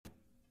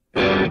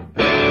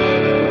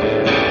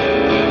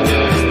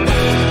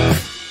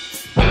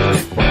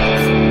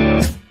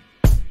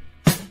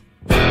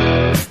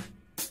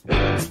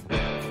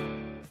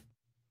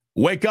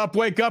Wake up,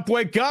 wake up,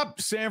 wake up.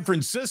 San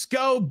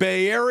Francisco,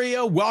 Bay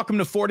Area. Welcome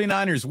to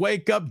 49ers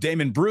Wake Up.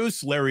 Damon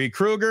Bruce, Larry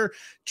Krueger.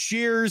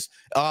 Cheers.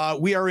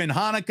 We are in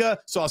Hanukkah,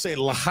 so I'll say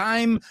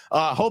L'chaim.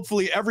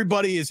 Hopefully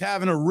everybody is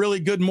having a really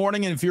good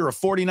morning. And if you're a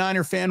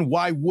 49er fan,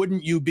 why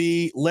wouldn't you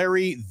be?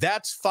 Larry,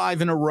 that's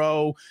 5 in a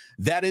row.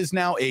 That is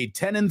now a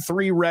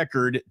 10-3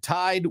 record,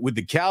 tied with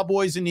the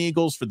Cowboys and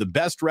Eagles for the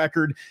best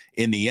record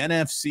in the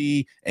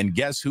NFC. And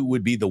guess who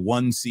would be the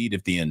 1 seed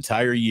if the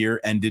entire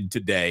year ended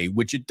today,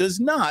 which it does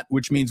not,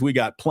 which means we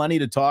got plenty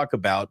to talk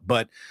about.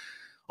 But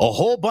a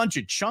whole bunch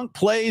of chunk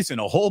plays and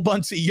a whole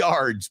bunch of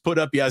yards put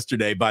up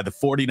yesterday by the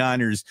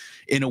 49ers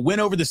in a win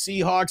over the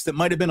Seahawks that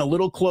might have been a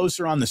little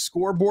closer on the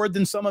scoreboard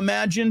than some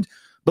imagined.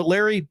 But,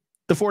 Larry,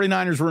 the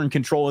 49ers were in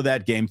control of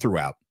that game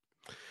throughout.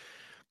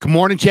 Good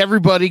morning to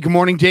everybody. Good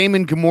morning,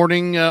 Damon. Good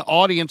morning,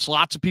 audience.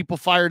 Lots of people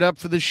fired up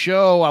for the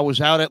show. I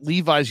was out at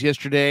Levi's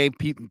yesterday.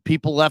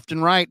 People left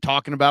and right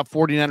talking about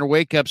 49er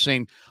Wake Up,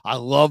 saying, I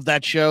love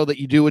that show that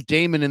you do with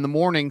Damon in the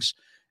mornings.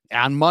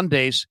 On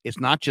Mondays, it's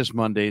not just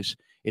Mondays.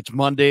 It's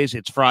Mondays,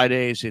 it's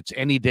Fridays, it's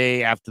any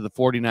day after the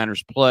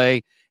 49ers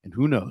play. And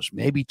who knows,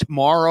 maybe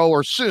tomorrow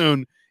or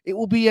soon, it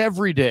will be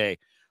every day.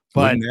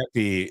 But wouldn't that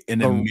be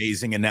an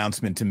amazing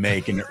announcement to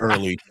make in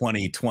early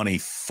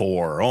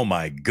 2024? Oh,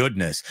 my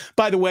goodness.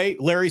 By the way,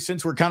 Larry,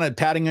 since we're kind of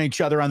patting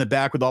each other on the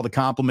back with all the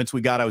compliments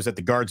we got, I was at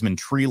the Guardsman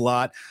Tree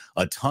Lot.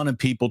 A ton of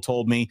people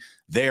told me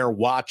they are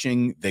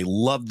watching. They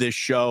love this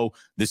show.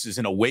 This is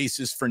an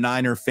oasis for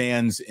Niner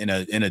fans in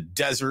a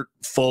desert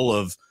full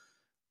of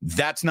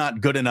that's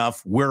not good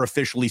enough. We're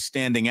officially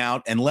standing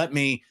out. And let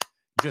me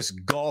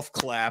just golf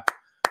clap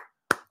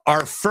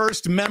our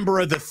first member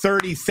of the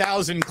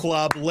 30,000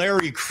 club,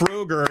 Larry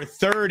Krueger,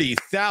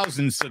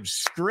 30,000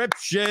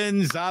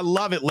 subscriptions. I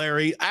love it,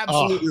 Larry.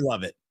 Absolutely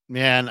love it.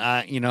 Man,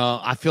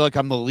 I feel like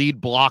I'm the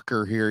lead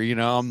blocker here.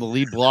 I'm the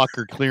lead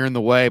blocker clearing the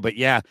way. But,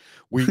 yeah,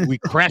 we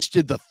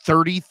crested the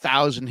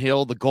 30,000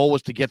 hill. The goal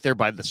was to get there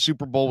by the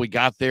Super Bowl. We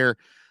got there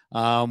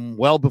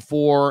well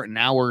before.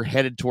 Now we're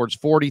headed towards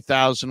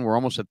 40,000. We're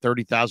almost at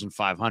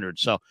 30,500.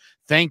 So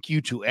thank you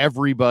to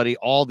everybody,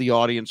 all the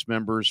audience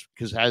members,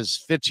 because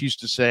as Fitz used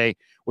to say,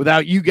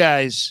 without you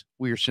guys,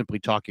 we are simply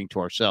talking to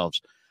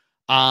ourselves.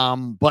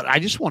 But I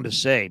just wanted to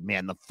say,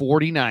 man, the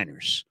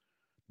 49ers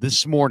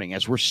this morning,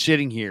 as we're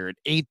sitting here at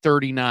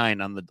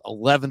 8:39 on the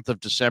 11th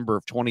of December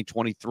of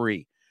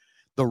 2023,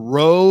 the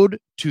road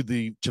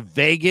to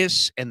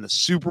Vegas and the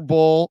Super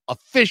Bowl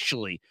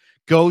officially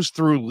goes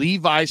through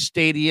Levi's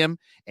Stadium,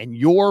 and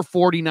your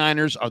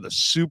 49ers are the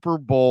Super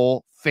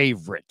Bowl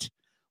favorite.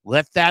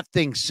 Let that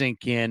thing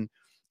sink in.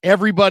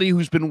 Everybody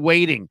who's been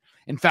waiting,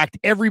 in fact,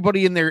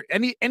 everybody in there,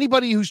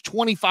 anybody who's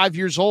 25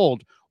 years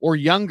old or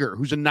younger,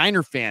 who's a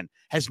Niner fan,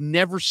 has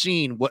never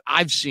seen what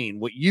I've seen,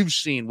 what you've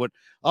seen, what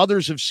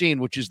others have seen,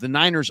 which is the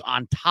Niners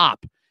on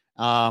top.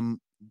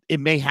 It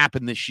may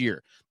happen this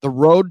year. The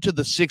road to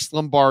the 6th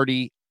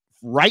Lombardi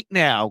right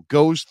now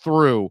goes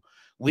through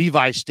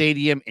Levi's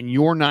Stadium, and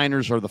your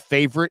Niners are the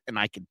favorite, and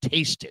I can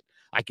taste it.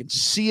 I can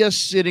see us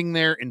sitting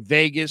there in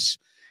Vegas,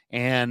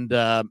 and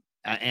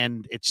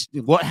it's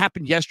what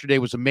happened yesterday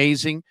was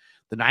amazing.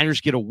 The Niners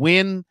get a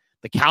win.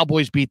 The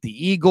Cowboys beat the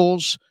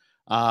Eagles,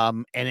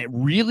 and it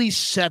really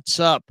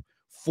sets up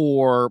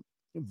for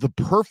the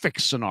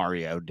perfect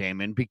scenario,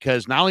 Damon,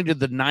 because not only did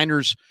the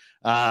Niners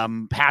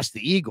pass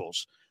the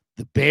Eagles,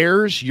 the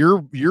Bears,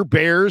 your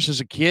Bears as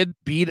a kid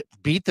beat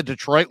the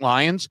Detroit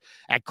Lions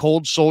at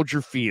Cold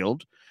Soldier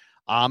Field.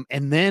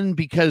 And then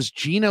because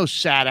Geno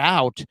sat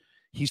out,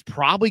 he's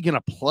probably going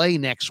to play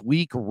next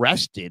week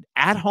rested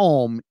at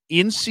home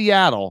in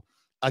Seattle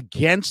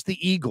against the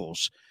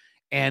Eagles.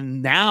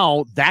 And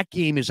now that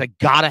game is a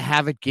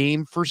gotta-have-it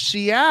game for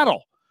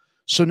Seattle.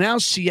 So now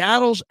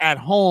Seattle's at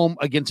home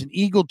against an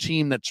Eagle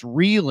team that's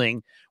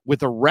reeling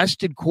with a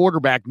rested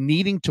quarterback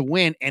needing to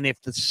win. And if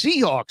the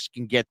Seahawks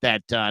can get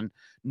that done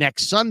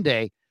next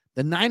Sunday,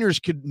 the Niners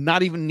could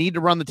not even need to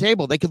run the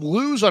table. They could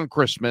lose on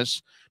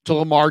Christmas to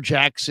Lamar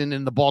Jackson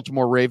and the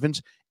Baltimore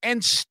Ravens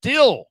and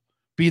still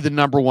be the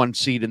number 1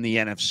 seed in the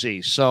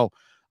NFC. So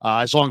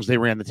as long as they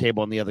ran the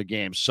table in the other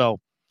games. So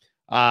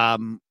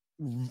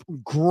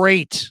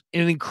great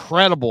and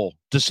incredible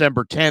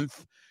December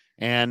 10th.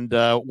 And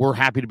we're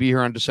happy to be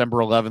here on December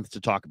 11th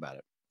to talk about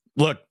it.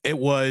 Look, it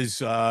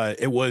was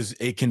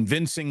a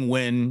convincing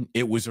win.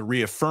 It was a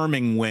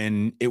reaffirming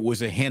win. It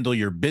was a handle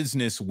your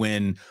business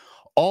win.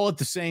 All at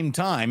the same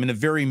time, in a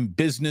very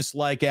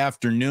business-like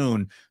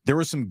afternoon, there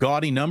were some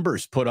gaudy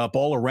numbers put up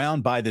all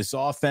around by this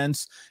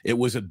offense. It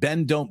was a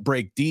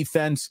bend-don't-break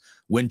defense.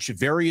 When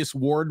Charvarius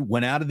Ward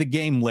went out of the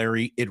game,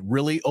 Larry, it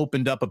really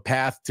opened up a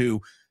path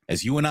to,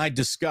 as you and I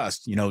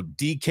discussed,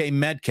 DK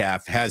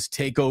Metcalf has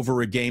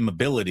take-over-a-game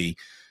ability.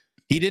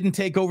 He didn't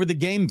take over the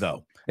game,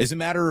 though. As a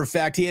matter of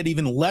fact, he had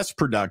even less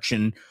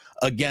production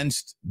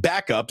against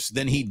backups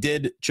than he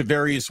did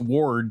Charvarius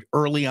Ward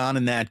early on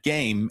in that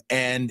game.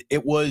 And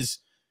it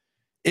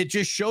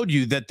just showed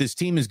you that this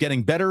team is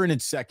getting better in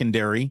its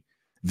secondary.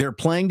 They're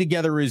playing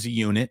together as a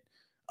unit.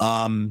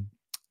 And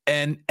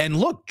And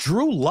look,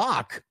 Drew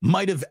Lock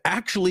might have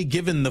actually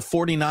given the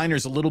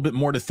 49ers a little bit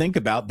more to think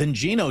about than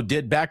Geno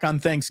did back on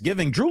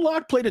Thanksgiving. Drew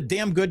Lock played a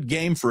damn good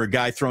game for a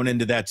guy thrown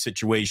into that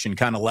situation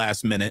kind of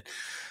last minute.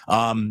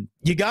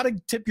 You got to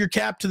tip your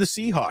cap to the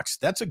Seahawks.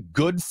 That's a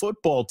good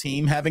football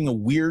team having a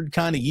weird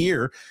kind of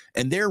year,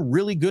 and they're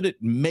really good at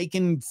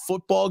making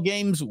football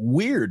games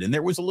weird. And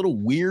there was a little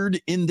weird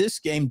in this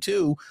game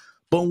too.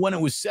 But when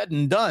it was said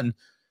and done,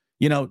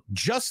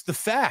 just the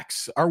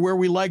facts are where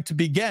we like to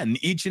begin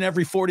each and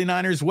every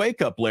 49ers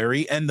wake up,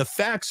 Larry. And the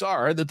facts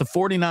are that the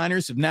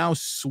 49ers have now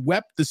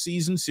swept the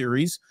season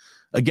series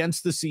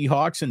against the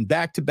Seahawks in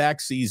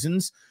back-to-back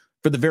seasons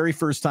for the very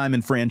first time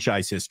in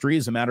franchise history.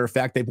 As a matter of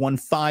fact, they've won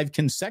 5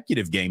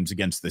 consecutive games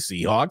against the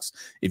Seahawks,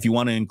 if you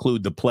want to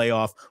include the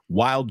playoff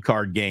wild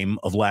card game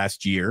of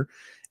last year.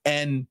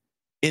 And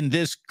in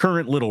this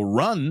current little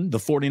run, the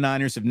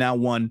 49ers have now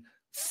won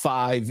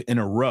 5 in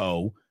a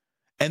row.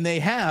 And they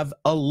have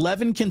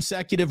 11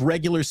 consecutive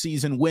regular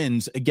season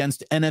wins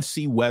against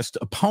NFC West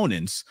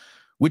opponents,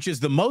 which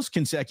is the most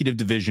consecutive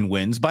division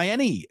wins by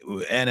any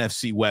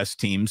NFC West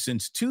team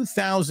since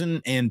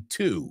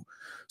 2002.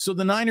 So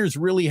the Niners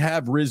really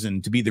have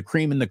risen to be the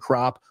cream in the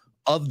crop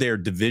of their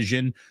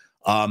division.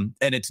 And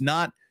it's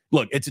not,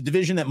 look, it's a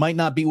division that might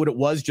not be what it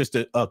was just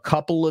a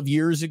couple of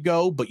years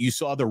ago, but you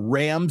saw the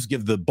Rams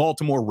give the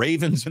Baltimore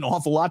Ravens an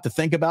awful lot to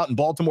think about in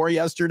Baltimore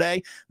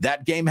yesterday.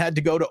 That game had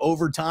to go to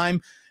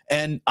overtime.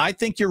 And I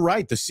think you're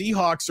right. The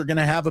Seahawks are going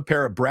to have a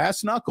pair of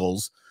brass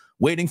knuckles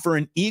waiting for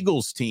an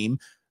Eagles team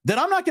that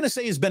I'm not going to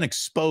say has been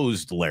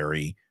exposed,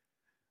 Larry,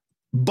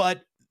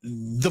 but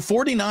the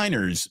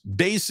 49ers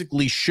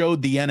basically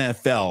showed the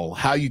NFL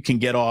how you can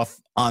get off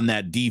on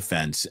that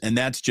defense. And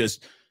that's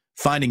just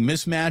finding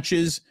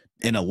mismatches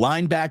in a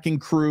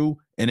linebacking crew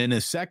and in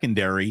a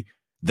secondary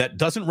that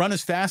doesn't run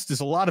as fast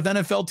as a lot of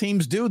NFL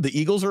teams do. The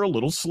Eagles are a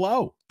little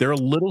slow. They're a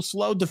little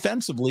slow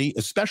defensively,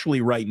 especially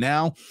right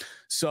now.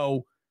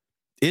 So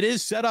it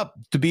is set up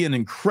to be an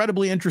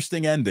incredibly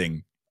interesting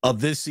ending of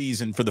this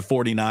season for the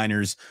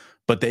 49ers,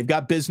 but they've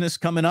got business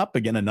coming up.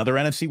 Again, another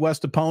NFC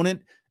West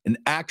opponent, an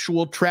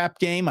actual trap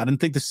game. I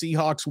didn't think the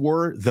Seahawks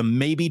were. The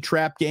maybe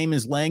trap game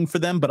is laying for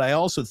them, but I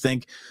also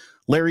think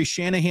Larry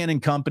Shanahan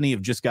and company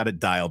have just got it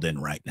dialed in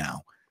right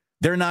now.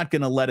 They're not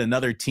going to let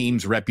another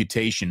team's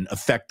reputation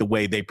affect the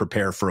way they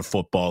prepare for a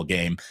football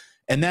game,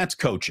 and that's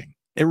coaching.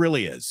 It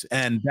really is.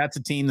 And that's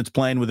a team that's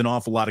playing with an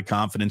awful lot of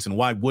confidence. And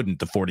why wouldn't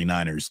the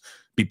 49ers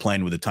be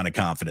playing with a ton of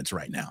confidence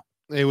right now?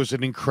 It was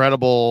an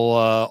incredible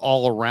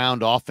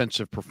all-around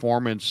offensive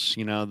performance.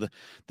 The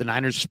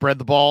Niners spread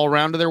the ball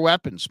around to their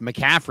weapons.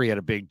 McCaffrey had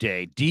a big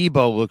day.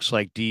 Debo looks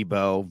like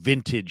Debo,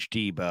 vintage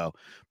Debo.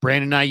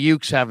 Brandon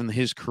Ayuk's having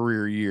his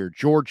career year.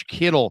 George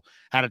Kittle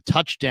had a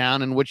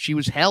touchdown in which he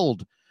was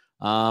held.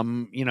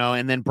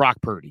 And then Brock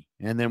Purdy.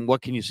 And then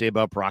what can you say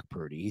about Brock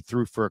Purdy? He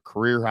threw for a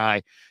career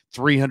high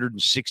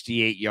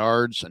 368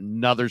 yards,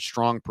 another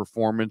strong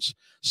performance,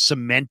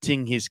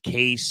 cementing his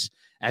case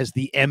as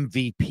the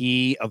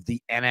MVP of the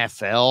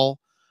NFL.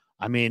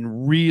 I mean,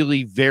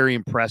 really very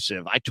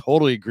impressive. I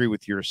totally agree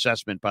with your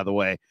assessment, by the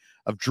way,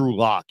 of Drew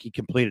Lock. He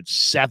completed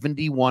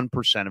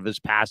 71% of his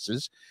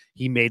passes.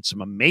 He made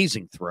some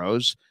amazing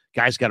throws.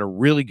 Guy's got a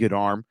really good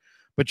arm.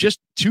 But just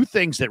 2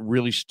 things that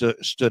really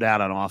stood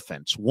out on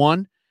offense.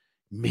 One,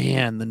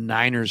 man, the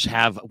Niners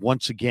have,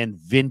 once again,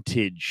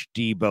 vintage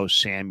Debo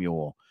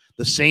Samuel.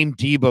 The same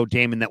Debo,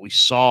 Damon, that we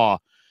saw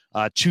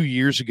 2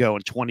 years ago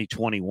in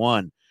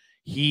 2021.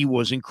 He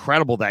was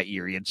incredible that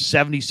year. He had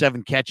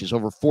 77 catches,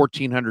 over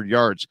 1,400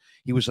 yards.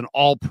 He was an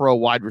all-pro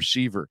wide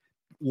receiver.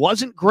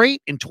 Wasn't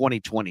great in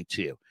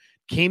 2022.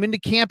 Came into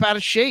camp out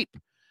of shape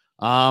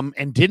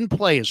and didn't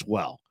play as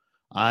well.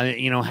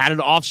 Had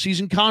an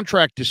off-season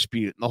contract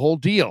dispute and the whole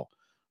deal.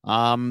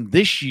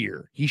 This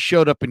year, he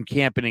showed up in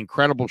camp in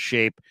incredible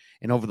shape,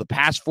 and over the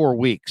past 4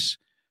 weeks,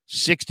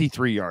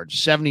 63 yards,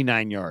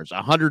 79 yards,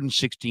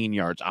 116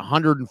 yards,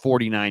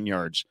 149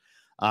 yards,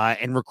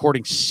 and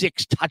recording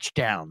 6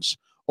 touchdowns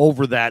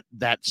over that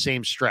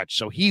same stretch.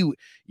 So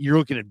you're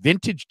looking at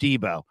vintage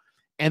Debo.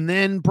 And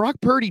then Brock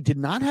Purdy did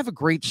not have a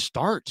great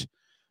start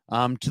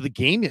to the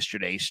game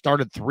yesterday. He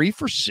started 3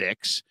 for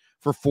 6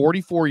 for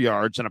 44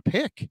 yards and a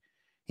pick.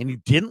 And he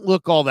didn't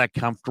look all that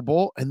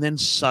comfortable. And then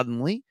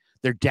suddenly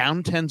they're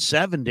down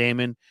 10-7,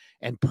 Damon.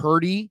 And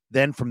Purdy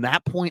then from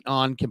that point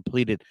on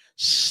completed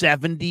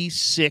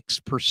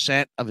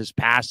 76% of his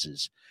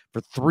passes for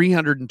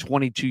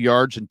 322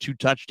 yards and 2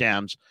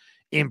 touchdowns.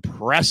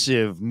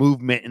 Impressive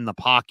movement in the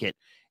pocket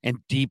and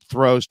deep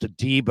throws to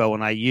Debo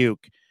and Ayuk.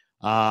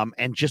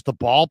 And just the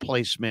ball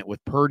placement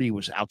with Purdy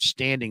was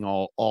outstanding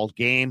all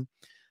game.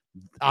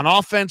 On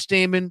offense,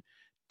 Damon,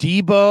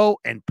 Debo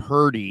and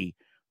Purdy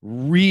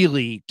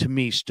really, to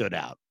me, stood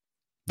out.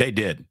 They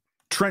did.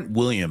 Trent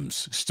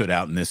Williams stood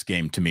out in this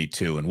game to me,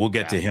 too, and we'll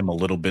get to him a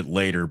little bit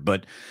later.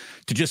 But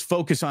to just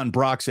focus on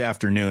Brock's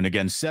afternoon,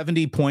 again,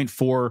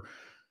 70.4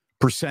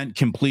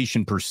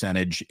 completion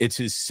percentage. It's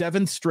his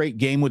 7th straight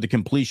game with a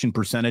completion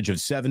percentage of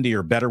 70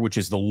 or better, which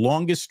is the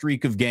longest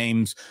streak of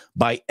games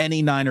by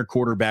any Niner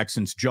quarterback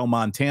since Joe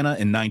Montana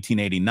in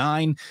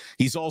 1989.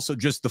 He's also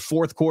just the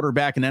 4th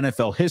quarterback in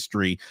NFL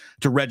history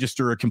to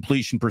register a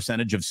completion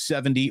percentage of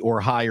 70 or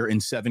higher in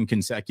 7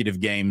 consecutive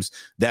games.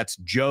 That's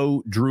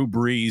Joe, Drew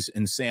Brees,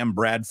 and Sam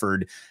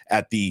Bradford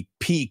at the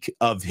peak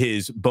of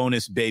his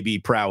bonus baby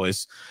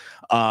prowess.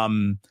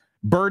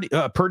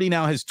 Purdy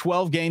now has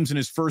 12 games in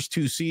his first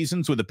 2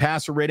 seasons with a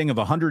passer rating of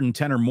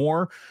 110 or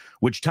more,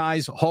 which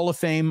ties Hall of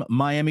Fame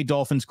Miami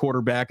Dolphins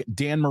quarterback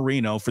Dan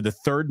Marino for the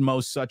 3rd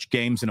most such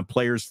games in a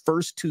player's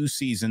first 2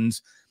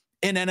 seasons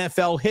in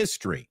NFL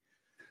history.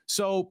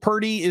 So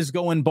Purdy is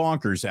going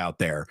bonkers out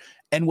there.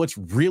 And what's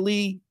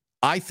really,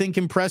 I think,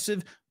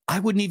 impressive, I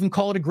wouldn't even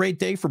call it a great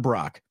day for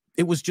Brock.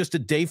 It was just a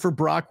day for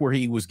Brock where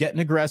he was getting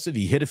aggressive.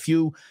 He hit a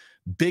few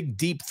big,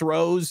 deep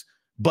throws.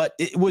 But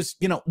it was,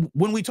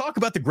 when we talk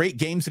about the great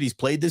games that he's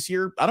played this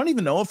year, I don't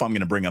even know if I'm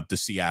going to bring up the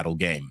Seattle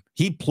game.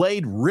 He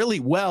played really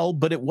well,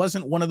 but it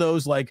wasn't one of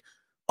those like,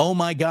 oh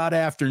my God,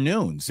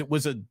 afternoons. It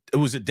was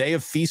a day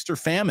of feast or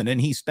famine,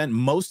 and he spent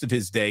most of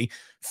his day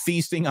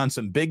feasting on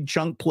some big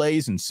chunk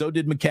plays, and so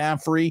did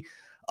McCaffrey.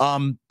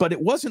 But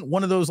it wasn't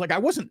one of those, like,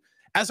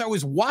 as I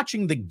was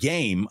watching the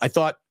game, I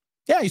thought,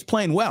 yeah, he's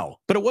playing well.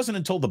 But it wasn't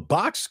until the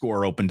box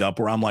score opened up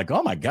where I'm like,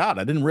 oh my God,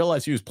 I didn't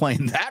realize he was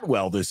playing that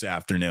well this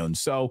afternoon.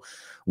 So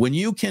when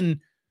you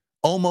can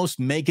almost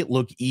make it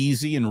look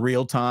easy in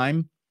real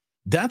time,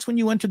 that's when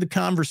you enter the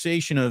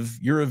conversation of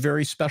you're a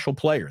very special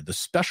player. The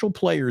special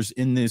players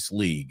in this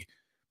league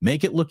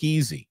make it look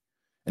easy.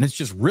 And it's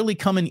just really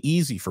coming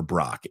easy for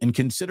Brock. And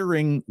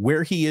considering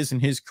where he is in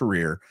his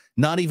career,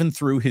 not even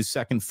through his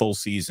 2nd full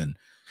season,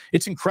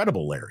 it's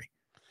incredible, Larry.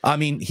 I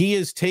mean, he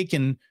is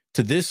taken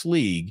to this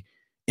league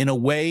in a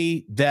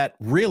way that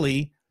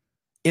really,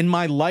 in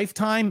my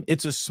lifetime,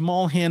 it's a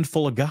small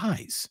handful of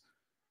guys.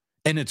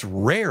 And it's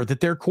rare that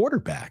they're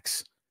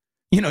quarterbacks.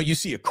 You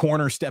see a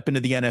corner step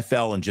into the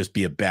NFL and just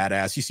be a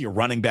badass. You see a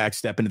running back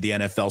step into the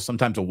NFL.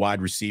 Sometimes a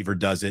wide receiver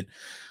does it.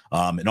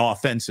 An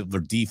offensive or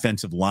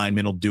defensive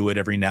lineman will do it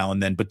every now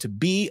and then. But to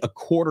be a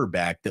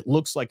quarterback that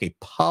looks like a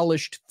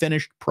polished,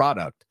 finished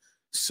product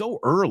so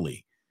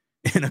early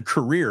in a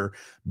career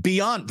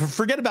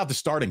forget about the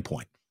starting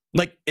point.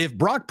 Like, if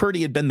Brock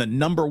Purdy had been the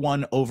number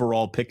 1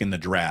 overall pick in the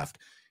draft,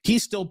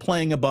 he's still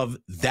playing above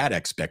that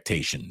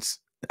expectations.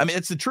 I mean,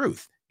 it's the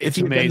truth. If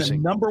he had been the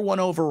number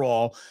 1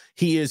 overall,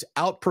 he is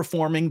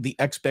outperforming the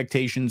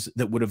expectations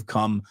that would have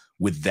come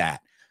with that.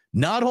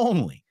 Not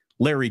only,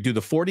 Larry, do the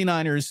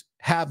 49ers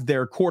have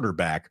their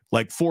quarterback,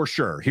 like, for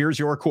sure. Here's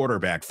your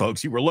quarterback,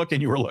 folks. You were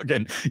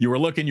turning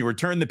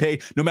the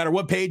page. No matter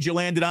what page you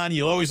landed on,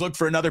 you'll always look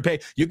for another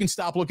page. You can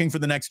stop looking for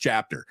the next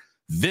chapter.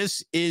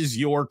 This is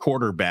your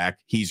quarterback.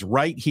 He's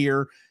right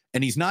here.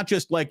 And he's not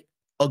just like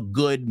a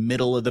good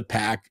middle of the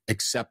pack,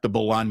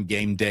 acceptable on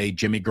game day,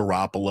 Jimmy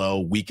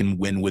Garoppolo, we can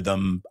win with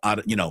him,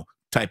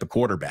 type of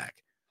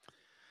quarterback.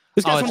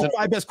 This guy's one of the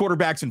 5 best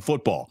quarterbacks in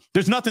football.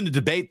 There's nothing to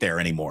debate there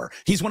anymore.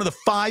 He's one of the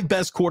 5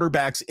 best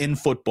quarterbacks in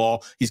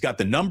football. He's got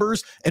the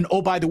numbers. And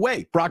oh, by the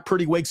way, Brock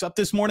Purdy wakes up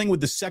this morning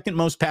with the 2nd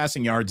most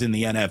passing yards in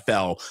the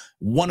NFL,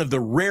 one of the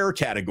rare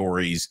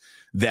categories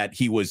that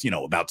he was,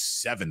 about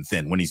 7th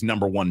in when he's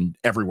number 1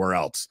 everywhere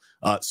else.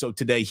 So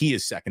today he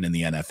is 2nd in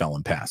the NFL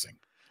in passing.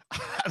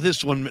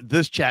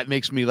 This chat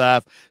makes me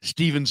laugh.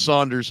 Steven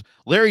Saunders.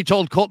 Larry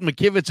told Colton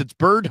McKivitz it's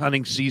bird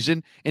hunting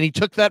season, and he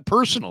took that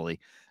personally.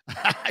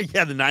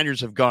 Yeah, the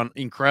Niners have gone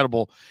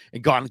incredible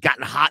and gotten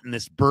hot in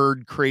this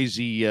bird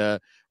crazy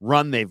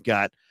run they've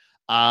got.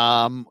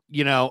 All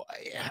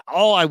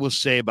I will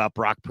say about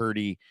Brock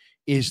Purdy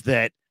is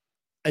that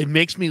it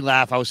makes me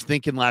laugh. I was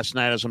thinking last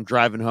night as I'm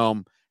driving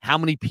home, how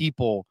many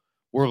people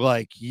were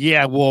like,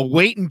 yeah, well,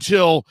 wait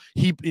until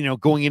he,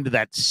 going into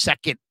that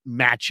 2nd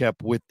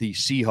matchup with the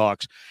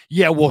Seahawks.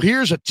 Yeah, well,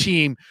 here's a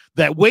team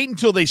that wait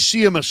until they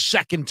see him a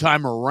 2nd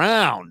time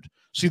around.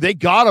 See, they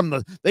got him.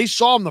 They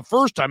saw him the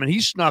first time, and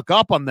he snuck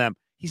up on them.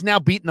 He's now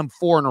beaten them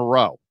 4 in a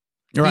row.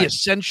 Right. He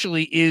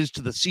essentially is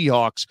to the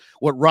Seahawks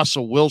what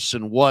Russell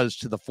Wilson was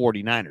to the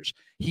 49ers.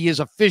 He is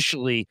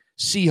officially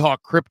Seahawk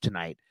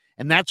kryptonite.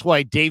 And that's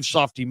why Dave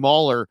Softy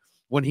Mahler,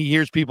 when he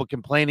hears people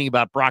complaining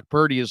about Brock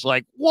Purdy, is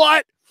like,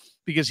 what?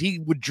 Because he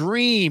would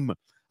dream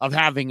of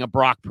having a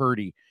Brock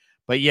Purdy.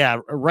 But yeah,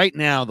 right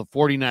now, the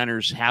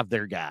 49ers have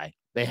their guy.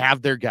 They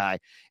have their guy.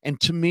 And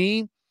to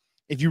me,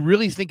 if you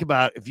really think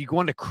about, if you go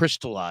on to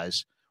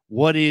crystallize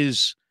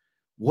what's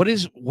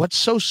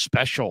so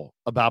special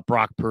about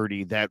Brock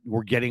Purdy that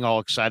we're getting all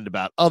excited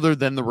about, other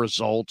than the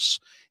results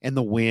and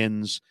the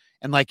wins,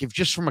 and like, if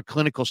just from a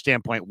clinical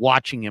standpoint,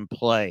 watching him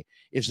play,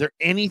 is there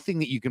anything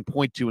that you can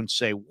point to and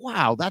say,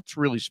 wow, that's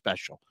really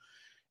special?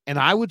 And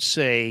I would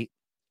say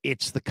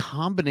it's the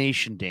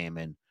combination,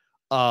 Damon,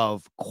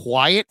 of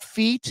quiet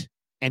feet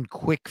and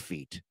quick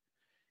feet.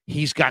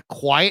 He's got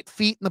quiet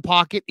feet in the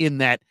pocket in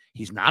that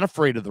he's not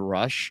afraid of the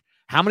rush.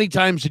 How many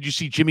times did you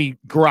see Jimmy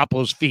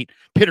Garoppolo's feet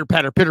pitter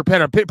patter, pitter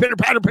patter, pitter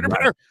patter, pitter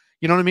patter?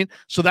 You know what I mean?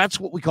 So that's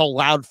what we call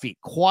loud feet.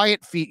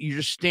 Quiet feet, you're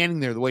just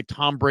standing there the way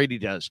Tom Brady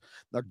does,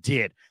 or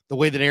did, the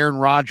way that Aaron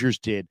Rodgers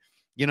did,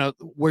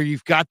 where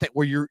you've got that,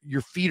 where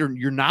your feet are,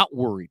 you're not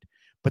worried.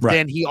 But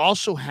then he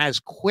also has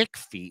quick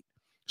feet,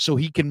 so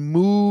he can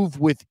move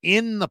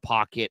within the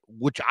pocket,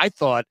 which I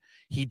thought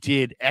he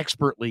did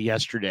expertly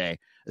yesterday,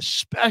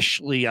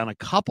 especially on a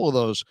couple of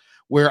those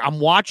where I'm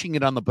watching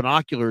it on the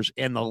binoculars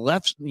and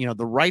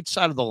the right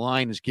side of the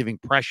line is giving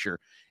pressure.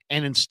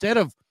 And instead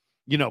of,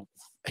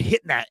 hitting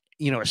that,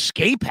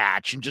 escape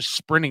hatch and just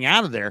sprinting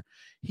out of there,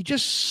 he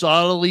just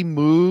subtly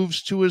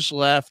moves to his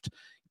left,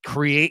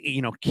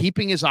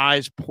 keeping his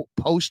eyes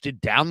posted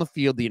down the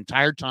field the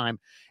entire time,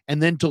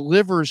 and then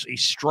delivers a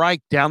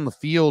strike down the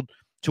field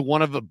to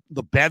one of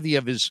the bevy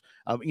of his,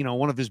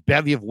 one of his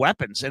bevy of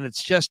weapons. And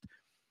it's just,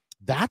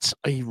 that's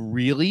a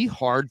really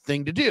hard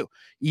thing to do.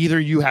 Either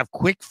you have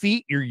quick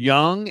feet, you're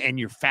young and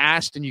you're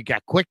fast and you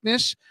got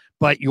quickness,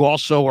 but you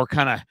also are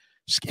kind of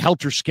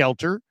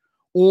helter-skelter,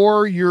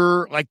 or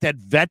you're like that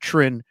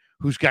veteran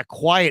who's got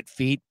quiet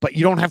feet, but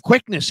you don't have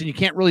quickness and you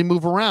can't really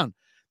move around.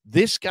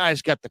 This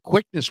guy's got the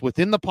quickness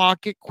within the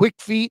pocket, quick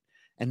feet,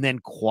 and then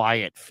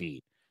quiet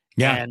feet.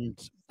 Yeah. And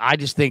I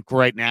just think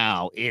right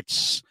now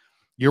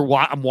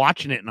I'm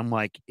watching it and I'm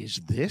like, is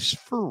this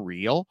for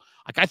real?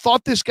 Like, I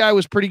thought this guy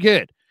was pretty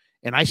good,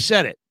 and I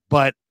said it,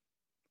 but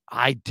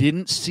I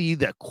didn't see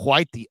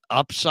quite the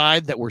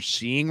upside that we're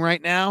seeing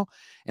right now.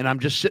 And I'm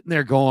just sitting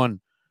there going,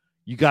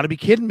 you got to be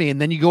kidding me. And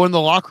then you go in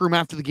the locker room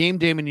after the game,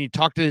 Damon, and you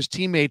talk to his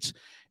teammates,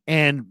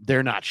 and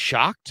they're not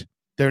shocked.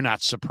 They're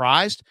not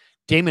surprised.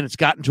 Damon, it's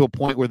gotten to a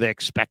point where they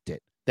expect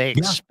it. They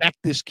expect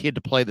this kid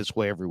to play this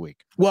way every week.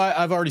 Well,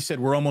 I've already said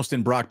we're almost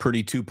in Brock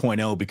Purdy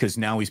 2.0, because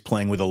now he's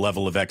playing with a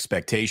level of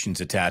expectations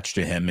attached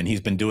to him, and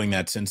he's been doing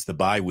that since the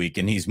bye week,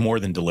 and he's more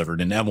than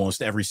delivered in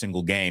almost every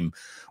single game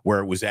where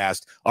it was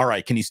asked, all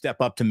right, can he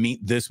step up to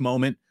meet this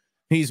moment?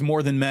 He's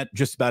more than met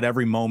just about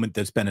every moment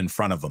that's been in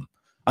front of him.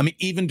 I mean,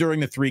 even during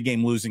the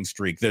 3-game losing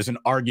streak, there's an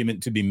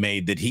argument to be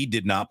made that he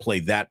did not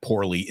play that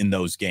poorly in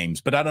those games.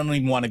 But I don't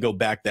even want to go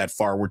back that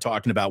far. We're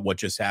talking about what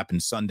just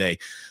happened Sunday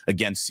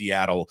against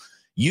Seattle.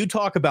 You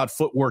talk about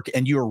footwork,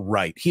 and you're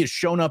right. He has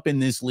shown up in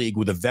this league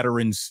with a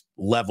veteran's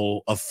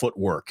level of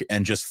footwork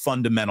and just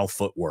fundamental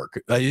footwork.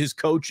 His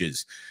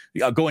coaches,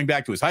 going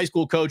back to his high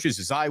school coaches,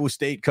 his Iowa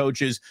State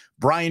coaches,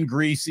 Brian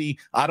Greasy,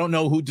 I don't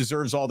know who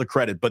deserves all the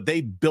credit, but they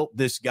built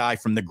this guy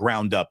from the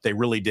ground up. They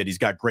really did. He's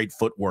got great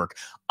footwork.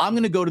 I'm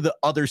going to go to the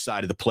other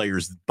side of the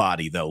player's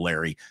body, though,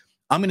 Larry.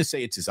 I'm going to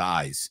say it's his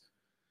eyes.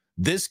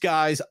 This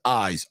guy's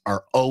eyes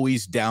are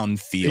always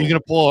downfield. You're going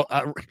to pull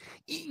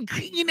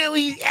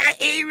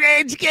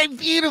Aaron's got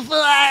beautiful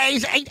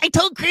eyes. I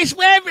told Chris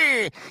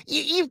Webber,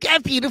 you've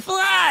got beautiful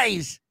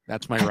eyes.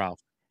 That's my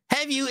Ralph.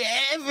 Have you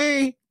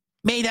ever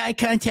made eye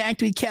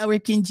contact with Cal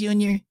Ripken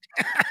Jr.?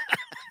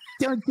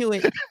 Don't do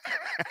it.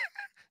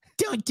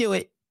 Don't do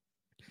it.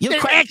 They're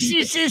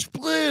Exorcist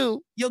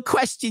blue. You'll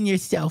question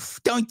yourself.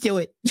 Don't do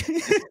it.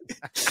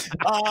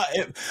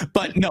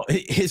 But no,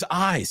 his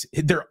eyes,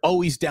 they're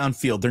always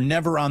downfield. They're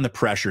never on the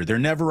pressure. They're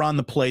never on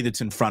the play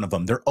that's in front of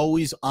them. They're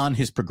always on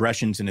his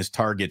progressions and his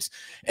targets.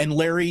 And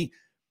Larry,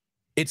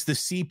 it's the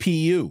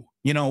CPU.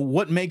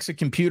 What makes a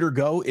computer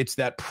go? It's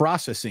that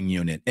processing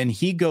unit. And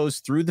he goes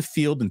through the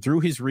field and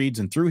through his reads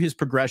and through his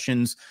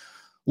progressions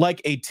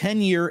like a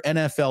 10-year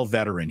NFL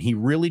veteran. He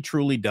really,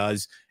 truly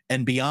does.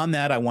 And beyond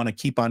that, I want to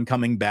keep on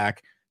coming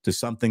back to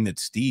something that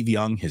Steve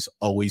Young has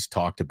always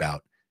talked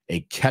about,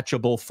 a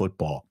catchable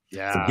football.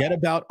 Yeah. Forget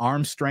about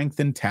arm strength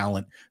and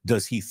talent.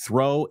 Does he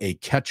throw a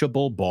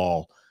catchable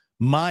ball?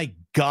 My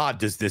God,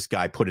 does this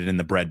guy put it in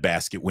the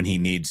breadbasket when he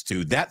needs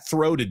to? That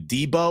throw to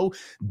Debo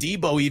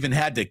even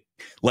had to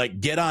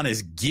get on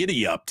his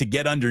giddy up to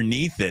get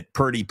underneath it.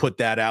 Purdy put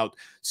that out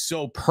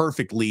so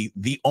perfectly.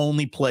 The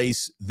only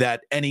place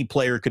that any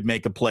player could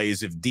make a play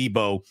is if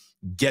Debo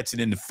gets it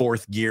into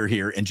fourth gear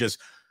here and just,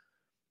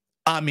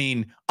 I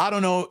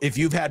don't know if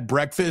you've had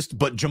breakfast,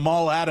 but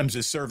Jamal Adams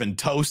is serving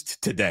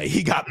toast today.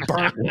 He got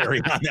burnt,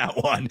 Larry, on that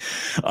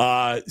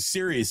one.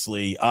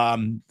 Seriously,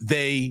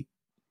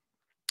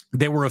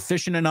 they were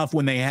efficient enough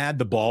when they had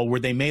the ball where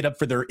they made up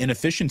for their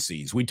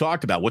inefficiencies. We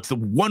talked about what's the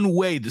one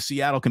way the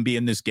Seattle can be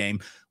in this game?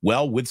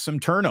 Well, with some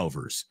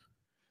turnovers.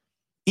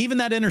 Even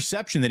that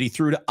interception that he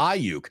threw to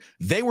Ayuk,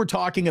 they were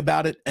talking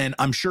about it, and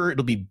I'm sure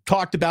it'll be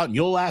talked about, and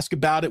you'll ask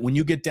about it when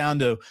you get down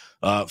to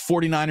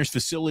 49ers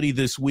facility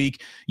this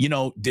week.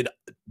 Did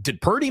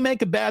Purdy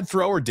make a bad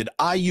throw, or did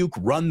Ayuk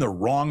run the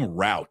wrong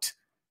route?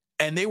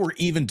 And they were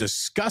even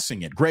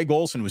discussing it. Greg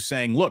Olsen was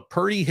saying, look,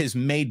 Purdy has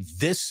made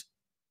this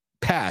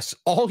pass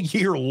all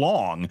year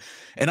long,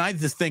 and I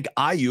just think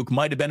Ayuk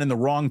might have been in the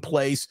wrong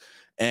place,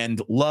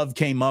 and Love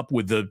came up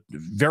with the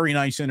very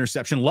nice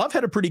interception. Love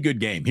had a pretty good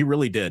game. He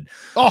really did.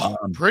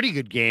 Pretty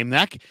good game.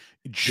 That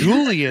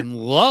Julian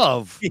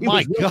Love,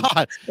 my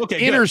God.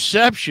 Okay,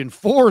 interception, good.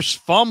 Force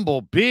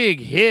fumble,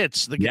 big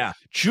hits.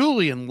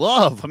 Julian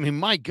Love.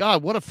 My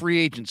God, what a free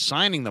agent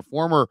signing. The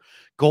former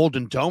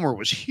Golden Domer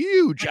was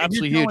huge.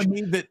 Absolutely huge.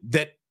 Me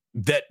that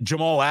that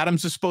Jamal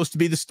Adams is supposed to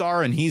be the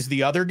star and he's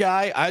the other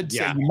guy. I'd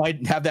say you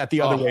might have that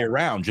the other way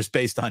around just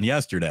based on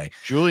yesterday.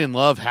 Julian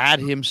Love had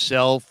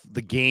himself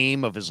the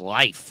game of his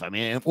life. I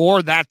mean,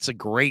 or that's a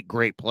great,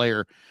 great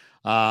player.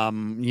 He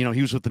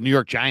was with the New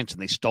York Giants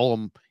and they stole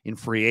him in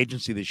free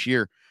agency this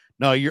year.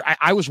 No,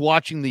 I was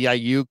watching the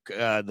Ayuk,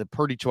 the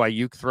Purdy to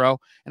Ayuk throw,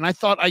 and I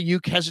thought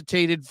Ayuk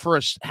hesitated for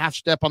a half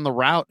step on the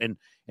route and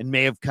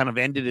may have kind of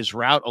ended his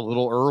route a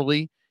little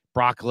early.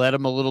 Brock led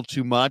him a little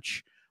too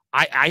much.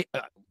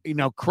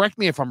 Correct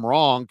me if I'm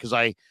wrong, because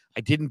I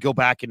didn't go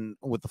back and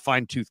with the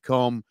fine tooth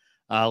comb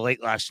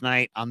late last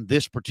night on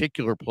this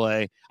particular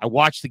play. I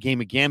watched the game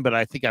again, but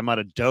I think I might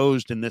have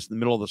dozed in the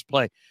middle of this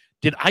play.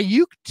 Did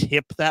Ayuk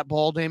tip that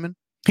ball, Damon?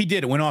 He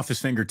did. It went off his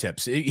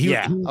fingertips.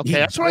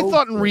 That's what I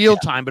thought in real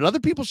time. But other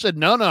people said,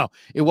 no,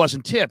 it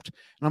wasn't tipped.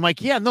 And I'm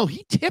like, yeah, no,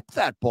 he tipped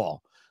that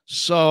ball.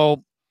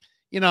 So,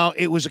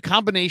 it was a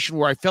combination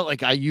where I felt like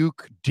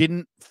Ayuk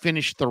didn't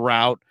finish the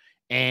route.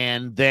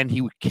 And then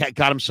he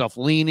got himself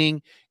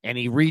leaning and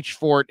he reached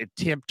for it. It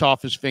tipped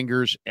off his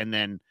fingers and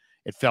then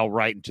it fell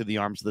right into the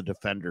arms of the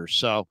defender.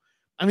 So,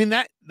 I mean,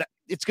 that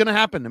it's going to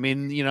happen. I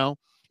mean,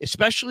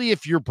 especially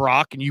if you're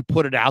Brock and you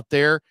put it out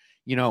there,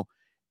 you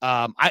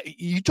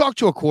talk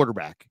to a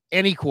quarterback,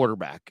 any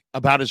quarterback,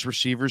 about his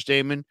receivers,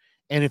 Damon,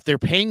 and if they're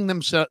paying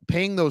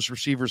those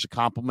receivers a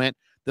compliment,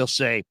 they'll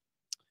say,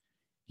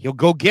 he'll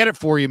go get it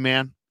for you,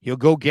 man. He'll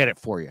go get it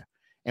for you.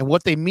 And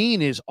what they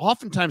mean is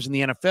oftentimes in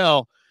the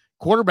NFL,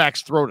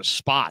 quarterbacks throw to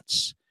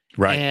spots,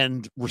 right?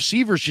 And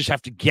receivers just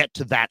have to get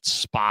to that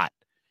spot.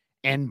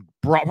 And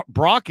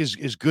Brock is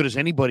as good as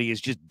anybody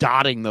is just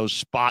dotting those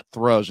spot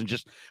throws and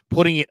just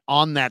putting it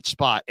on that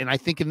spot. And I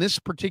think in this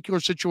particular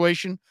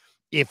situation,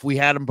 if we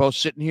had them both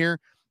sitting here,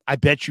 I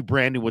bet you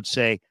Brandon would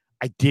say,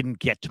 I didn't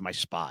get to my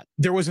spot.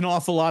 There was an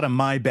awful lot of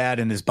my bad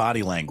in his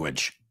body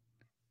language.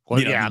 Well,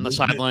 on the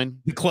sideline.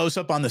 The close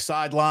up on the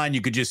sideline,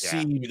 you could just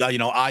see,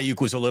 Ayuk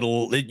was a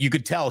little, you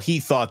could tell he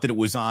thought that it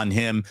was on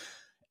him.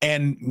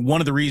 And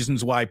one of the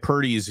reasons why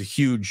Purdy is a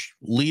huge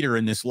leader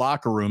in this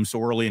locker room so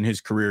early in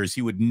his career is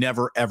he would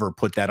never, ever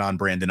put that on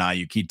Brandon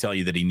Ayuk. He'd tell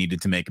you that he needed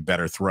to make a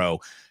better throw.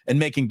 And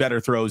making better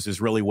throws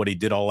is really what he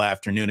did all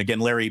afternoon. Again,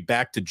 Larry,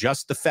 back to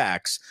just the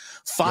facts.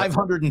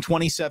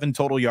 527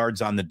 total yards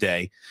on the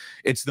day.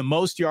 It's the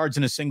most yards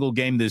in a single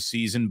game this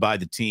season by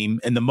the team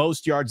and the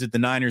most yards that the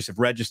Niners have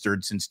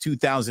registered since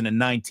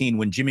 2019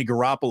 when Jimmy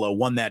Garoppolo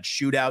won that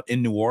shootout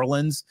in New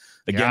Orleans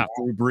against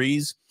Drew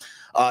Brees.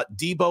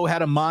 Debo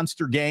had a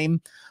monster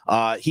game.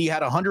 He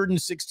had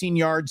 116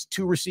 yards,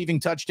 2 receiving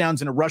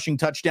touchdowns, and a rushing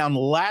touchdown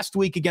last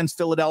week against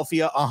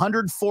Philadelphia.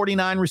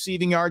 149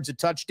 receiving yards, a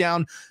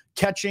touchdown,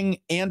 catching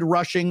and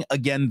rushing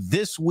again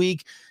this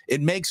week.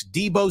 It makes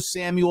Debo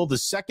Samuel the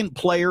second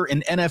player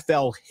in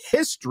NFL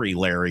history,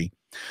 Larry,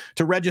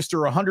 to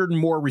register 100 or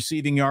more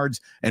receiving yards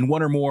and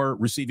 1 or more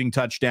receiving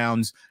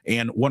touchdowns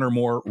and 1 or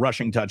more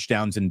rushing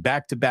touchdowns in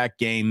back-to-back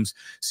games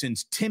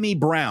since Timmy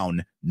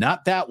Brown,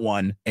 not that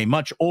one, a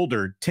much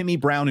older Timmy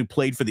Brown who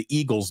played for the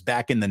Eagles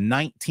back in the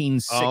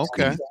 1960s. Oh,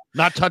 okay.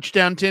 Not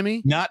touchdown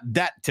Timmy? Not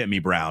that Timmy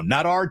Brown,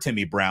 not our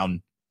Timmy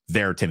Brown,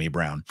 their Timmy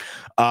Brown.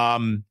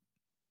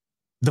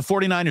 The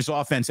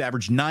 49ers offense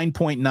averaged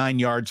 9.9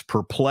 yards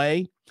per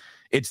play.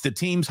 It's the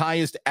team's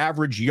highest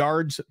average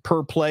yards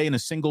per play in a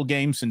single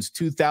game since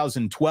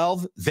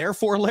 2012.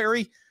 Therefore,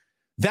 Larry,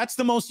 that's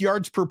the most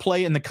yards per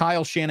play in the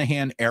Kyle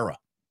Shanahan era.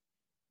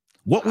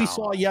 What we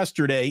saw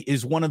yesterday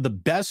is one of the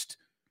best.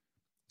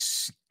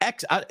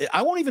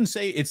 I won't even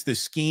say it's the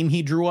scheme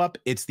he drew up.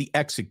 It's the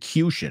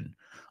execution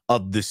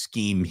of the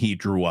scheme he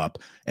drew up.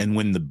 And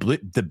when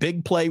the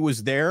big play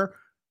was there,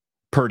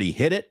 Purdy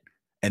hit it,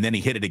 and then he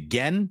hit it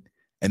again,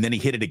 and then he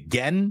hit it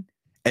again.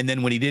 And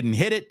then when he didn't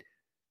hit it,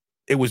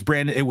 it was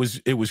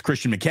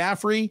Christian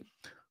McCaffrey,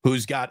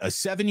 who's got a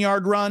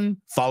 7-yard run,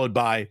 followed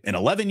by an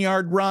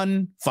 11-yard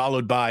run,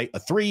 followed by a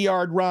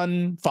 3-yard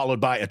run,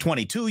 followed by a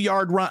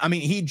 22-yard run. I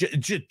mean, he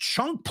just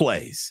chunk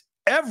plays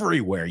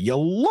everywhere. You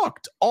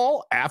looked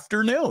all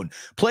afternoon.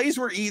 Plays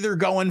were either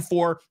going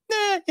for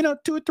 2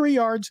 or 3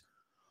 yards,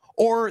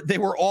 or they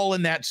were all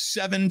in that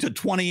 7 to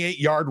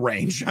 28-yard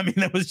range. I mean,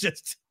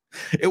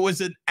 it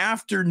was an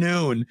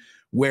afternoon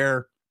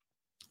where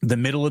the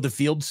middle of the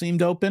field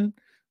seemed open.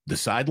 The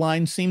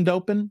sideline seemed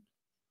open.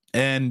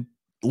 And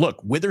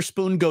look,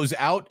 Witherspoon goes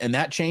out, and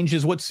that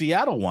changes what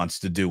Seattle wants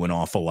to do an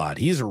awful lot.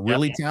 He's a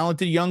really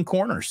talented young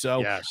corner.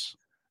 So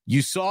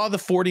you saw the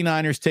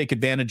 49ers take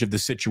advantage of the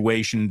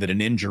situation that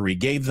an injury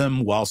gave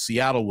them, while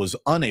Seattle was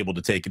unable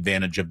to take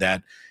advantage of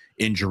that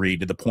injury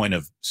to the point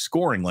of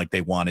scoring like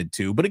they wanted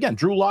to. But again,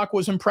 Drew Lock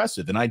was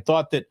impressive. And I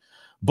thought that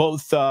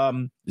both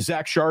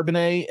Zach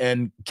Charbonnet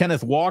and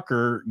Kenneth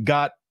Walker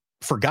got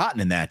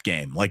forgotten in that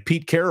game. Like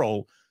Pete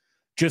Carroll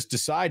just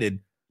decided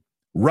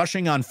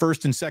rushing on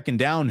first and second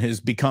down has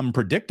become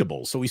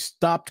predictable. So he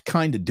stopped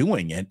kind of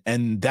doing it.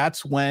 And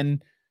that's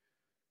when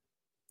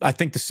I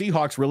think the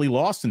Seahawks really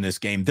lost in this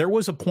game. There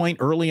was a point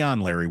early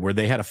on, Larry, where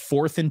they had a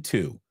 4th and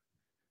 2.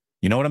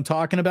 You know what I'm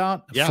talking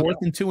about? Yeah.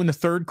 4th and 2 in the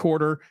third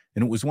quarter.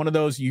 And it was one of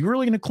those, you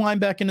really going to climb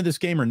back into this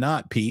game or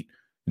not, Pete?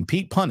 And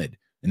Pete punted.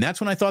 And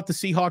that's when I thought the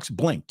Seahawks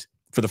blinked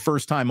for the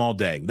first time all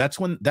day. That's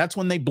when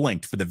they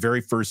blinked for the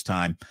very first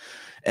time.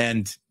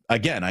 And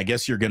again, I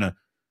guess you're going to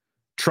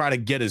try to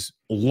get as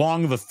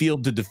long of a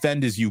field to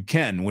defend as you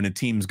can when a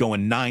team's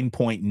going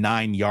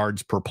 9.9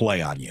 yards per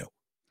play on you.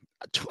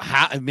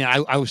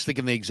 I was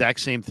thinking the exact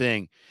same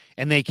thing.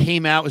 And they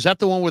came out. Was that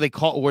the one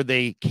where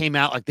they came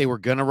out like they were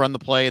going to run the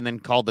play and then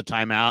called the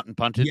timeout and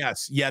punted?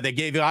 Yes. Yeah. They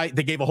gave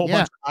a whole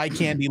bunch of eye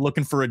candy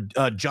looking for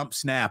a jump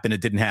snap, and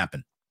it didn't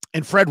happen.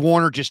 And Fred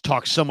Warner just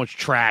talked so much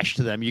trash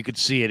to them. You could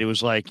see it. It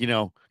was like,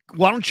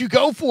 why don't you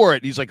go for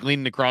it? He's like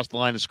leaning across the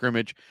line of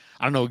scrimmage.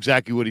 I don't know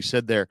exactly what he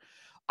said there.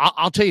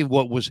 I'll tell you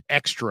what was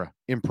extra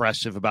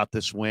impressive about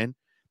this win.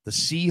 The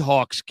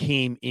Seahawks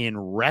came in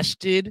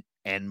rested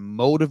and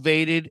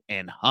motivated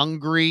and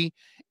hungry,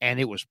 and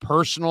it was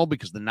personal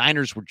because the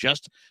Niners were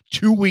just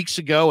 2 weeks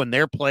ago in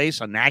their place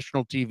on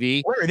national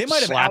TV. They might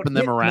have slapping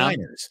them around.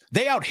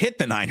 They out-hit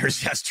the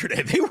Niners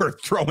yesterday. They were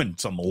throwing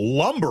some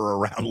lumber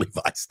around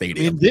Levi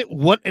Stadium.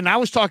 And I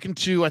was talking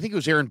to, I think it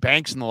was Aaron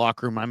Banks in the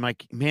locker room. I'm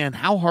like, man,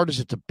 how hard is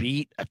it to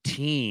beat a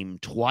team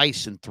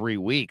twice in 3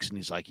 weeks? And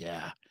he's like,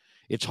 yeah,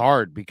 it's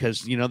hard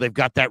because, they've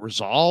got that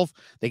resolve.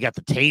 They got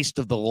the taste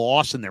of the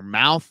loss in their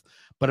mouth.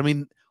 But, I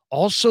mean,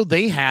 also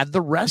they had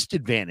the rest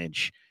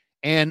advantage.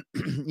 And,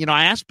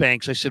 I asked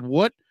Banks, I said,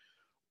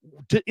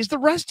 is the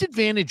rest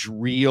advantage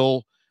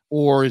real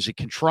or is it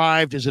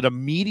contrived? Is it a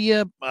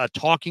media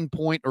talking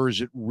point or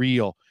is it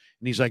real?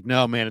 And he's like,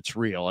 no, man, it's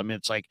real. I mean,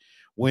 it's like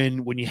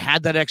when you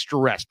had that extra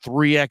rest,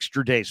 3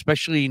 extra days,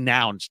 especially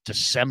now it's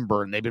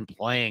December and they've been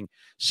playing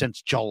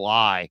since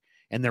July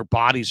and their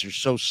bodies are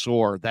so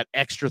sore, that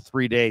extra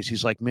 3 days,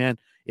 he's like, man,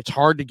 it's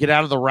hard to get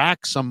out of the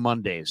rack some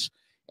Mondays.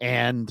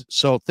 And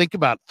so think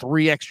about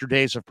 3 extra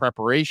days of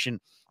preparation.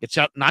 It's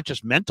not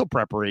just mental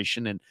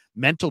preparation and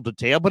mental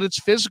detail, but it's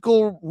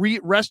physical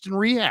rest and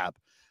rehab.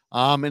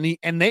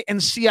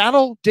 And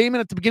Seattle, Damon,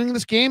 at the beginning of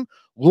this game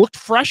looked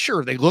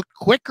fresher. They looked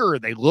quicker.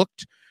 They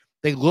looked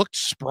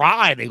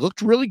spry. They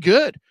looked really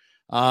good.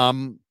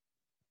 And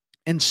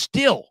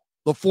still,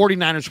 the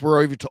 49ers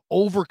were able to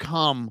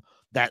overcome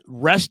that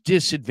rest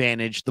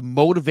disadvantage, the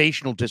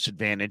motivational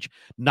disadvantage,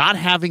 not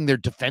having their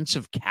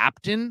defensive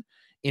captain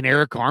in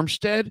Eric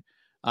Armstead,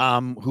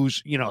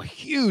 who's, a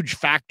huge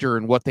factor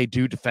in what they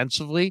do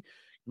defensively.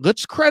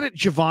 Let's credit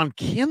Javon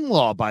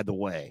Kinlaw, by the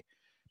way.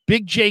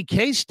 Big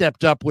JK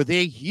stepped up with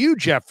a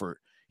huge effort.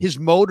 His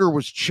motor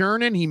was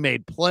churning. He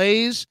made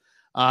plays.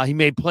 He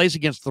made plays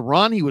against the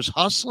run. He was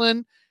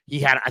hustling.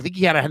 I think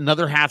he had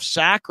another half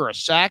sack or a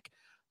sack.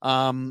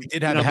 He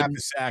did have a half a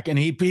sack, and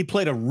he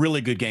played a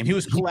really good game. He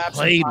was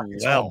collapsing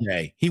pockets all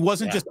day. He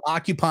wasn't just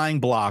occupying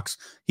blocks.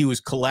 He was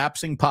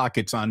collapsing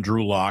pockets on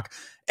Drew Lock,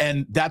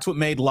 and that's what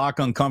made Lock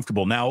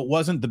uncomfortable. Now, it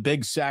wasn't the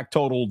big sack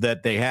total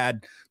that they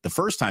had the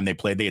first time they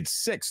played. They had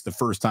 6 the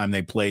first time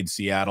they played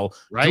Seattle.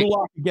 Right. Drew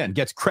Lock, again,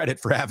 gets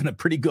credit for having a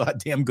pretty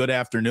goddamn good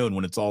afternoon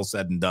when it's all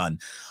said and done.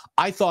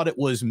 I thought it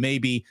was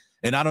maybe,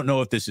 and I don't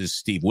know if this is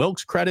Steve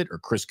Wilkes' credit or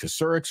Chris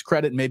Kasurik's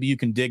credit. Maybe you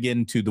can dig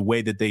into the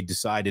way that they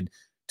decided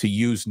to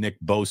use Nick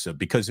Bosa,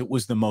 because it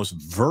was the most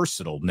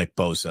versatile Nick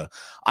Bosa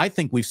I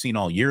think we've seen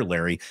all year,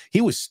 Larry. He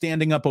was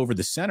standing up over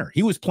the center.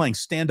 He was playing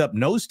stand-up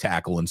nose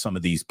tackle in some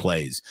of these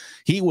plays.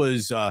 He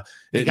was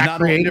they got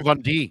creative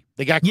on D.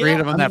 They got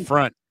creative on that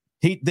front.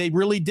 They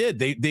really did.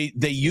 They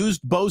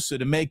used Bosa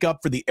to make up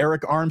for the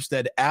Eric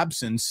Armstead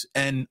absence,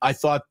 and I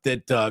thought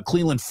that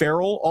Cleveland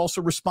Farrell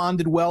also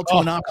responded well to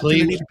an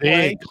opportunity to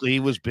play.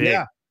 Cleve was big.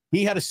 Yeah.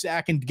 He had a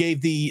sack and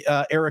gave the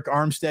Eric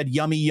Armstead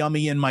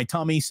yummy in my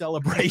tummy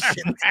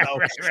celebration.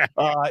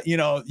 So,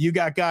 you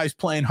got guys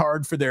playing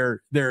hard for their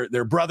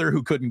brother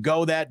who couldn't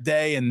go that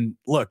day. And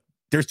look,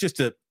 there's just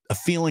a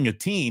feeling of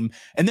team.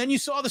 And then you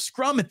saw the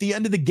scrum at the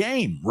end of the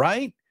game,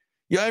 right?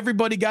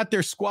 Everybody got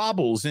their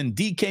squabbles, and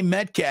DK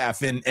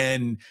Metcalf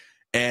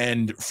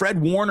and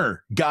Fred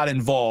Warner got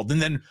involved. And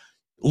then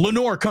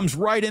Lenore comes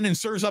right in and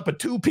serves up a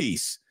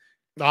 2-piece.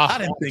 I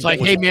didn't think it's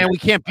like, hey, man, we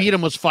can't beat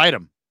him. Let's fight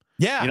him.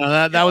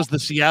 Yeah. That was the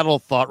Seattle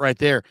thought right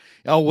there.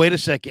 Oh, wait a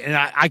second. And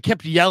I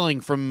kept yelling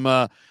from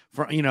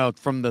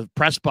the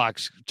press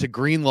box to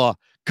Greenlaw,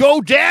 go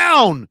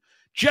down.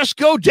 Just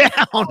go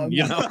down.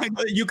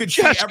 You could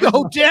just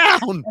go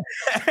down.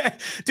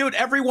 Dude,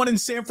 everyone in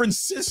San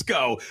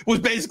Francisco was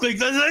basically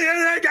go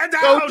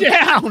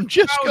down.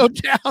 Just go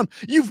down.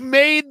 You've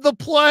made the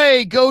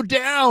play. Go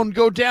down.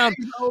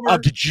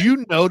 Did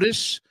you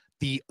notice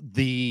the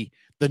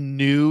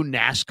new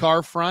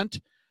NASCAR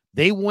front?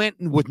 They went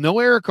with no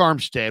Eric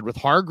Armstead, with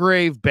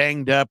Hargrave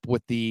banged up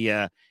with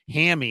the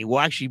hammy. Well,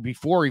 actually,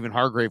 before even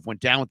Hargrave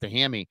went down with the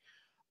hammy,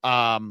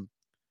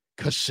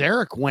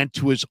 Kasarik went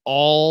to his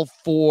all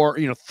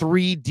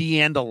 3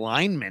 D-end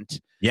alignment.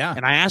 Yeah.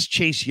 And I asked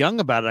Chase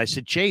Young about it. I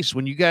said, Chase,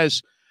 when you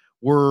guys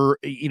were,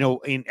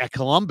 at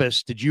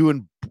Columbus, did you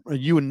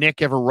and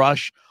Nick ever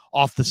rush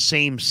off the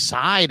same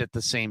side at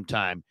the same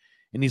time?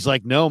 And he's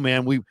like, no,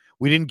 man, we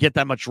didn't get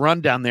that much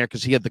run down there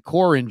because he had the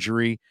core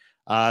injury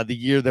the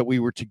year that we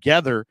were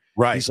together.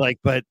 Right. He's like,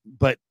 but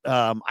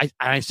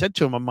I said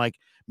to him, I'm like,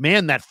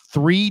 man, that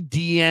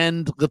 3D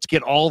end, let's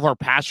get all of our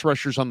pass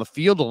rushers on the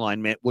field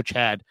alignment, which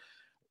had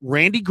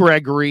Randy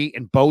Gregory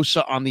and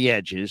Bosa on the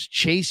edges,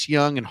 Chase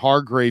Young and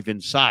Hargrave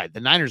inside. The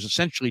Niners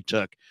essentially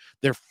took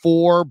their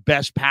 4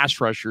 best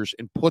pass rushers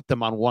and put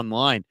them on one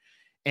line.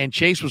 And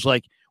Chase was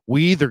like,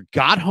 we either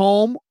got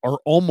home or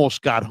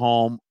almost got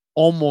home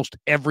almost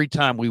every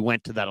time we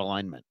went to that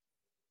alignment.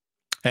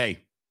 Hey,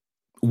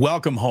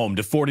 welcome home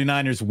to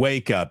 49ers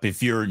Wake Up.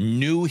 If you're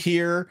new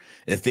here,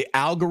 if the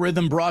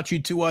algorithm brought you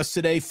to us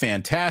today,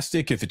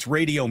 fantastic. If it's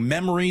radio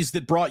memories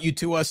that brought you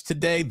to us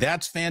today,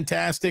 that's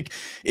fantastic.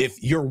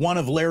 If you're one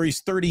of Larry's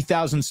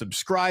 30,000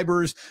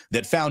 subscribers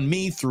that found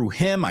me through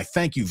him, I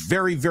thank you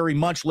very, very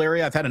much,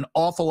 Larry. I've had an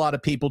awful lot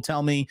of people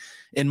tell me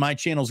in my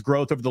channel's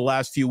growth over the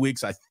last few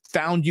weeks, I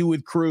found you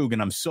with Krug,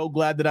 and I'm so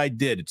glad that I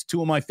did. It's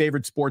 2 of my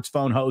favorite sports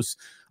phone hosts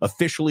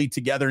officially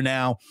together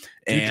now.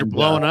 Dude, and you're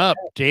blowing up.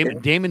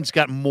 Damon's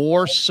got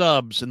more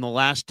subs in the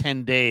last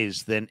 10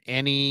 days than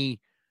anybody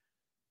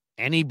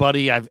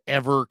I've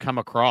ever come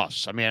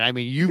across. I mean,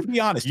 you, to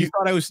be honest, you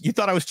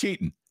thought I was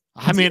cheating.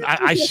 I mean,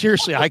 I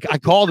seriously, I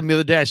called him the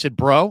other day. I said,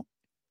 bro,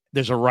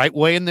 there's a right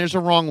way and there's a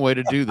wrong way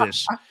to do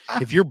this.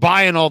 If you're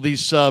buying all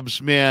these subs,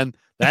 man,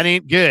 that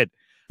ain't good.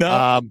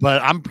 No.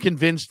 But I'm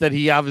convinced that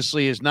he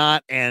obviously is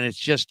not, and it's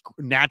just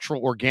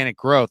natural organic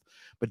growth.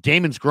 But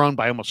Damon's grown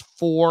by almost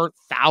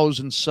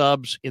 4,000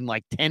 subs in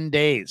like 10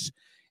 days,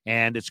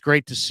 and it's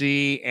great to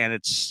see. And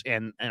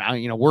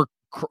we're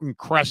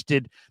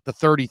crested the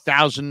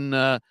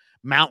 30,000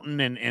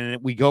 mountain,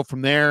 and we go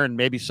from there. And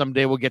maybe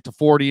someday we'll get to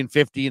 40 and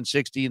 50 and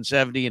 60 and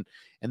 70 and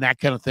that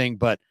kind of thing.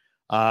 But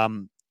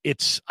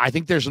I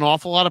think there's an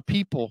awful lot of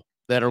people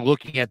that are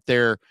looking at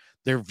their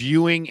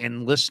viewing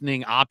and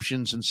listening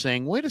options and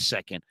saying, wait a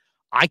second,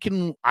 I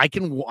can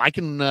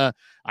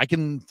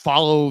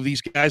follow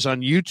these guys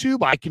on YouTube.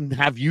 I can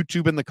have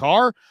YouTube in the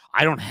car.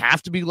 I don't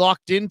have to be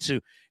locked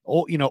into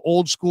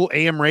old school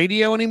AM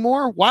radio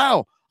anymore.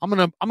 Wow. I'm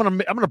going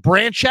to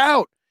branch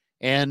out,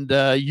 and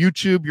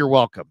YouTube, you're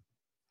welcome.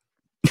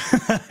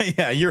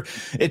 Yeah,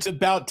 it's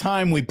about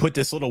time we put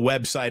this little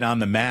website on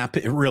the map.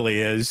 It really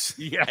is.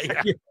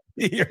 Yeah.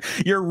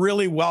 You're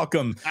really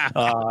welcome,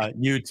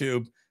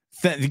 YouTube.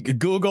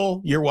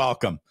 Google, you're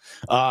welcome.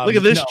 Look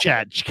at this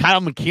chat.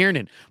 Kyle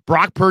McKiernan.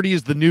 Brock Purdy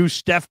is the new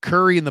Steph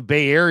Curry in the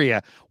Bay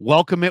Area.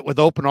 Welcome it with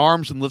open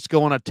arms, and let's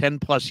go on a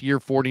 10-plus year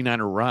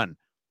 49er run.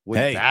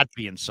 Wouldn't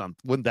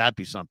that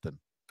be something?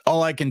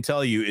 All I can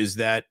tell you is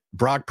that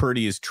Brock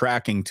Purdy is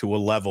tracking to a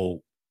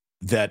level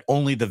that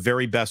only the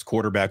very best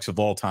quarterbacks of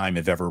all time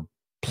have ever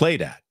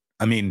played at.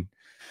 I mean,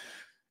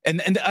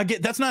 and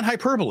again, that's not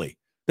hyperbole.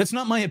 That's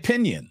not my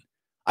opinion.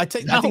 I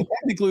think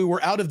technically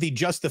we're out of the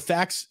just the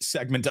facts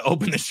segment to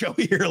open the show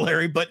here,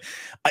 Larry, but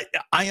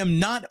I am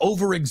not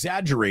over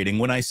exaggerating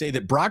when I say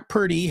that Brock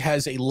Purdy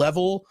has a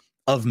level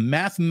of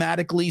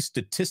mathematically,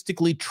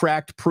 statistically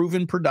tracked,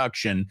 proven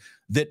production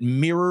that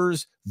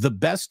mirrors the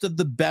best of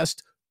the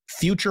best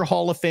future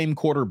Hall of Fame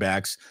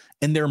quarterbacks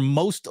in their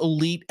most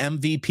elite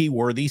MVP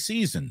worthy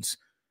seasons.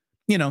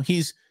 You know,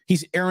 he's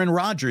Aaron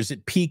Rodgers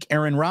at peak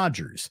Aaron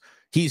Rodgers.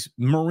 He's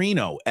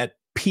Marino at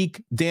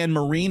peak Dan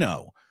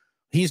Marino.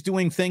 He's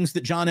doing things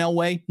that John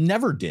Elway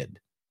never did.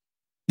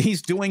 He's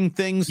doing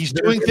things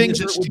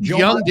that Steve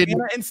Young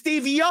didn't. And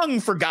Steve Young,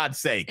 for God's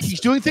sake.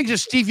 He's doing things that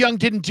Steve Young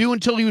didn't do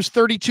until he was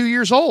 32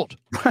 years old.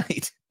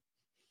 Right.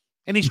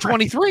 And he's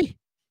 23.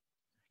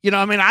 You know,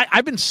 I mean,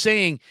 I've been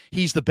saying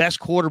he's the best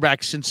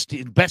quarterback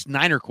best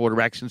Niner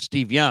quarterback since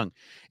Steve Young.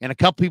 And a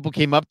couple people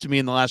came up to me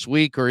in the last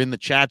week or in the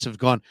chats have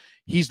gone,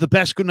 he's the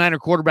best Niner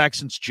quarterback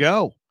since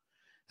Joe.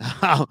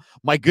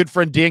 My good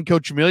friend Dan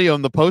Coachemilio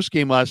in the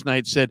postgame last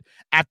night said,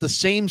 at the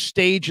same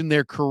stage in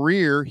their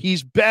career,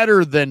 he's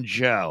better than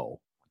Joe.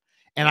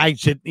 And I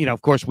said, you know,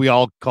 of course, we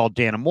all called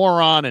Dan a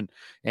moron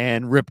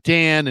and rip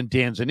Dan, and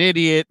Dan's an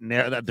idiot. And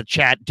the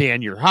chat,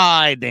 Dan, you're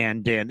high,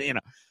 Dan, you know.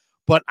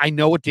 But I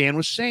know what Dan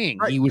was saying.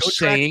 Right. He was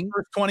saying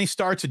first 20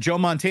 starts of Joe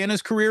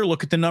Montana's career.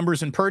 Look at the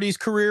numbers in Purdy's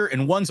career,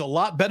 and one's a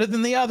lot better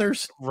than the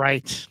others.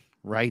 Right.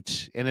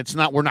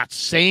 And we're not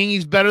saying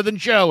he's better than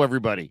Joe,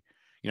 everybody.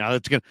 You know,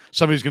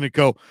 somebody's gonna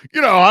go, you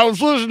know, I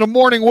was listening to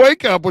Morning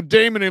Wake Up with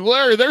Damon and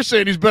Larry. They're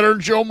saying he's better than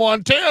Joe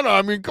Montana.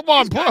 I mean, come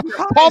on, pump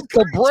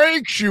the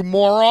brakes, you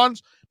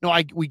morons. No,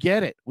 we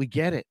get it. We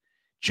get it.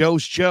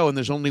 Joe's Joe, and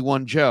there's only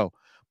one Joe.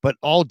 But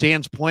all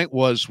Dan's point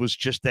was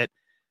just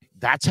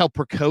that's how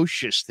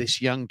precocious this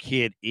young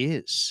kid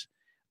is.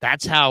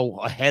 That's how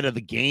ahead of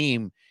the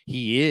game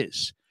he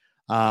is.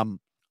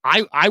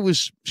 I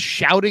was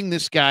shouting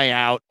this guy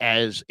out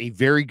as a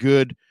very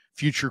good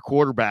future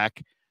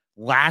quarterback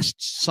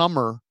last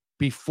summer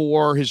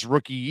before his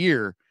rookie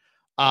year,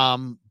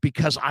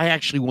 because I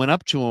actually went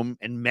up to him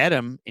and met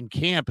him in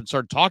camp and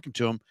started talking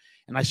to him.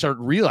 And I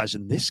started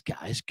realizing this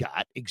guy's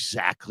got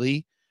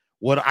exactly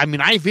what I mean.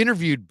 I've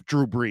interviewed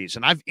Drew Brees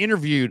and I've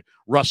interviewed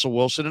Russell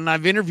Wilson and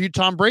I've interviewed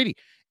Tom Brady.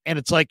 And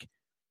it's like,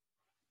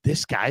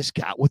 this guy's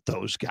got what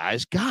those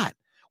guys got,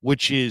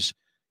 which is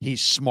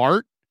he's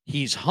smart,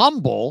 he's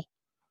humble,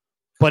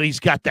 but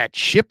he's got that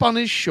chip on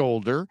his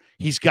shoulder.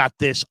 He's got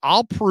this,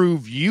 I'll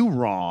prove you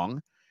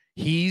wrong.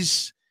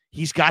 He's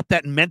got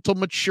that mental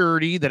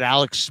maturity that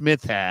Alex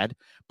Smith had,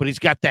 but he's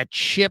got that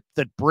chip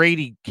that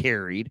Brady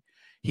carried.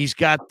 He's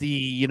got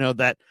the,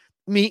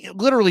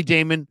 literally,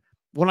 Damon,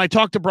 when I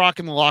talk to Brock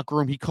in the locker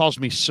room, he calls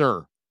me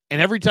sir.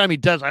 And every time he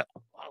does,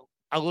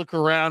 I look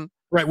around.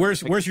 Right.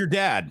 Where's your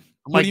dad?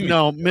 I'm like,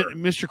 no,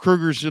 Mr.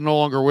 Kruger's no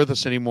longer with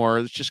us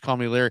anymore. Let's just call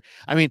me Larry.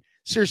 I mean,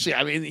 seriously,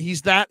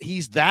 he's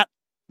that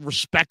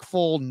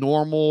respectful,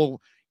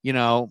 normal,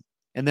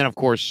 and then of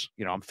course,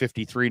 I'm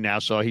 53 now.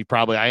 So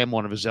I am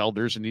one of his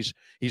elders, and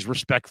he's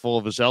respectful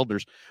of his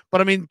elders.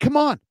 But I mean, come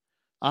on.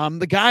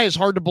 The guy is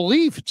hard to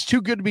believe. It's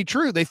too good to be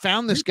true. They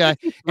found this guy.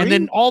 And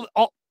then all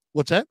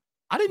what's that?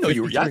 I didn't know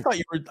 53. You were. I thought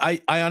you were.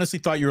 I honestly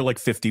thought you were like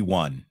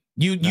 51.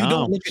 You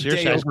don't look a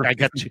day over. I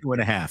got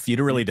 2.5.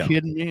 You really don't.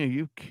 Kidding me? Are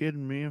you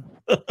kidding me?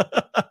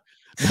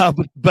 No,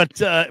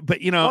 but I'll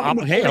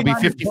be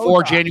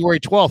 54 January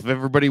 12th. If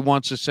everybody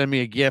wants to send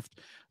me a gift,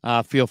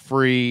 feel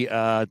free.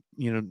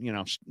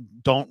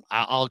 Don't.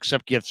 I'll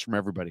accept gifts from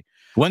everybody.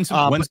 When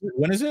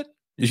is it?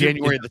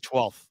 January the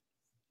 12th.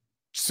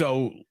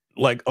 So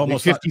like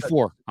almost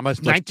 54. I'm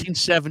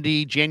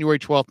 1970, January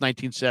 12th,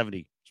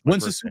 1970.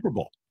 When's the Super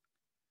Bowl?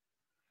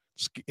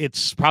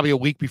 It's probably a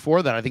week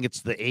before that. I think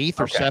it's the 8th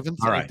or 7th.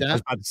 All right. I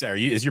was about to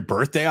say, is your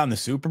birthday on the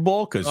Super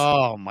Bowl?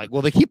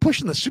 Well, they keep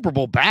pushing the Super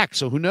Bowl back,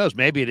 so who knows?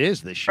 Maybe it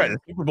is this year. Right,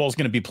 the Super Bowl is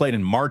going to be played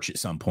in March at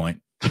some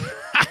point.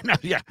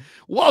 Yeah.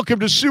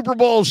 Welcome to Super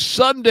Bowl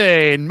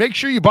Sunday, and make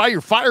sure you buy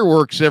your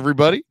fireworks,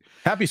 everybody.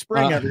 Happy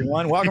spring,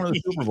 everyone. Welcome to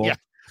the Super Bowl. Yeah.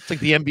 It's like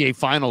the NBA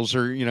Finals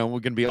are, we're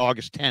going to be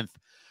August 10th.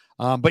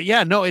 But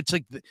yeah, no, it's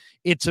like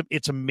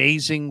it's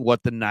amazing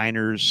what the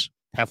Niners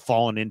have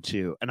fallen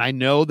into. And I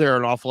know there were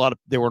an awful lot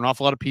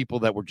of people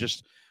that were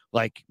just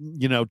like,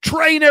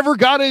 Trey never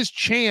got his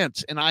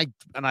chance. And I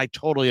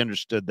totally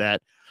understood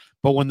that.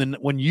 But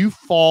when you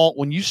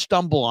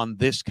stumble on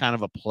this kind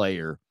of a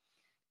player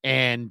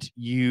and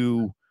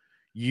you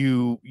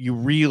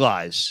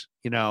realize,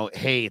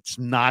 hey,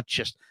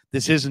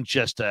 this isn't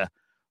just a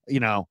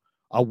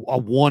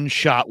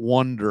one-shot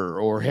wonder,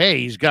 or hey,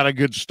 he's got a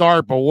good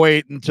start, but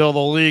wait until the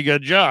league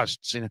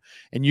adjusts, and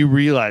you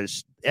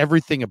realize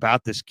everything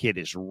about this kid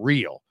is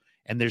real,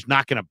 and there's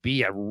not going to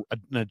be an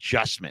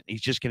adjustment.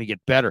 He's just going to get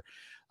better.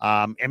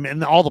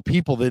 And all the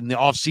people in the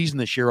offseason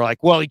this year are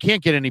like, well, he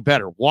can't get any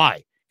better.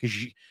 Why?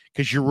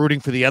 Because you're rooting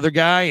for the other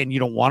guy and you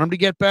don't want him to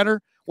get better.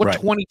 What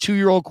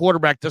 22-year-old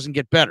quarterback doesn't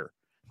get better?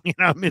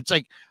 It's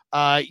like,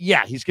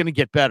 yeah, he's going to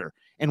get better.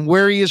 And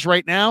where he is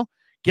right now,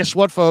 guess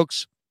what,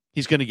 folks?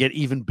 He's going to get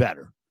even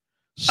better.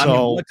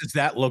 So what does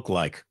that look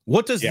like?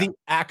 What does the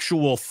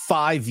actual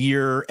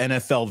 5-year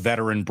NFL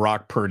veteran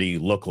Brock Purdy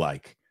look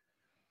like?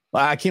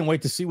 I can't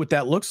wait to see what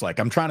that looks like.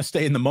 I'm trying to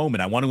stay in the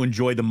moment. I want to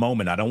enjoy the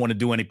moment. I don't want to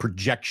do any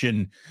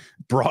projection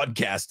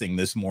broadcasting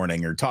this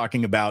morning or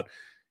talking about,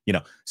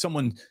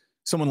 someone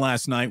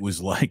last night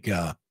was like,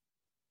 the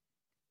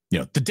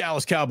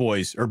Dallas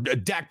Cowboys or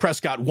Dak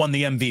Prescott won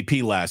the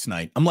MVP last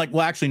night. I'm like,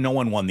 well, actually, no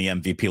one won the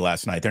MVP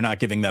last night. They're not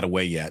giving that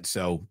away yet.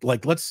 So,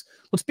 like, let's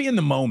be in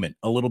the moment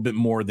a little bit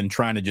more than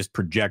trying to just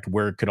project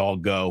where it could all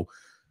go.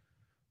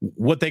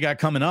 What they got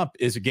coming up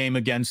is a game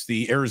against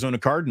the Arizona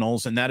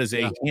Cardinals, and that is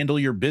a handle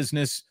your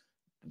business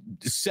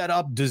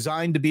setup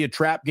designed to be a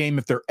trap game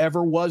if there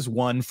ever was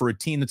one for a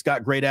team that's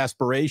got great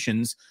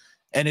aspirations.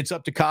 And it's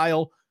up to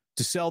Kyle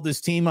to sell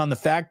this team on the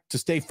fact to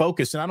stay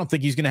focused. And I don't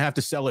think he's going to have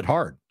to sell it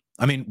hard.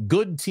 I mean,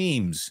 good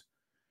teams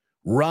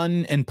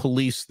run and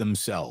police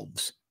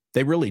themselves.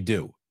 They really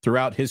do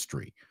throughout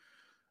history.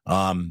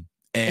 And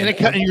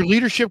your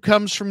leadership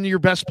comes from your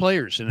best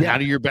players. And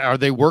are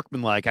they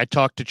workmanlike? I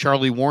talked to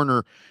Charlie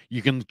Warner.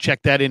 You can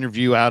check that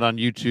interview out on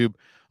YouTube.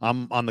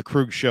 I'm on the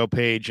Krug Show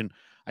page. And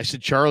I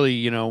said,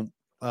 Charlie,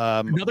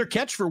 another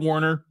catch for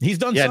Warner. He's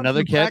done something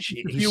another catch.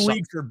 A few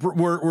weeks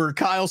where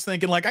Kyle's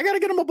thinking like, I got to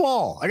get him a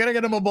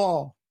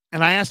ball.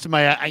 And I asked him,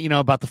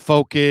 about the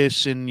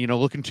focus and,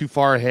 looking too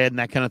far ahead and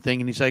that kind of thing.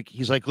 And he's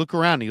like, look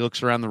around. He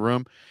looks around the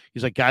room.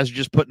 He's like, guys are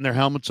just putting their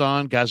helmets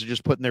on. Guys are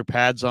just putting their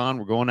pads on.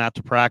 We're going out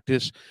to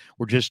practice.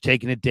 We're just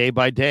taking it day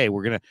by day.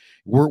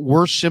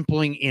 We're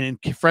simpling in.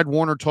 And Fred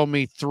Warner told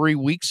me 3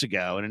 weeks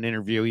ago in an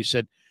interview,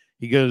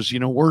 he goes,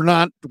 we're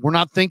not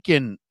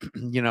thinking,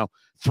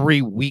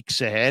 3 weeks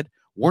ahead.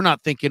 We're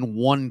not thinking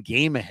one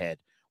game ahead.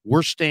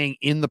 We're staying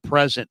in the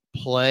present,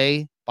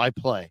 play by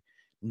play,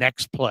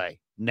 next play.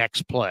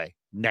 Next play.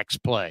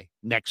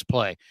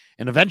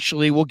 And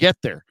eventually we'll get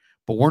there.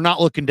 But we're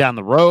not looking down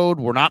the road.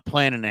 We're not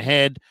planning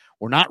ahead.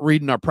 We're not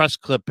reading our press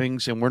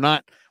clippings, and we're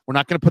not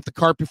going to put the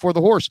cart before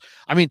the horse.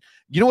 I mean,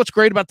 what's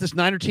great about this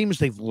Niner team is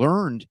they've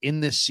learned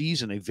in this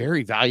season a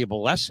very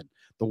valuable lesson.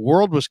 The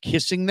world was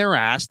kissing their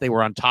ass. They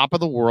were on top of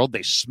the world.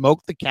 They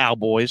smoked the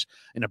Cowboys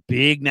in a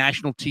big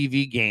national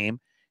TV game,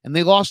 and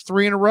they lost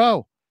 3 in a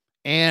row.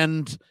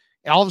 And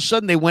all of a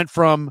sudden they went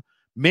from,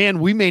 man,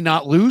 we may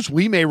not lose,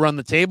 we may run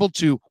the table,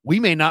 to we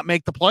may not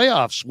make the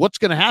playoffs. What's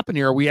going to happen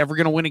here? Are we ever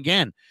going to win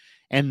again?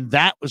 And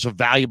that was a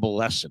valuable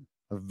lesson.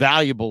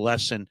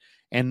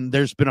 And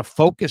there's been a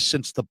focus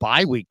since the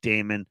bye week,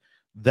 Damon,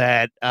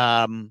 that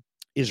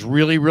is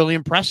really, really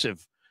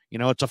impressive.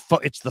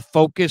 It's the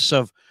focus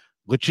of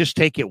let's just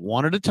take it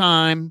one at a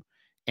time.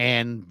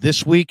 And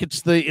this week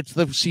it's the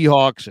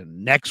Seahawks,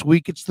 and next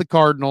week it's the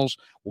Cardinals.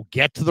 We'll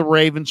get to the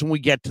Ravens when we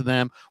get to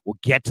them. We'll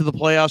get to the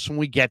playoffs when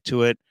we get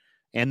to it.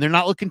 And they're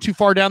not looking too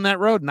far down that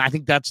road. And I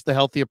think that's the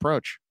healthy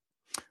approach.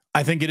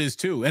 I think it is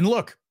too. And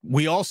look,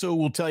 we also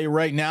will tell you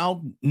right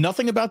now,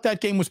 nothing about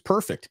that game was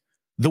perfect.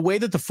 The way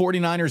that the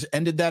 49ers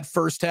ended that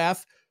first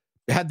half,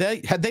 had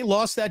they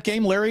lost that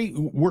game, Larry,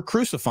 we're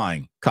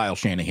crucifying Kyle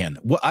Shanahan.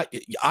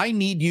 I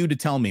need you to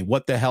tell me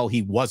what the hell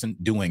he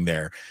wasn't doing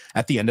there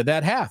at the end of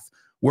that half,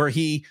 where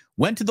he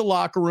went to the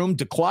locker room,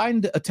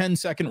 declined a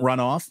 10-second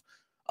runoff,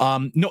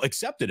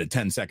 accepted a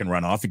 10-second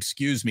runoff,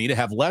 to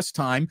have less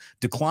time,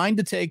 declined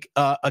to take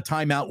a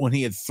timeout when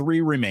he had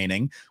 3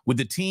 remaining, with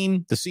the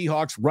team, the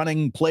Seahawks,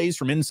 running plays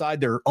from inside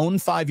their own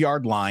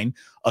 5-yard line.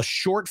 A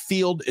short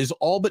field is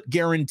all but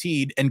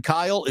guaranteed, and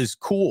Kyle is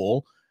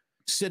cool,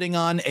 sitting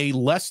on a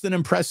less than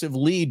impressive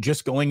lead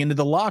just going into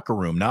the locker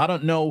room. Now, I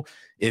don't know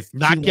if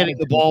not getting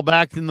the ball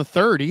back in the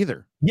third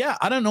either. Yeah,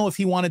 I don't know if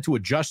he wanted to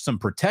adjust some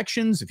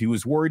protections, if he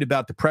was worried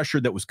about the pressure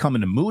that was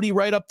coming to Moody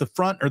right up the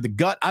front or the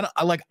gut.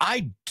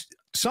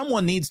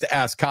 Someone needs to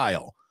ask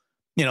Kyle,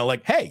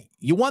 hey,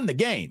 you won the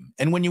game.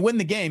 And when you win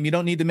the game, you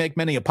don't need to make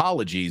many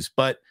apologies,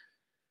 but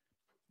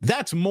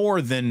that's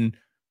more than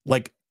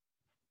like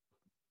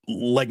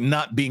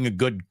not being a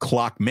good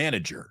clock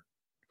manager.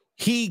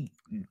 He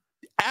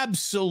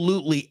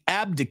absolutely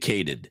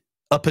abdicated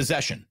a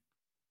possession.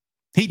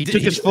 He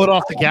took his foot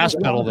off the gas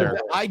pedal there.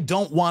 I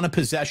don't want a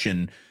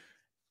possession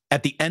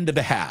at the end of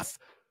a half,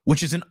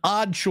 which is an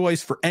odd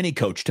choice for any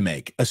coach to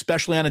make,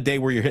 especially on a day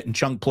where you're hitting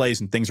chunk plays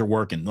and things are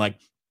working.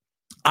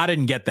 I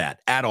didn't get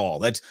that at all.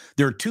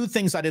 There are 2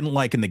 things I didn't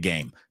like in the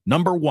game.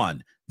 Number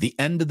 1, the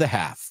end of the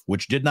half,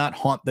 which did not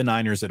haunt the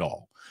Niners at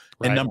all.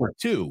 Right. And number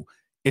 2,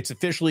 it's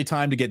officially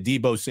time to get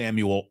Deebo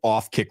Samuel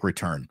off kick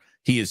return.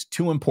 He is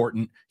too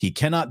important. He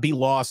cannot be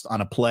lost on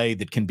a play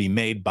that can be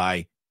made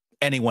by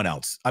anyone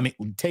else. I mean,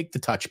 take the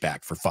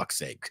touchback for fuck's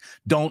sake.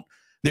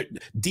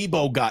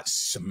 Deebo got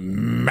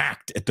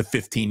smacked at the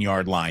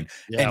 15-yard line,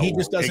 and he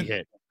just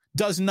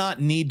does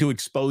not need to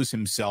expose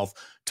himself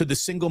to the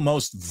single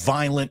most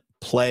violent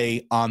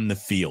play on the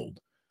field.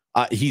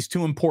 He's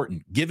too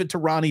important. Give it to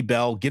Ronnie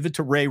Bell. Give it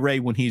to Ray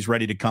when he's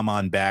ready to come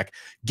on back.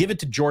 Give it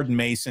to Jordan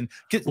Mason.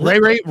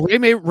 Ray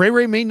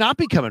may not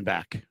be coming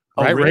back.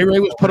 Right, Ray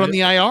was put on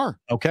the IR.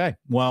 Okay,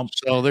 well,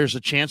 so there's a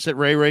chance that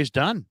Ray's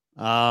done.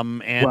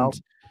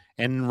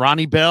 And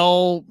Ronnie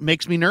Bell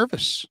makes me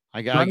nervous.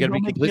 I got to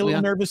be completely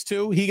nervous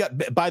too.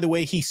 By the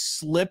way, he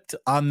slipped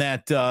on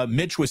that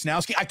Mitch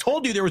Wisnowski. I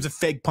told you there was a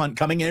fake punt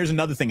coming. And there's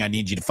another thing I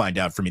need you to find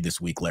out for me this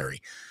week,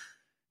 Larry.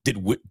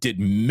 Did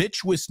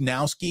Mitch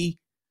Wisnowski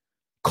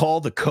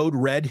call the code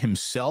red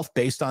himself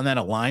based on that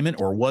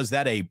alignment, or was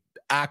that a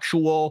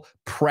actual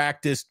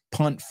practiced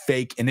punt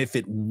fake? And if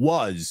it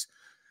was,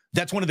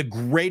 that's one of the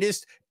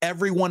greatest.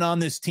 Everyone on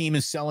this team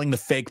is selling the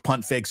fake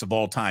punt fakes of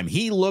all time.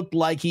 He looked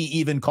like he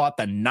even caught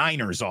the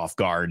Niners off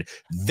guard.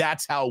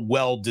 That's how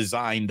well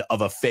designed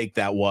of a fake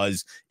that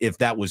was. If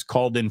that was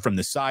called in from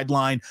the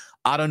sideline,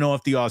 I don't know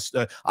if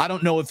I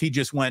don't know if he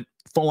just went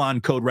full on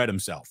code red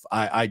himself.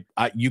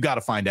 You got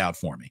to find out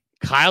for me.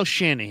 Kyle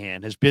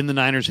Shanahan has been the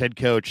Niners head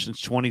coach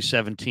since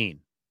 2017.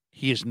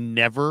 He has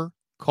never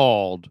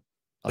called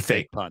a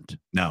fake punt.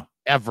 No,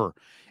 ever.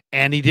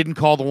 And he didn't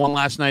call the one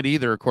last night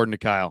either, according to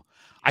Kyle.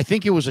 I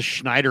think it was a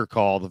Schneider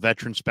call, the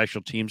veteran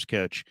special teams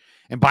coach.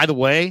 And by the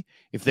way,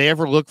 if they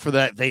ever look for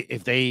that,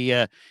 if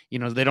they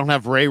don't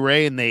have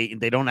Ray and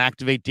they don't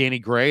activate Danny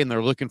Gray and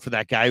they're looking for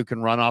that guy who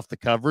can run off the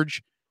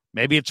coverage,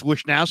 maybe it's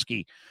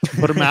Wisnowski.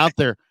 Put him out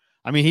there.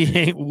 I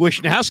mean,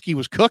 Wisnowski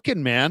was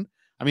cooking, man.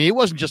 I mean, it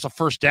wasn't just a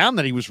first down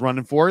that he was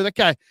running for. That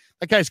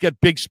guy's got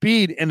big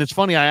speed. And it's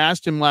funny, I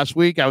asked him last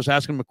week, I was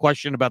asking him a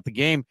question about the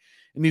game,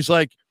 and he's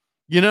like,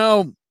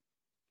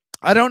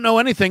 I don't know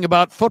anything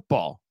about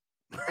football.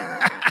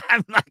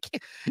 I'm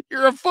like,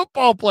 you're a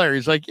football player.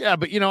 He's like, yeah,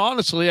 but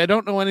honestly, I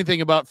don't know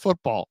anything about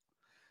football.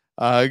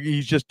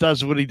 He just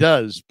does what he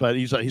does, but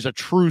he's a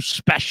true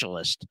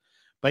specialist.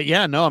 But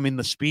yeah, no, I mean,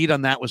 the speed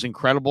on that was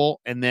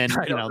incredible. And then,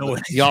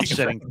 the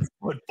offsetting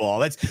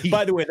football.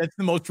 By the way, that's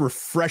the most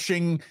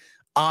refreshing,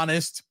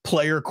 honest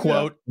player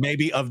quote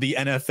maybe of the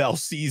NFL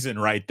season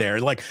right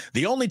there. Like,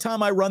 the only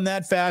time I run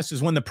that fast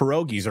is when the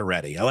pierogies are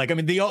ready.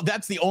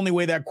 That's the only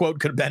way that quote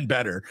could have been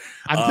better.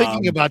 I'm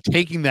thinking about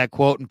taking that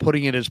quote and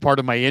putting it as part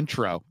of my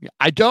intro.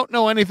 I don't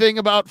know anything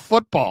about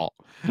football.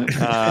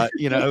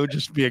 It would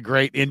just be a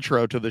great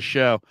intro to the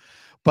show.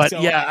 But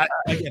I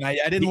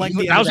didn't like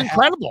that was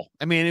incredible.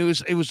 I mean, it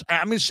was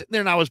I'm sitting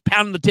there and I was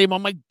pounding the table.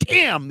 I'm like,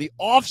 damn, the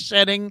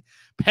offsetting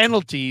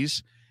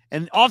penalties.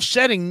 And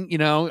offsetting,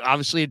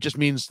 obviously it just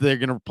means they're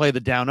going to play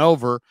the down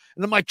over.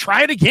 And I'm like,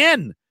 try it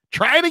again.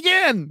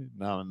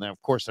 No, and then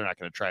of course they're not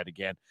going to try it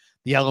again.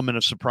 The element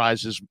of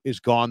surprise is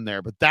gone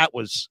there. But that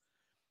was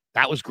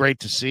great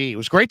to see. It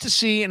was great to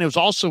see. And it was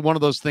also one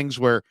of those things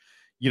where,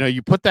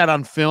 you put that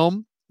on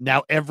film.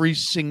 Now every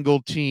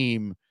single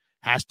team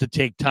has to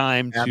take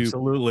time to.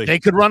 Absolutely. They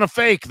could run a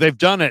fake. They've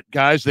done it,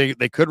 guys. They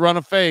could run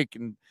a fake.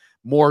 And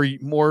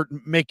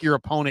make your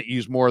opponent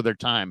use more of their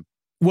time.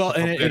 Well,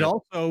 and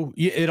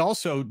it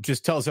also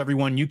just tells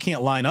everyone you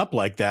can't line up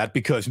like that,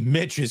 because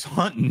Mitch is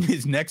hunting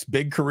his next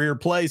big career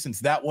play, since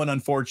that one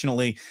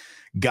unfortunately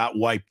got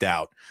wiped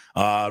out.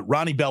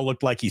 Ronnie Bell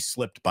looked like he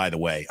slipped, by the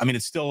way. I mean,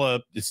 it's still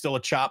a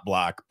chop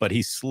block, but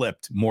he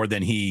slipped more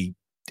than he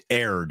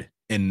erred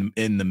in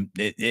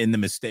the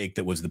mistake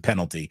that was the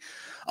penalty.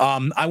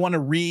 I want to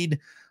read.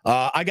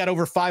 I got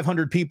over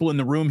 500 people in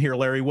the room here,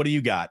 Larry. What do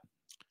you got?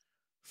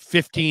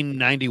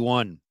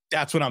 1591.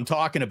 That's what I'm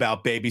talking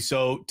about, baby.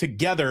 So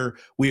together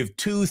we have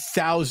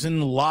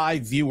 2,000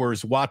 live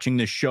viewers watching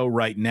this show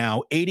right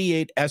now.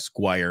 88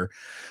 Esquire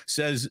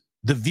says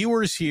the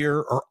viewers here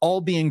are all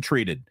being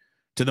treated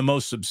to the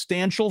most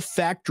substantial,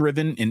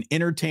 fact-driven, and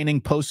entertaining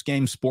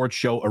post-game sports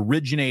show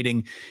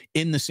originating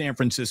in the San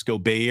Francisco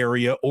Bay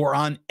Area or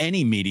on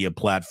any media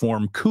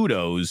platform.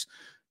 Kudos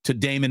to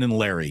Damon and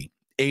Larry.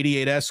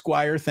 88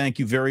 Esquire, thank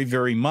you very,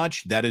 very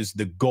much. That is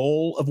the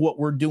goal of what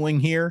we're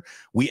doing here.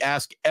 We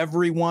ask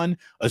everyone,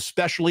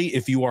 especially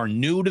if you are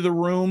new to the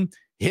room,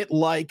 hit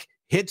like,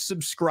 hit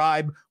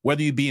subscribe,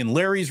 whether you be in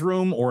Larry's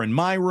room or in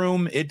my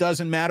room, it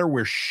doesn't matter.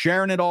 We're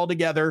sharing it all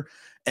together.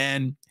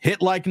 And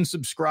hit like and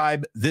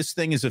subscribe. This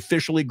thing is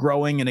officially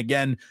growing. And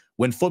again,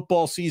 when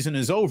football season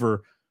is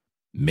over,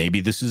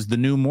 maybe this is the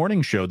new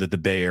morning show that the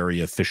Bay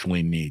Area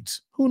officially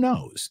needs. Who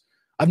knows?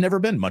 I've never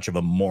been much of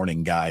a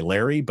morning guy,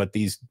 Larry, but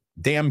these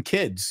damn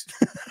kids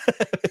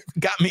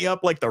got me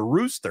up like the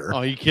rooster.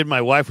 Oh, you kidding?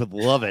 My wife would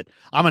love it.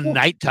 I'm a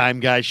nighttime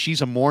guy.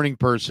 She's a morning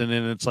person.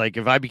 And it's like,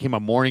 if I became a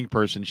morning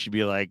person, she'd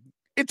be like,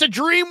 it's a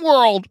dream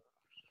world.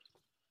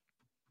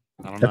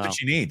 I don't know. That's what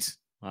she needs.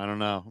 I don't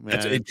know,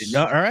 man.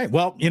 All right.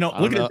 Well,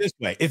 look at it this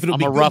way. If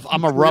I'm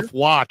a rough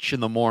watch in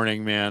the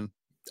morning, man.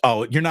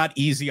 Oh, you're not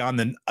easy on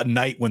the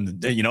night when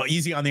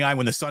easy on the eye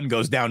when the sun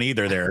goes down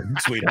either there,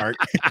 sweetheart.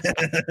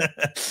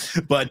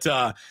 But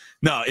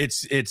no,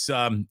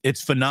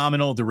 it's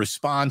phenomenal. The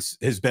response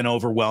has been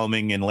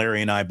overwhelming, and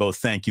Larry and I both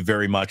thank you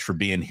very much for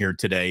being here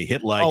today.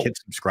 Hit like, hit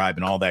subscribe,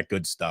 and all that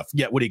good stuff.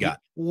 Yeah, what do you got?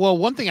 Well,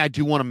 one thing I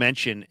do want to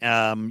mention,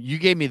 you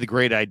gave me the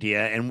great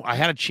idea, and I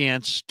had a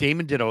chance.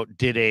 Damon did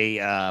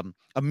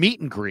a meet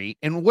and greet,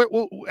 and what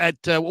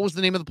was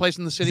the name of the place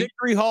in the city?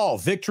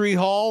 Victory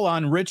Hall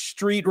on Rich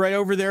Street, right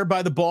over there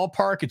by the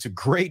ballpark. It's a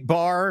great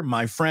bar.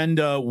 My friend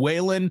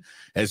Waylon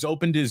has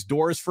opened his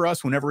doors for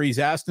us whenever he's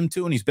asked him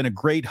to, and he's been a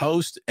great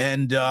host.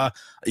 And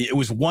it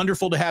was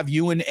wonderful to have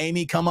you and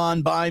Amy come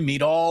on by,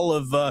 meet all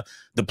of the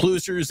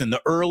Plusers and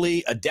the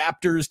early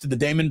adapters to the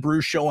Damon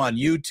Bruce Show on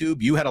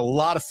YouTube. You had a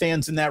lot of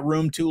fans in that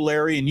room too,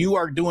 Larry, and you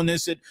are doing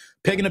this at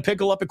Pig and a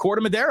Pickle up at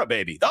Corte Madera,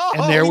 baby. Oh,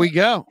 and there we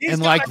go.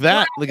 And like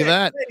that, look at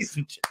that.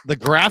 The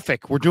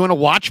graphic. We're doing a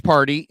watch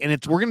party, and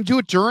we're going to do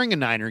it during a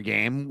Niner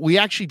game. We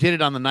actually did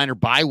it on the Niner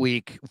bye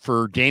week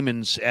for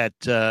Damon's at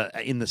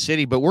in the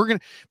city. But we're gonna,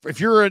 if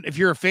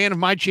you're a fan of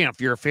my channel,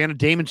 if you're a fan of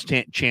Damon's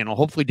channel,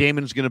 hopefully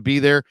Damon's going to be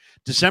there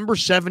December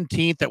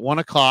 17th at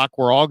 1:00.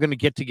 We're all going to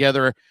get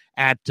together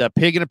at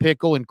Pig and a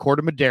Pickle in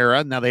Corte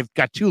Madera. Now they've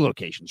got two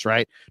locations,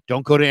 right?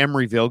 Don't go to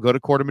Emeryville, go to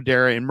Corte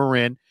Madera in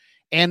Marin.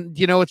 And,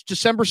 it's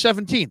December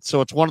 17th.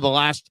 So it's one of the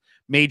last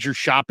major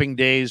shopping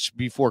days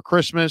before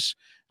Christmas,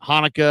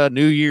 Hanukkah,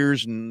 New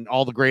Year's, and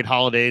all the great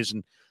holidays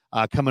and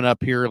coming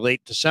up here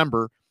late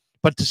December.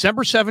 But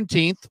December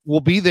 17th, we'll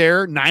be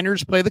there.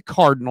 Niners play the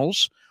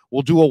Cardinals.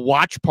 We'll do a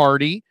watch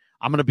party.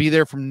 I'm going to be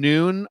there from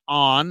noon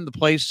on. The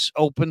place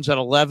opens at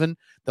 11.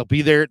 They'll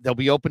be there. They'll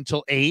be open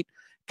till 8.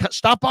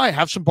 Stop by,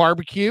 have some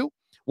barbecue,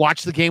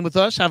 watch the game with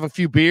us, have a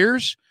few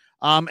beers.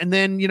 And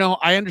then,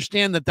 I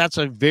understand that that's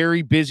a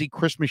very busy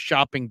Christmas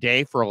shopping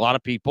day for a lot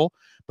of people,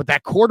 but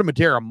that Corte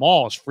Madera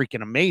Mall is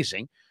freaking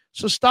amazing.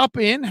 So stop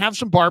in, have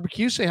some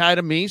barbecue, say hi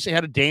to me, say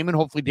hi to Damon.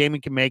 Hopefully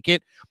Damon can make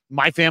it.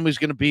 My family's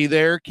going to be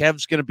there.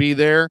 Kev's going to be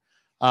there.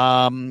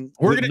 We're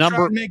going to try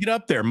to make it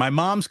up there. My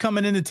mom's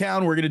coming into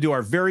town. We're going to do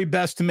our very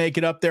best to make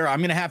it up there. I'm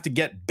going to have to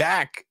get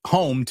back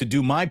home to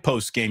do my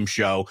post-game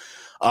show.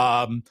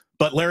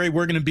 But Larry,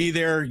 we're going to be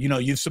there.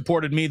 You've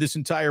supported me this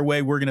entire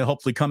way. We're going to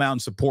hopefully come out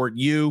and support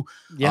you.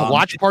 Yeah.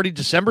 Watch party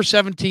December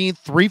 17th,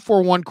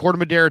 341 Corte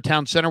Madera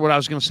Town Center. What I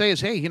was going to say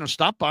is, hey,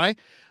 stop by.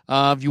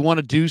 If you want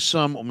to do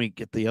some, let me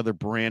get the other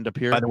brand up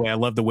here. By the way, I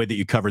love the way that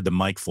you covered the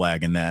Mike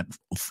flag in that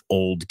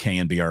old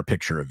KNBR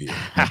picture of you.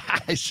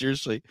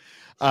 Seriously.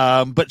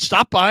 But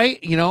stop by,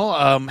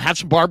 have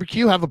some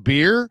barbecue, have a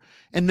beer,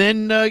 and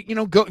then,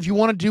 go, if you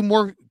want to do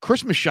more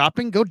Christmas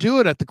shopping, go do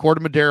it at the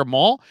Corte Madera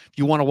Mall. If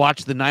you want to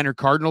watch the Niner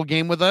Cardinal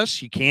game with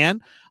us, you can.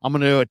 I'm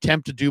going to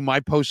attempt to do my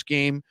post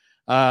game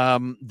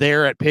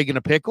there at Pig and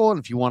a Pickle. And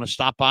if you want to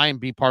stop by and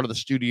be part of the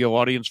studio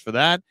audience for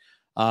that,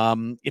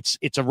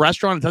 it's a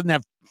restaurant.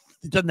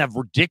 It doesn't have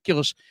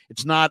ridiculous.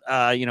 It's not,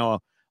 a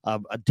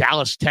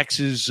Dallas,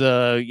 Texas,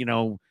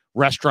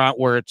 restaurant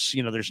where it's,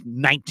 there's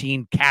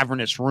 19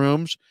 cavernous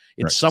rooms.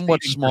 It's right.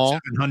 Somewhat small.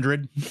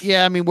 700.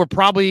 Yeah. I mean,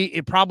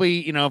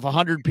 if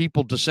 100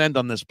 people descend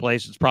on this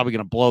place, it's probably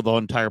going to blow the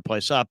entire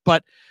place up.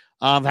 But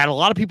I've had a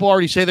lot of people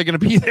already say they're going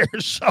to be there.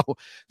 So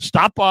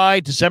stop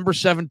by December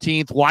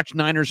 17th, watch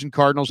Niners and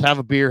Cardinals, have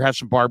a beer, have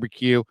some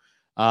barbecue.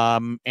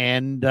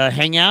 and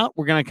hang out.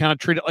 We're going to kind of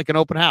treat it like an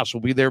open house.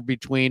 We'll be there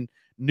between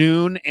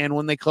noon and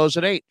when they close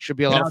at 8. Should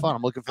be a lot of fun.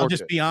 I'm looking forward to it. I'll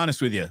just be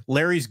honest with you.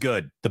 Larry's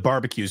good. The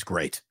barbecue's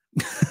great.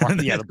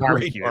 Yeah, the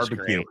barbecue is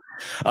great.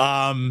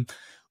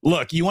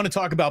 Look, you want to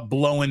talk about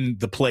blowing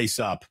the place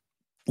up.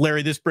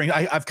 Larry,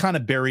 I've kind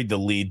of buried the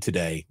lead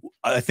today.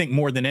 I think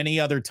more than any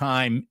other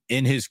time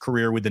in his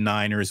career with the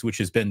Niners, which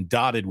has been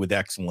dotted with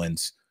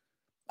excellence.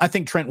 I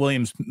think Trent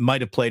Williams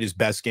might have played his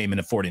best game in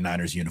a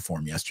 49ers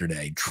uniform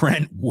yesterday.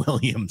 Trent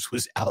Williams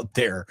was out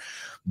there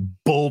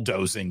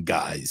bulldozing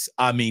guys.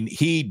 I mean,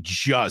 he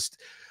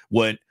just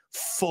went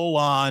full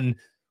on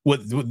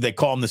what they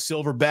call him, the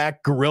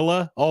silverback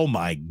gorilla. Oh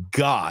my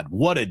God,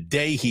 what a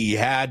day he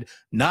had.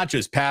 Not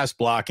just pass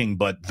blocking,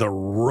 but the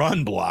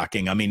run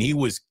blocking. I mean, he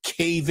was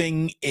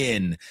caving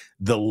in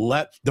the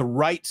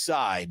right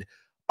side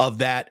of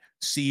that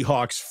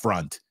Seahawks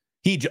front.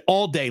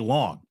 All day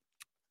long.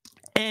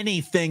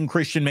 Anything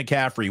Christian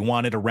McCaffrey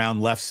wanted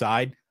around left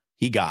side,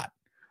 he got.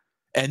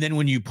 And then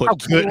when you put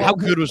how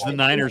good was the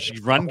Niners'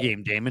 run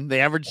game, Damon?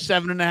 They averaged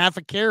 7.5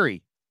 a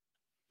carry.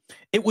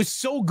 It was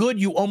so good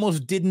you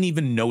almost didn't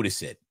even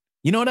notice it.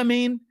 You know what I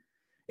mean?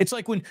 It's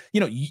like when,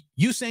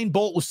 Usain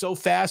Bolt was so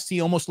fast, he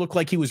almost looked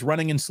like he was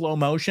running in slow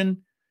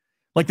motion.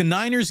 Like the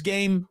Niners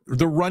game,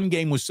 the run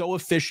game was so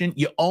efficient,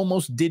 you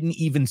almost didn't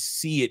even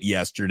see it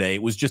yesterday.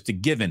 It was just a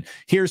given.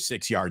 Here's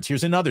 6 yards.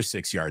 Here's another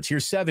 6 yards.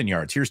 Here's 7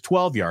 yards. Here's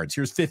 12 yards.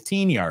 Here's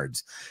 15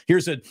 yards.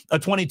 Here's a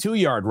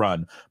 22-yard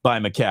run by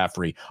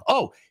McCaffrey.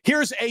 Oh,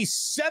 here's a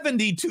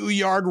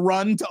 72-yard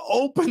run to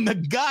open the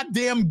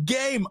goddamn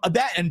game.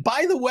 And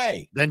by the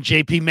way, then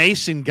J.P.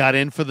 Mason got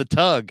in for the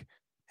tug.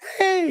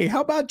 Hey,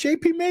 how about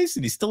J.P.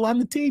 Mason? He's still on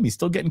the team. He's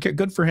still getting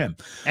good for him.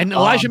 And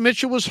Elijah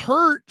Mitchell was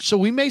hurt, so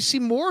we may see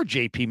more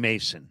J.P.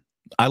 Mason.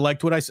 I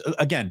liked what I said.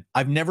 Again,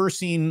 I've never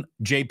seen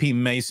J.P.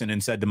 Mason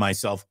and said to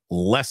myself,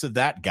 less of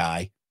that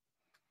guy.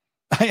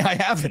 I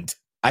haven't.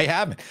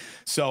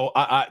 So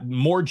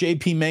more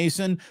J.P.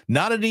 Mason,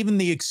 not at even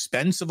the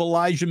expense of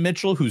Elijah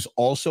Mitchell, who's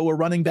also a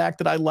running back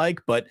that I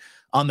like, but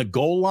on the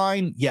goal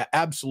line, yeah,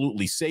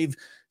 absolutely. Save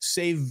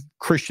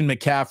Christian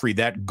McCaffrey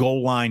that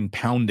goal line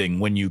pounding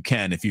when you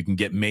can, if you can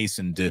get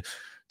Mason to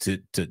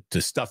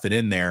stuff it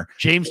in there.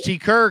 James T.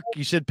 Kirk,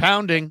 you said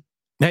pounding.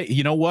 Hey,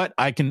 you know what?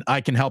 I can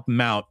help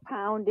him out.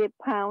 Pound it,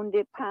 pound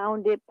it,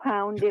 pound it,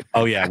 pound it.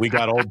 Oh yeah, we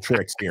got old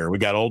tricks here. We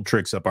got old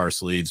tricks up our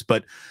sleeves.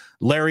 But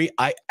Larry,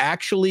 I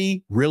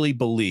actually really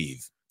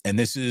believe, and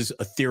this is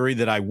a theory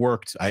that I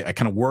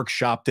kind of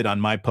workshopped it on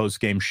my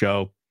post-game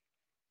show.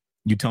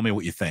 You tell me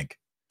what you think.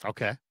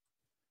 Okay.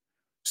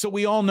 So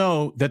we all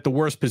know that the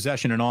worst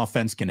possession an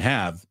offense can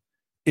have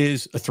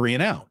is a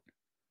 3-and-out.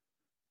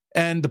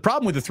 And the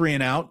problem with the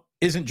 3-and-out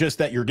isn't just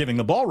that you're giving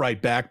the ball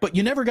right back, but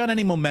you never got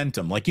any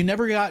momentum. Like you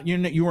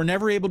were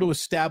never able to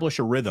establish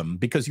a rhythm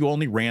because you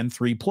only ran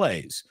 3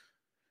 plays.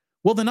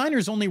 Well, the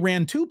Niners only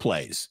ran 2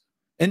 plays.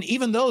 And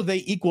even though they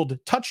equaled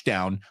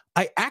touchdown,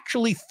 I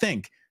actually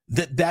think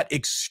that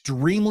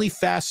extremely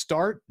fast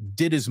start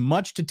did as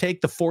much to take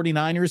the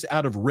 49ers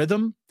out of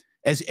rhythm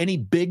as any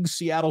big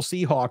Seattle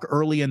Seahawk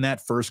early in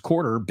that first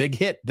quarter, big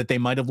hit that they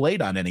might have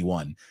laid on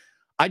anyone.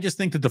 I just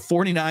think that the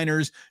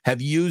 49ers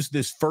have used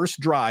this first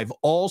drive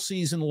all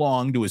season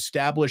long to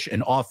establish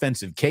an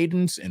offensive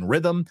cadence and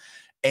rhythm,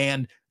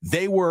 and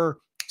they were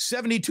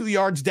 72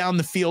 yards down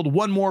the field,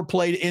 one more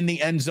play in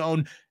the end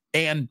zone,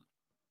 and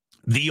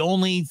the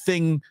only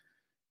thing,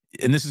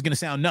 and this is going to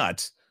sound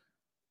nuts,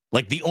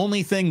 like the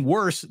only thing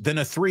worse than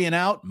a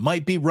 3-and-out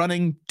might be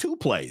running 2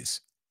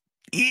 plays.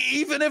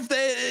 Even if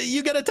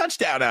you get a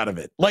touchdown out of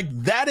it. Like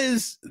that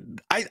is,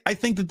 I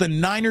think that the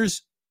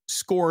Niners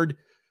scored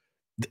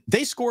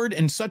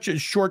in such a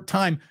short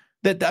time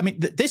that,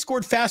 they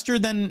scored faster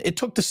than it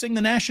took to sing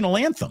the national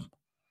anthem.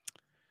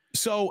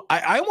 So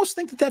I almost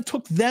think that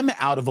took them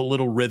out of a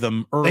little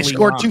rhythm early. They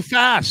scored on. Too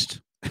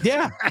fast.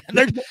 Yeah,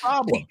 there's no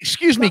problem.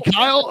 Excuse me,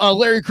 Kyle.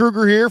 Larry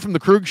Krueger here from the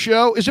Krug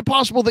Show. Is it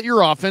possible that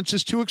your offense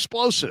is too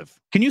explosive?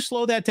 Can you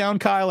slow that down,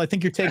 Kyle? I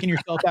think you're taking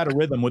yourself out of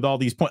rhythm with all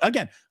these points.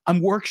 Again,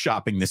 I'm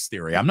workshopping this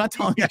theory. I'm not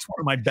telling you it's one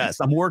of my best.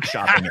 I'm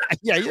workshopping it.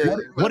 Yeah.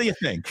 What do you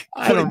think?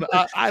 I don't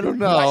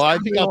know. I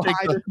think I'll take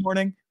this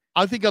morning.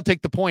 I think I'll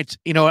take the points.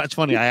 You know, it's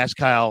funny. I asked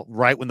Kyle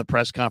right when the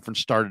press conference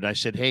started. I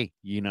said, "Hey,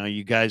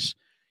 you guys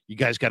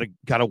got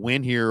to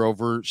win here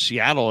over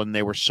Seattle, and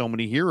they were so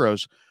many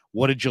heroes.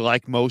 What did you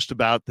like most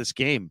about this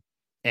game?"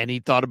 And he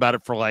thought about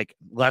it for like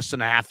less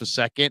than a half a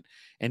second.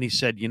 And he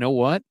said, "You know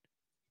what?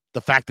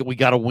 The fact that we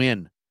got to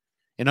win."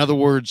 In other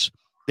words,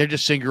 they're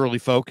just singularly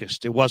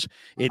focused.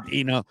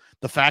 The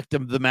fact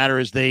of the matter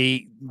is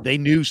they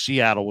knew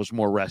Seattle was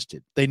more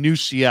rested. They knew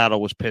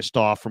Seattle was pissed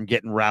off from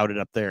getting routed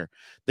up there.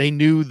 They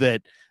knew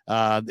that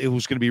it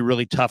was going to be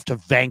really tough to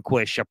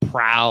vanquish a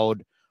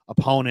proud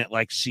opponent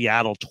like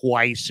Seattle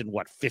twice in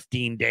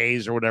 15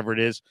 days or whatever it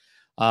is.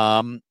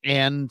 And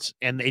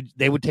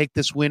they would take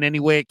this win any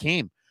way it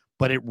came.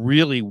 But it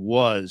really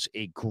was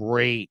a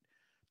great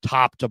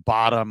top to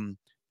bottom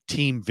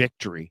team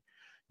victory.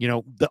 You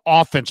know, the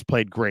offense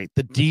played great.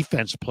 The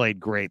defense played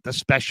great. The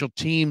special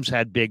teams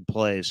had big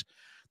plays.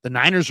 the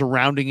Niners are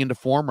rounding into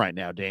form right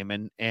now,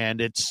 Damon,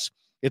 and it's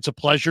a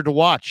pleasure to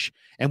watch.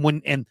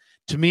 And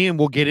to me, and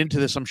we'll get into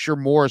this, I'm sure,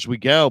 more as we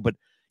go, but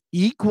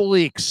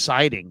equally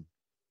exciting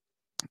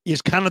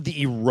is kind of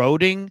the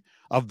eroding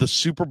of the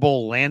Super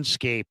Bowl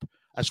landscape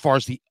as far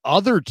as the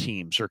other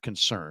teams are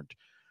concerned.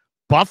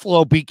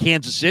 Buffalo beat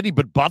Kansas City,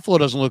 but Buffalo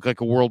doesn't look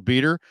like a world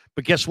beater.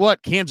 But guess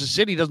what? Kansas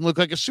City doesn't look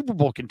like a Super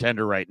Bowl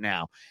contender right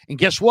now. And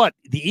guess what?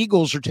 The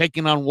Eagles are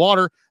taking on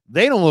water.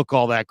 They don't look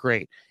all that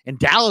great. And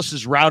Dallas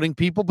is routing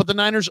people, but the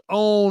Niners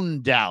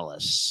own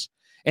Dallas.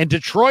 And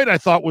Detroit, I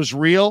thought, was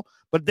real,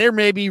 but they're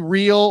maybe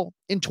real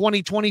in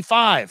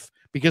 2025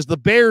 because the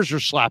Bears are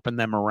slapping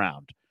them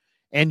around.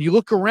 And you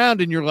look around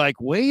and you're like,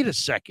 wait a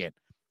second.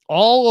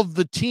 All of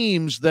the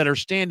teams that are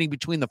standing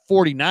between the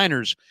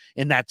 49ers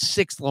in that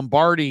sixth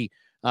Lombardi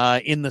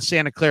in the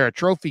Santa Clara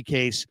Trophy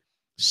case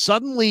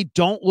suddenly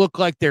don't look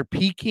like they're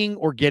peaking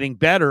or getting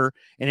better.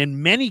 And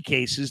in many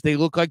cases, they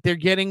look like they're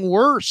getting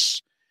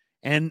worse.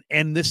 And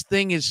this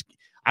thing is,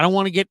 I don't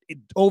want to get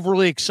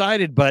overly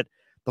excited, but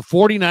the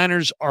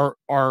 49ers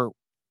are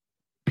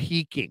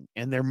peaking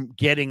and they're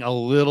getting a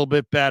little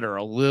bit better,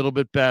 a little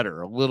bit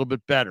better, a little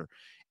bit better.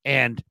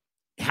 And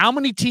how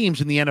many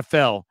teams in the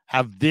NFL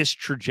have this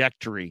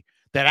trajectory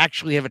that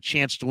actually have a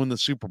chance to win the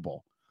Super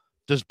Bowl?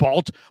 Does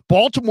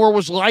Baltimore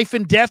was life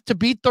and death to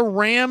beat the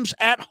Rams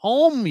at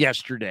home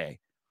yesterday.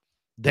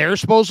 They're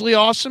supposedly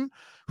awesome.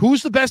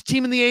 Who's the best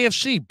team in the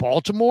AFC?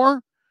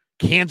 Baltimore?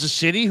 Kansas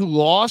City, who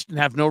lost and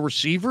have no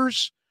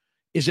receivers?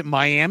 Is it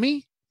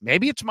Miami?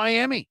 Maybe it's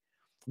Miami.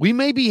 We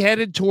may be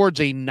headed towards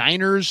a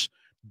Niners,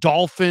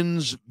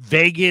 Dolphins,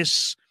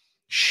 Vegas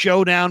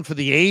showdown for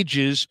the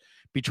ages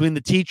between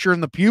the teacher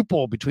and the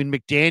pupil, between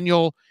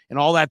McDaniel and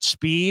all that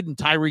speed and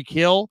Tyreek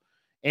Hill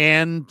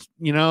and,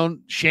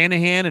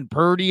 Shanahan and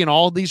Purdy and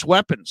all these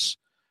weapons.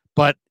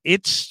 But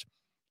it's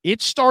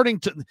starting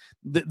to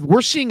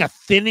we're seeing a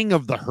thinning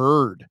of the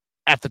herd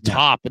at the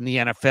top in the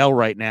NFL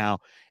right now.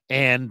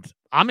 And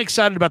I'm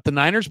excited about the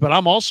Niners, but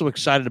I'm also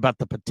excited about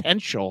the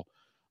potential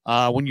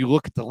when you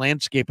look at the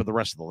landscape of the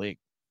rest of the league.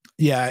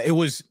 Yeah, it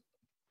was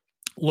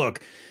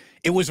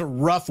a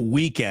rough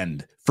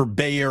weekend for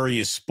Bay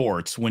Area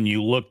sports when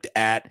you looked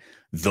at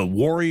the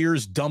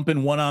Warriors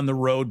dumping one on the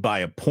road by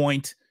a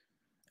point,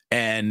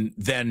 and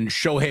then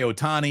Shohei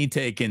Ohtani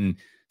taking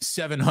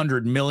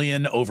 $700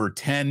 million over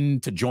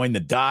 10 to join the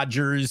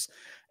Dodgers.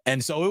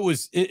 And so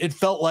it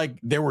felt like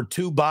there were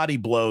two body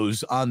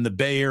blows on the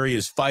Bay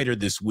Area's fighter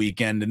this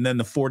weekend. And then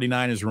the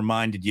 49ers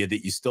reminded you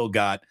that you still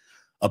got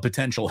a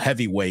potential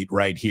heavyweight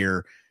right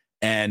here.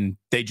 And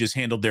they just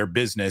handled their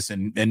business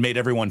and made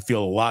everyone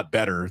feel a lot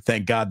better.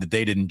 Thank God that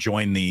they didn't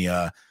join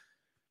the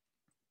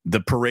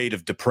parade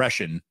of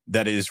depression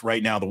that is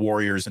right now the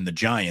Warriors and the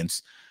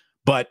Giants.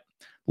 But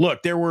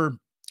look, the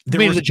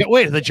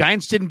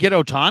Giants didn't get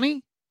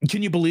Ohtani?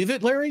 Can you believe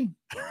it, Larry?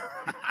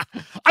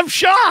 I'm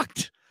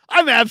shocked.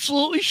 I'm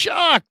absolutely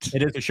shocked.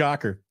 It is a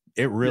shocker.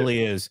 It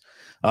really is.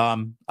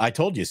 I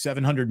told you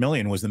 $700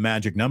 million was the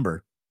magic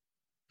number.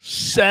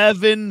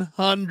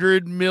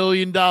 $700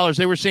 million.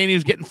 They were saying he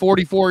was getting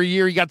 44 a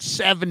year. He got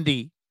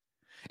 70.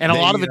 And a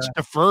lot of it's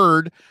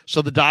deferred.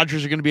 So the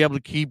Dodgers are going to be able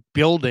to keep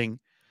building.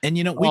 And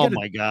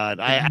my God.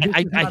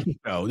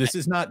 This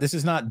is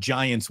not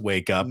Giants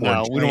wake up.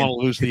 No, we don't want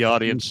to lose the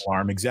audience.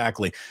 Alarm.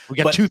 Exactly. We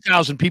got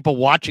 2,000 people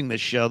watching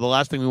this show. The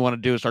last thing we want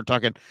to do is start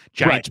talking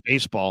Giants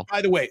baseball.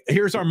 By the way,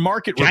 here's our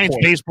market Giants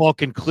report. baseball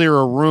can clear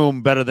a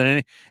room better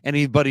than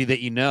anybody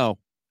that you know.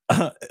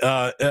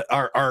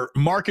 Our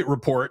market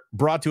report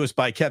brought to us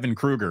by Kevin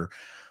Kruger.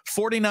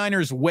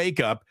 49ers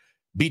wake up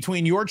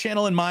between your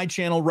channel and my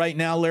channel right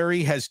now,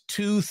 Larry, has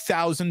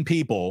 2,000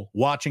 people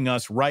watching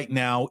us right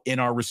now in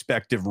our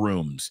respective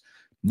rooms.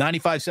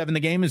 95.7 The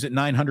Game is at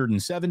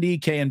 970.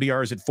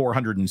 KNBR is at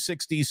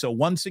 460. So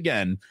once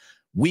again,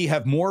 we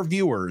have more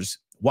viewers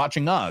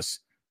watching us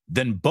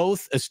than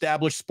both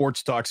established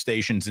sports talk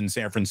stations in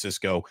San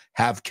Francisco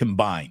have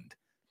combined.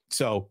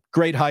 So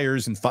great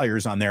hires and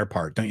fires on their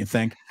part, don't you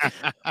think?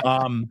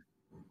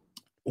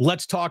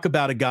 Let's talk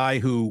about a guy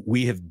who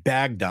we have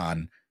bagged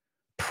on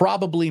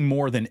probably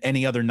more than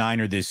any other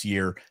Niner this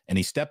year, and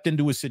he stepped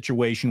into a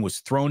situation, was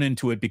thrown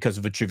into it because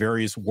of a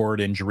Travarius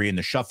Ward injury, and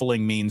the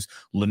shuffling means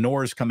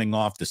Lenore's coming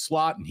off the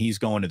slot, and he's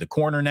going to the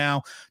corner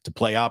now to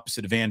play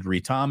opposite of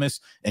Andre Thomas.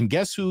 And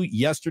guess who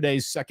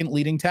yesterday's second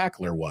leading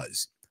tackler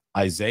was?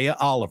 Isaiah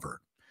Oliver.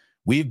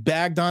 We've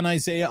bagged on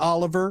Isaiah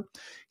Oliver.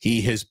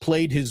 He has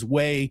played his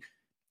way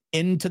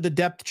into the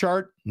depth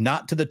chart,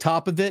 not to the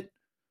top of it,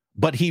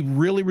 but he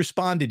really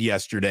responded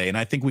yesterday. And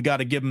I think we got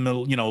to give him a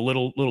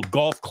little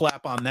golf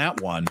clap on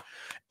that one.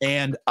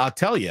 And I'll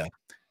tell you,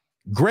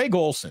 Greg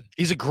Olsen.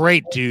 He's a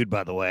great dude,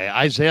 by the way.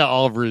 Isaiah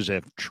Oliver is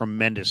a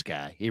tremendous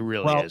guy. He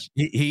really is.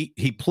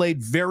 He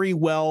played very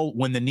well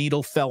when the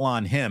needle fell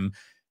on him.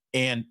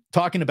 And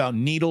talking about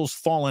needles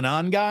falling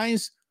on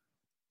guys,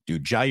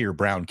 dude, Jair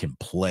Brown can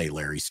play,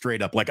 Larry,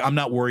 straight up. Like, I'm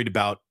not worried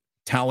about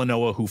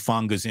Talanoa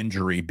Hufanga's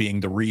injury being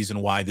the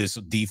reason why this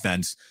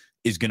defense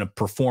is going to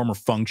perform or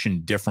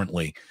function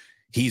differently.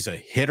 He's a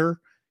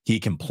hitter. He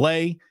can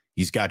play.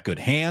 He's got good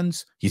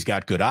hands. He's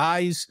got good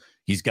eyes.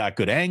 He's got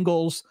good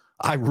angles.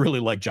 I really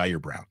like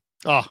Jair Brown.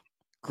 Oh,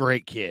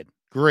 great kid.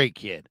 Great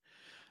kid.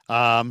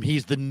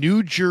 He's the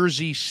New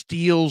Jersey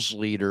steals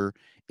leader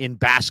in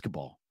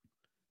basketball.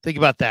 Think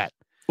about that.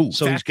 Ooh,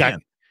 so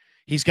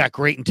he's got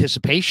great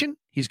anticipation.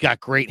 He's got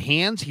great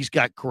hands. He's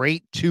got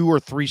great 2 or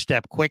 3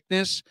 step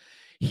quickness.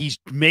 He's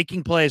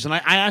making plays. And I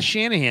asked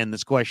Shanahan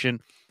this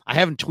question. I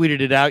haven't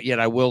tweeted it out yet.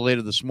 I will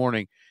later this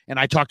morning. And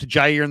I talked to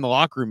Jair in the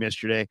locker room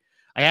yesterday.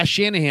 I asked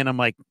Shanahan, I'm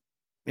like,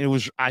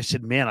 I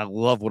said, man, I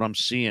love what I'm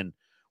seeing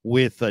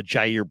with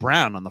Jair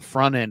Brown on the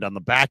front end, on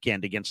the back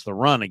end, against the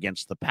run,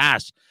 against the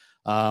pass.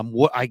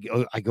 I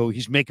go,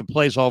 he's making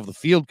plays all over the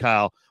field,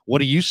 Kyle.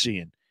 What are you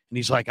seeing? And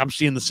he's like, I'm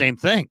seeing the same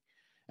thing.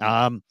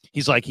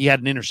 He's like, he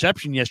had an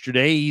interception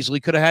yesterday. He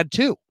easily could have had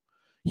 2.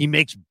 He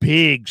makes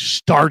big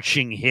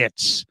starching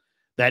hits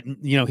that,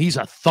 he's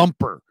a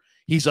thumper.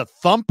 He's a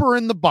thumper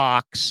in the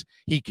box.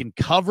 He can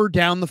cover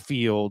down the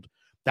field.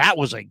 That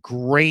was a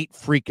great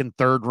freaking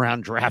 3rd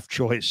round draft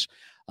choice.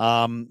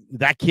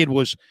 That kid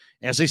was,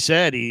 as I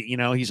said, he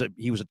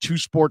was a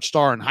 2-sport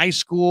star in high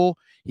school.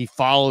 He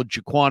followed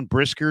Jaquan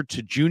Brisker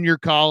to junior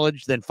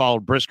college, then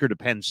followed Brisker to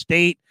Penn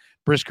State.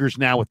 Brisker's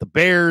now with the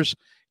Bears.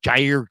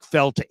 Jair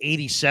fell to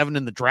 87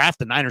 in the draft.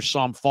 The Niners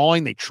saw him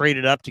falling. They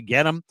traded up to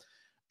get him.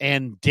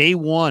 And day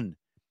one,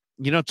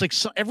 it's like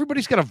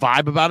everybody's got a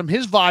vibe about him.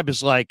 His vibe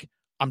is like,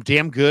 I'm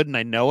damn good and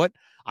I know it.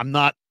 I'm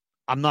not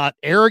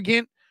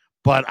arrogant,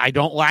 but I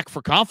don't lack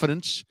for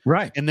confidence.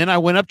 Right. And then I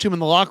went up to him in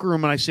the locker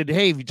room and I said,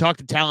 hey, have you talked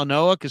to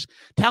Talanoa? Because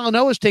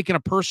Talanoa's taken a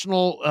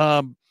personal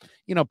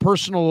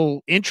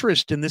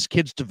interest in this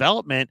kid's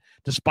development,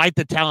 despite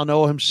that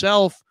Talanoa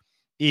himself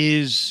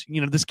is,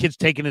 this kid's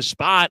taking his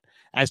spot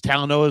as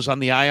Talanoa's on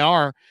the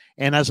IR.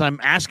 And as I'm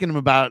asking him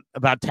about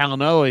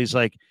Talanoa, he's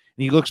like,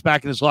 and he looks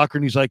back in his locker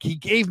and he's like, he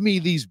gave me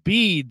these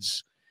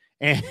beads.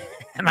 And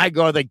I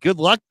go, are they good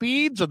luck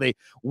beads? Are they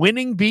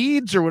winning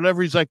beads or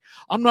whatever? He's like,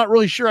 I'm not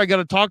really sure. I got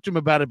to talk to him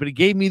about it, but he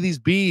gave me these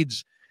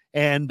beads.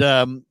 And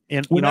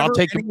I'll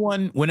take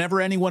them. Whenever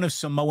anyone of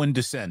Samoan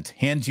descent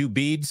hands you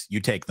beads, you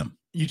take them.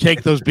 You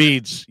take those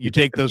beads. You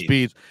take those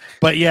beads.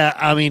 But yeah,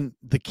 I mean,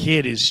 the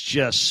kid is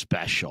just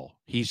special.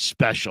 He's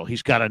special.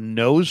 He's got a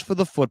nose for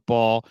the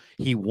football.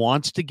 He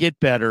wants to get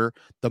better.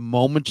 The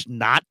moment's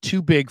not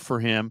too big for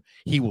him.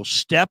 He will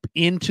step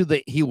into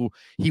he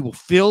will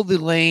fill the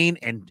lane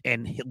and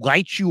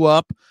light you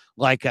up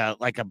like a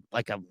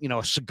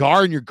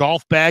cigar in your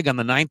golf bag on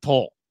the 9th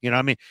hole.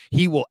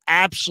 He will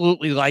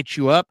absolutely light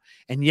you up,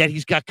 and yet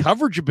he's got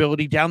coverage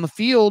ability down the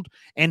field,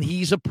 and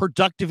he's a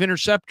productive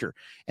interceptor.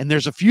 And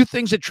there's a few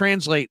things that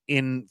translate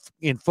in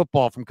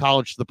football from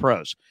college to the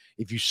pros.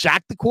 If you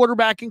sack the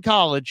quarterback in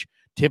college,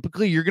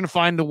 typically you're going to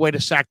find a way to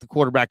sack the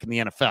quarterback in the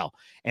NFL.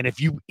 And if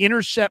you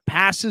intercept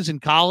passes in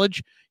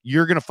college,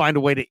 you're going to find a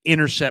way to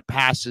intercept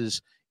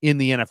passes in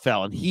the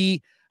NFL. And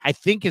he, I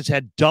think, has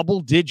had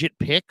double-digit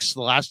picks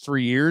the last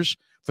 3 years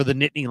for the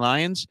Nittany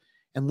Lions.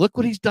 And look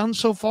what he's done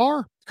so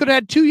far. Could have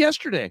had 2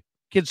 yesterday.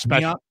 Kid's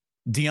special.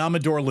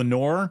 Diamador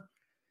Lenore,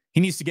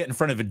 he needs to get in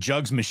front of a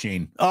jugs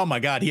machine. Oh my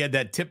God, he had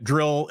that tip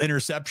drill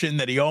interception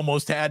that he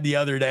almost had the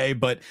other day.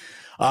 But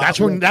that's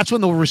when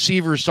the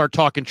receivers start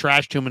talking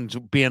trash to him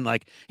and being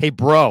like, "Hey,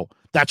 bro,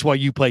 that's why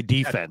you play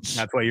defense.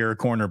 That's why you're a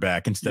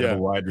cornerback instead of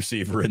a wide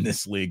receiver in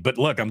this league." But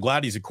look, I'm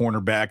glad he's a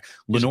cornerback.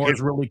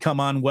 Lenore's really come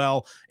on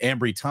well.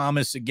 Ambry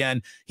Thomas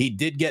again. He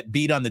did get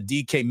beat on the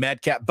DK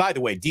Metcalf. By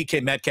the way,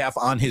 DK Metcalf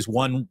on his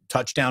 1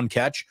 touchdown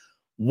catch.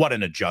 What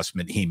an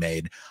adjustment he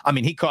made. I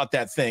mean, he caught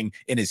that thing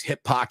in his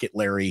hip pocket,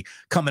 Larry,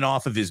 coming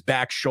off of his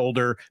back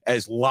shoulder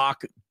as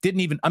Locke didn't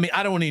even,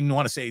 I don't even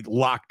want to say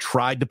Locke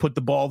tried to put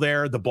the ball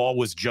there. The ball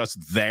was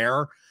just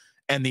there.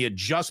 And the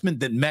adjustment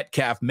that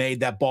Metcalf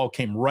made, that ball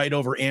came right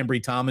over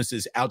Ambry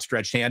Thomas's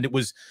outstretched hand. It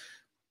was,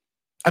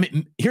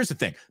 here's the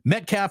thing.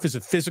 Metcalf is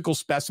a physical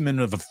specimen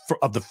of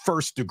the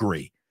first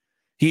degree.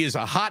 He is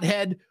a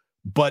hothead,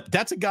 but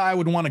that's a guy I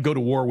would want to go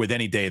to war with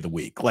any day of the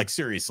week. Like,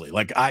 seriously.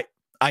 Like,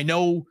 I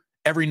know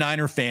every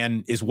Niner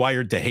fan is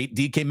wired to hate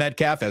DK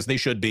Metcalf, as they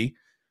should be.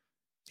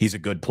 He's a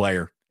good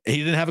player. He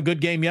didn't have a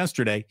good game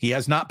yesterday. He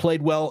has not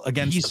played well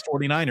against the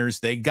 49ers.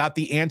 They got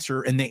the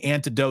answer and the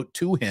antidote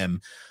to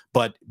him.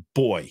 But,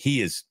 boy,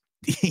 he's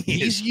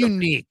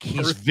unique.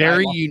 He's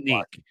very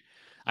unique.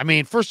 I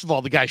mean, first of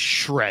all, the guy's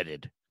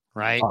shredded,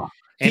 right?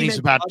 And he's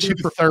about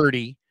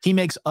 230. He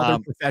makes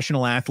other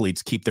professional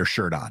athletes keep their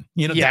shirt on.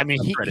 He's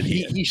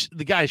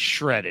the guy's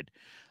shredded.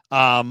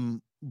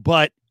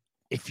 But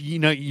if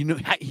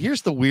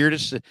here's the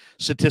weirdest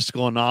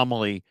statistical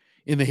anomaly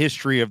in the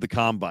history of the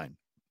combine.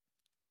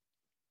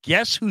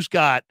 Guess who's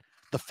got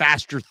the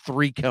faster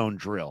 3-cone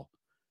drill?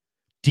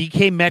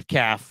 DK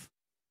Metcalf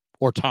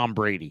or Tom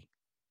Brady?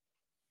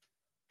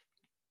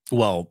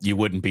 Well, you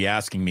wouldn't be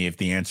asking me if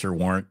the answer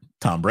weren't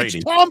Tom Brady.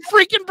 It's Tom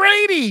freaking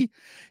Brady.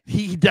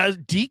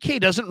 DK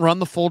doesn't run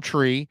the full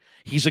tree.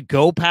 He's a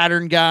go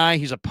pattern guy.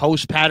 He's a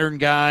post pattern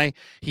guy.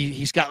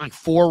 He's got like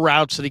 4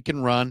 routes that he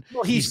can run.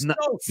 Well, he's so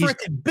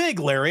freaking big,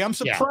 Larry. I'm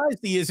surprised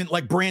he isn't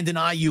like Brandon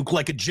Ayuk,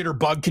 like a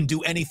jitterbug, can do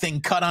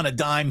anything, cut on a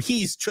dime.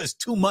 He's just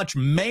too much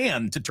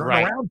man to turn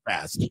around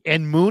fast.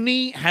 And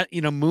Mooney,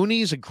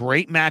 Mooney's a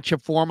great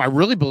matchup for him. I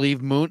really believe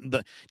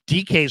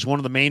DK is one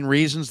of the main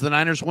reasons the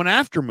Niners went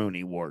after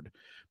Mooney, Ward,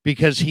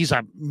 because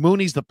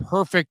Mooney's the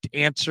perfect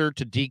answer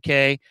to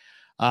DK.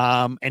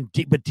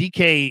 But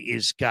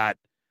DK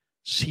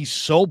he's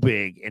so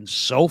big and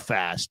so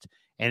fast.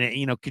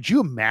 And, could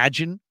you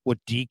imagine what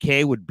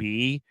DK would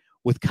be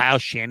with Kyle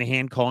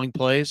Shanahan calling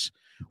plays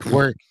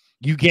where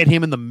you get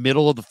him in the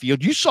middle of the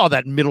field? You saw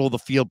that middle of the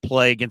field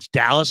play against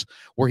Dallas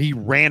where he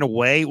ran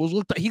away.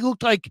 He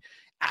looked like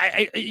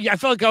I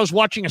felt like I was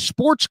watching a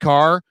sports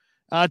car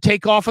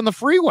take off on the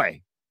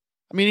freeway.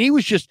 I mean, he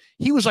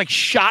was like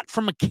shot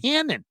from a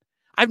cannon.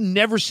 I've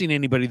never seen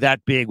anybody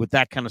that big with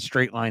that kind of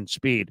straight line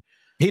speed.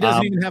 He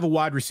doesn't even have a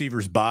wide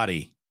receiver's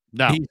body.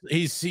 No,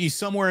 he's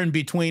somewhere in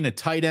between a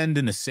tight end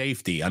and a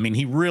safety. I mean,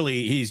 he's a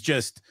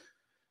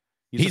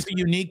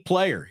unique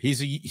player.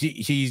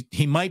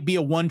 He might be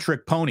a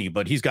one-trick pony,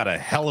 but he's got a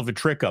hell of a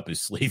trick up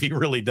his sleeve. He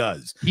really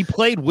does. He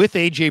played with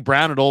A.J.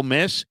 Brown at Ole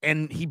Miss,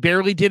 and he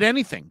barely did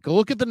anything. Go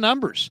look at the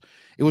numbers.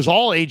 It was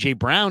all A.J.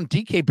 Brown.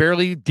 DK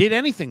barely did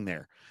anything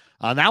there.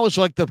 That was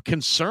like the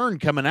concern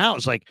coming out.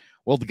 It's like,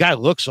 well, the guy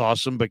looks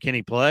awesome, but can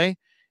he play?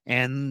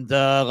 And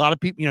a lot of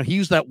people, he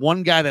was that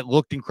one guy that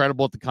looked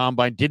incredible at the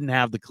combine, didn't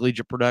have the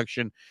collegiate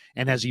production,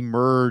 and has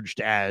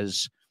emerged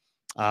as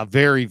a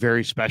very,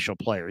 very special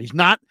player. He's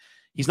not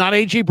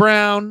A.J.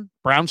 Brown.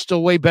 Brown's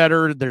still way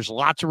better. There's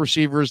lots of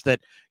receivers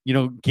that,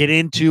 get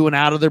into and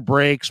out of their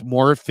breaks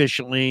more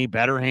efficiently,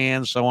 better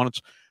hands, so on.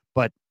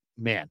 But,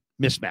 man,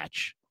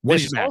 mismatch.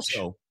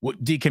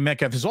 DK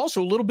Metcalf is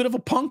also a little bit of a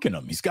punk in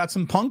him. He's got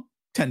some punk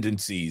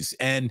tendencies,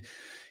 and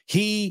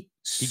he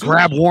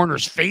grabbed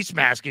Warner's face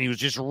mask and he was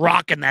just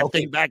rocking that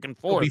thing back and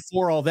forth.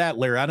 Before all that,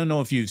 Larry, I don't know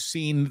if you've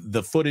seen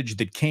the footage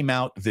that came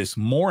out this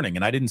morning,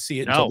 and I didn't see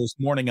it until this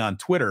morning on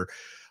Twitter.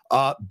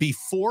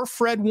 Before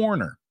Fred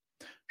Warner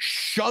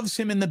shoves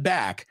him in the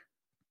back,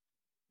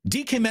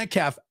 DK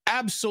Metcalf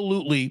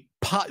absolutely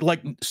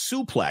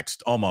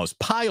suplexed, almost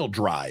pile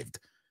drived,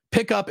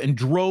 pick up and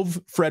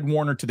drove Fred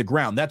Warner to the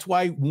ground. That's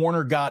why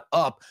Warner got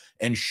up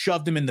and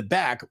shoved him in the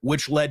back,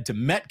 which led to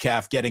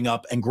Metcalf getting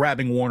up and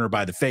grabbing Warner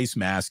by the face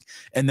mask.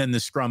 And then the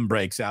scrum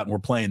breaks out and we're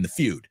playing the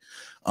feud.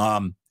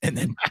 And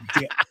then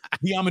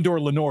the Amador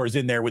Lenore is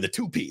in there with a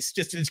 2-piece.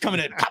 It's coming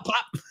in. Pop,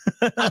 pop.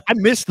 I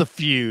miss the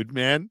feud,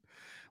 man.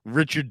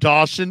 Richard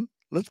Dawson.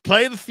 Let's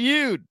play the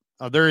feud.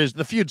 Oh,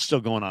 the feud's still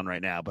going on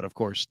right now, but of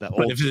course, if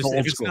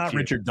it's not feud.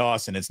 Richard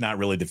Dawson, it's not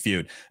really the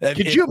feud.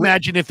 Could you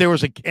imagine if there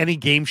was any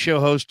game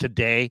show host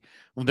today?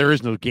 Well, there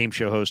is no game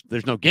show host.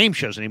 There's no game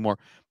shows anymore.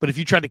 But if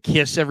you tried to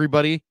kiss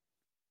everybody,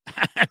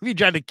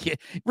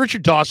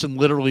 Richard Dawson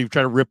literally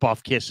tried to rip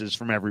off kisses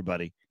from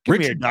everybody.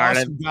 Richard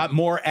Dawson got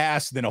more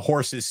ass than a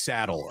horse's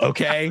saddle.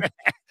 Okay,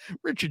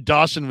 Richard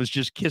Dawson was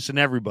just kissing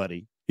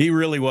everybody. He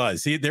really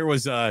was. There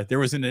was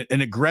an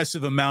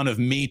aggressive amount of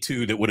Me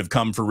Too that would have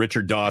come for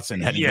Richard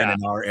Dawson had he been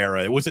in our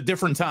era. It was a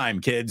different time,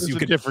 kids. It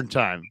was a different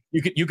time.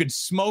 You could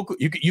smoke.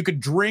 You could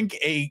drink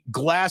a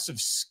glass of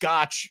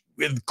scotch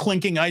with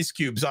clinking ice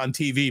cubes on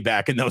TV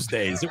back in those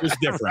days. It was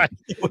different.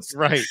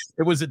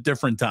 It was a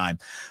different time.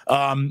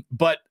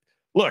 But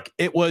look,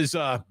 it was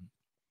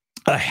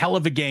a hell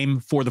of a game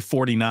for the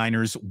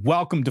 49ers.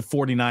 Welcome to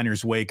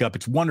 49ers Wake Up.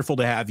 It's wonderful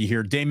to have you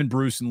here. Damon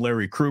Bruce and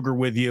Larry Kruger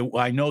with you.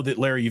 I know that,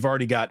 Larry, you've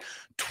already got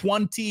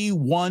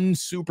 21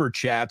 super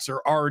chats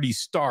are already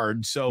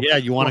starred. So yeah,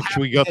 should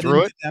we go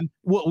through it?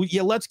 Well,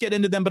 yeah, let's get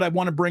into them. But I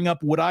want to bring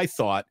up what I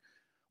thought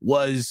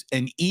was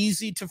an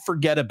easy to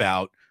forget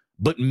about,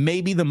 but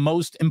maybe the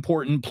most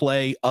important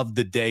play of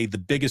the day, the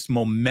biggest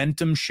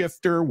momentum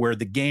shifter where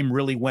the game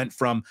really went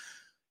from,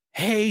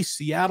 hey,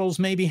 Seattle's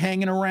maybe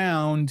hanging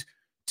around,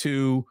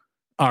 to,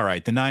 all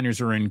right, the Niners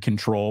are in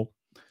control.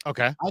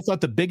 Okay. I thought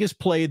the biggest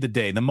play of the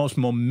day, the most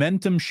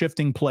momentum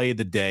shifting play of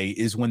the day,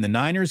 is when the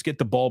Niners get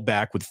the ball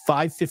back with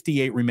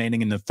 5:58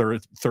 remaining in the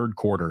third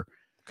quarter.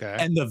 Okay.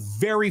 And the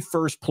very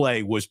first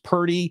play was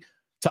Purdy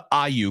to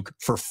Ayuk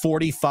for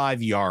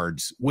 45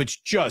 yards,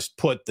 which just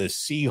put the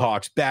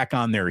Seahawks back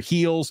on their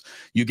heels.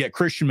 You get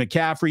Christian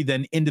McCaffrey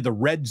then into the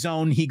red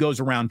zone. He goes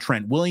around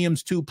Trent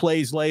Williams 2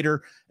 plays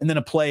later. And then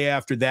a play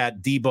after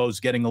that, Debo's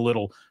getting a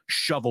little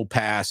shovel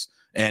pass.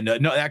 And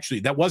no, actually,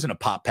 that wasn't a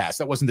pop pass.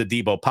 That wasn't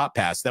the Debo pop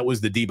pass. That was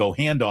the Debo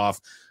handoff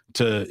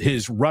to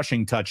his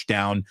rushing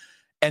touchdown.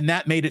 And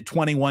that made it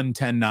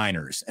 21-10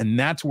 Niners. And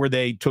that's where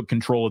they took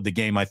control of the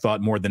game, I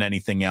thought, more than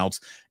anything else.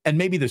 And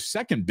maybe the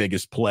second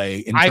biggest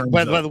play.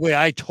 By the way,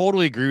 I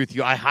totally agree with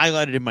you. I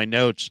highlighted in my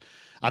notes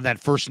on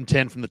that 1st and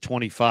 10 from the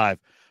 25.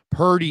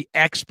 Purdy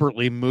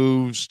expertly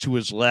moves to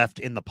his left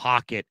in the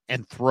pocket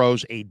and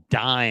throws a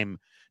dime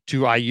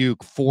to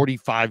Ayuk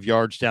 45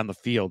 yards down the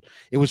field.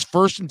 It was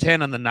 1st and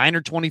 10 on the Niner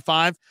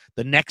 25.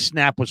 The next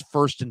snap was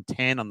 1st and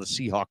 10 on the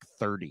Seahawk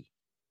 30.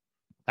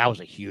 That was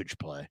a huge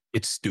play.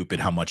 It's stupid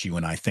how much you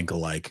and I think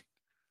alike.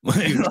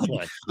 Huge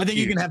play. I think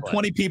you can have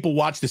 20 people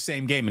watch the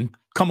same game and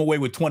come away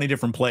with 20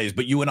 different plays,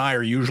 but you and I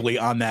are usually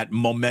on that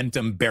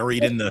momentum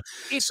buried in the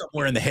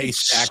somewhere in the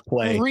haystack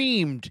play.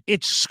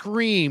 It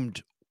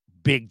screamed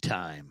big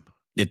time.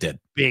 It did.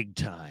 Big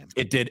time.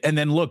 It did. And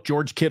then look,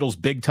 George Kittle's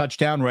big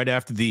touchdown right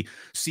after the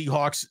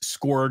Seahawks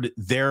scored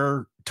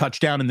their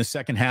touchdown in the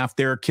second half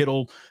there.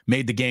 Kittle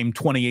made the game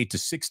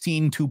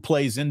 28-16, 2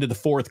 plays into the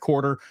fourth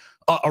quarter.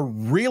 A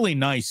really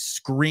nice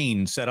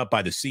screen set up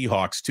by the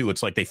Seahawks, too.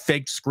 It's like they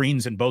faked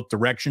screens in both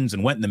directions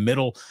and went in the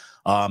middle.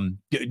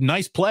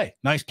 Nice play.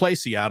 Nice play,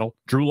 Seattle.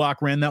 Drew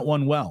Lock ran that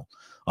one well.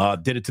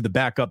 Did it to the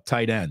backup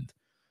tight end.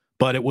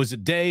 But it was a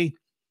day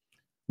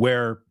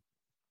where,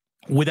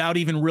 without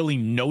even really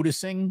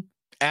noticing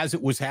as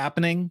it was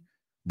happening,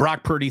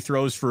 Brock Purdy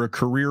throws for a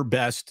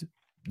career-best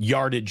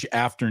yardage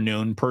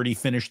afternoon. Purdy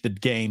finished the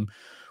game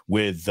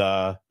with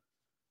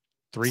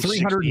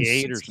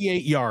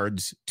 368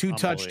 yards, 2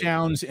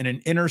 touchdowns, and an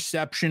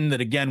interception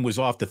that, again, was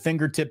off the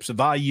fingertips of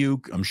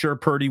Ayuk. I'm sure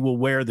Purdy will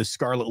wear the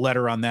scarlet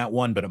letter on that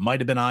one, but it might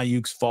have been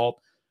Ayuk's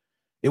fault.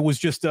 It was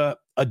just a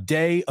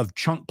day of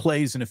chunk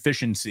plays and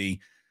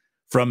efficiency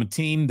from a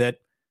team that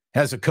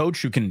has a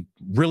coach who can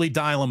really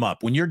dial them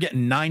up. When you're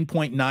getting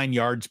 9.9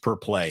 yards per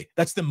play,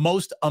 that's the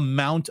most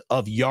amount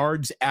of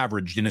yards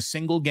averaged in a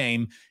single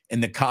game in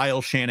the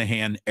Kyle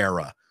Shanahan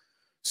era.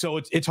 So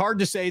it's hard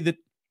to say that,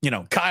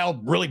 Kyle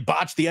really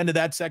botched the end of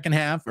that second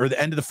half or the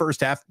end of the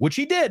first half, which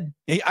he did.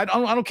 I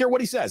don't care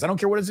what he says. I don't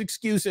care what his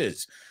excuse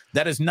is.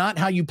 That is not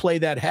how you play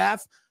that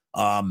half.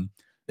 That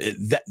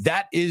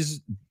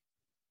is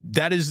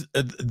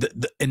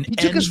he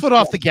took his foot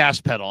off the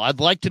gas pedal. I'd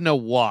like to know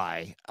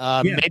why.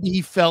 Maybe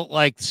he felt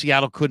like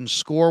Seattle couldn't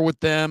score with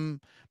them.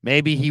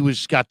 Maybe he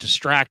got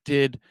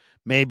distracted.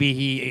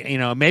 Maybe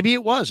maybe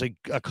it was a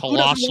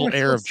colossal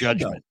error of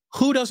judgment.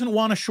 Who doesn't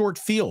want a short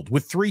field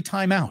with 3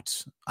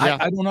 timeouts? Yeah.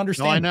 I don't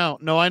understand. No,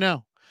 I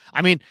know.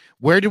 I mean,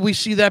 where did we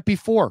see that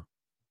before?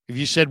 If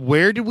you said,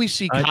 where did we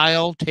see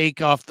Kyle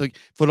take off the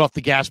foot off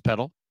the gas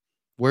pedal?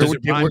 Does it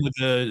rhyme with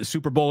the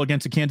Super Bowl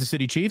against the Kansas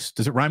City Chiefs?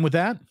 Does it rhyme with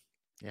that?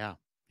 Yeah.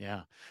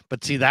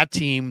 But see, that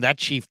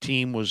Chief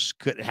team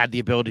had the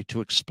ability to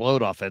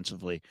explode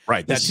offensively.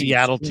 Right. The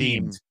Seattle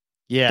team.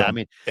 Yeah. I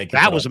mean,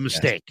 that was a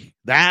mistake.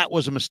 That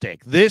was a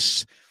mistake.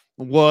 This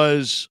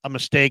was a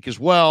mistake as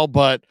well,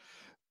 but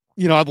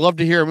I'd love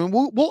to hear. I mean,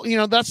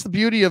 we'll that's the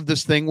beauty of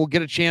this thing. We'll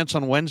get a chance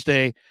on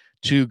Wednesday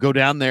to go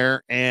down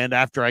there, and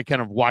after I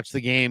kind of watch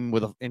the game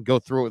and go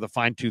through it with a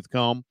fine-tooth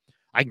comb,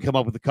 I can come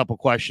up with a couple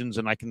questions,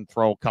 and I can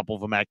throw a couple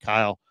of them at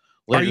Kyle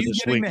later this week.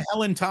 Are you getting the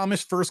Helen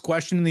Thomas first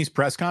question in these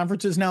press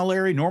conferences now,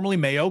 Larry? Normally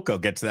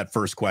Mayoko gets that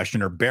first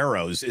question, or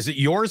Barrows. Is it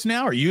yours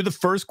now? Are you the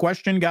first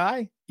question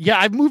guy? Yeah,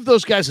 I've moved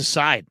those guys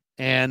aside,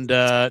 and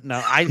no,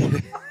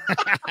 I.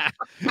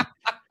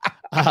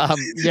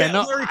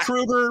 Larry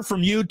Kruger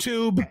from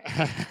YouTube.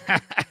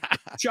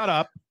 Shut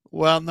up.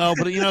 Well, no,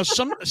 but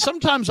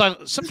sometimes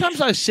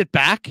I sit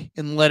back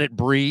and let it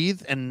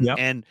breathe, and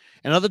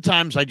other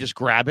times I just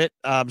grab it.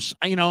 I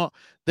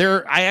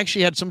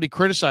actually had somebody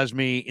criticize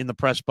me in the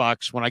press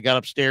box when I got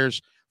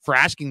upstairs for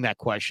asking that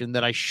question,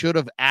 that I should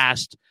have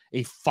asked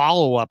a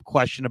follow-up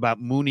question about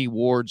Mooney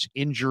Ward's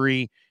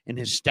injury and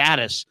his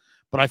status,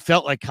 but I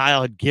felt like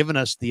Kyle had given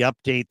us the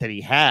update that he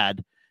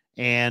had.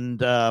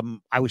 And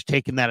I was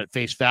taking that at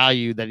face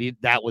value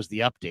that was the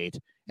update,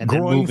 and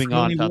then moving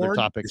on to other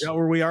topics. Is that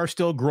where we are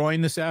still?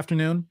 Groin this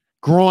afternoon?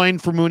 Groin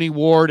for Mooney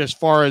Ward. As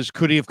far as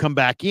could he have come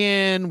back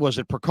in? Was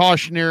it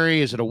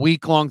precautionary? Is it a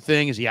week-long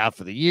thing? Is he out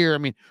for the year? I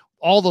mean,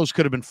 all those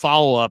could have been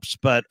follow-ups,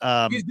 but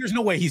there's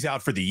no way he's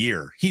out for the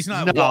year. He's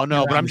not.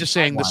 No. But I'm just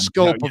saying the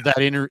scope of that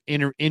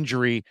inner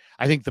injury.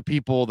 I think the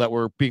people that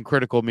were being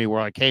critical of me were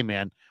like, "Hey,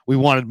 man, we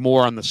wanted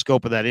more on the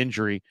scope of that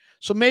injury."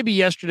 So maybe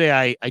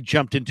yesterday I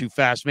jumped in too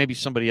fast. Maybe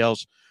somebody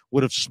else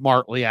would have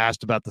smartly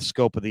asked about the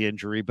scope of the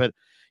injury. But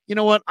you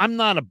know what? I'm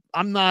not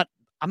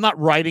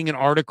writing an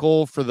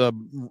article for the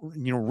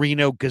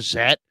Reno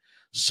Gazette,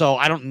 so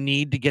I don't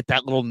need to get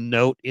that little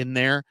note in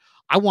there.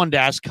 I wanted to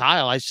ask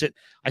Kyle. I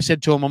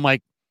said to him, I'm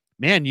like,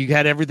 man, you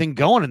had everything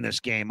going in this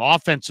game,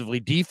 offensively,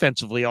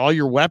 defensively, all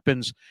your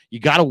weapons. You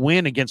got to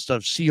win against a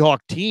Seahawk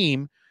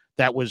team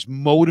that was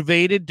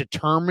motivated,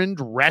 determined,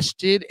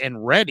 rested,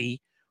 and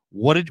ready.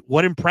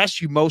 What impressed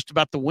you most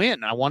about the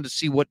win? I wanted to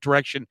see what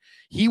direction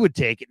he would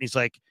take it. And he's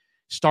like,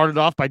 started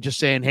off by just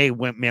saying, hey,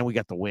 man, we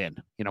got the win.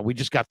 We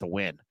just got the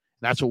win. And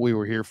that's what we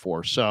were here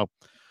for. So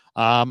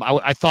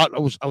I thought I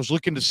was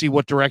looking to see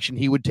what direction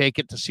he would take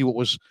it, to see what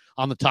was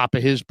on the top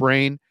of his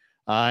brain.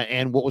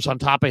 And what was on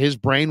top of his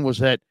brain was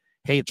that,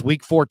 hey, it's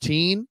week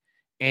 14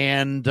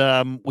 and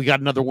we got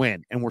another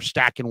win and we're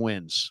stacking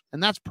wins.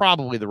 And that's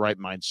probably the right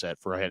mindset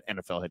for a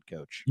NFL head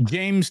coach.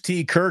 James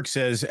T. Kirk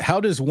says, how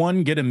does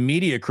one get a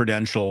media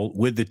credential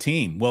with the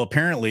team? Well,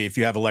 apparently if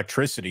you have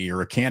electricity,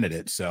 you're a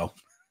candidate. So,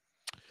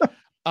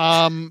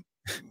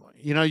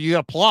 you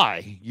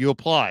apply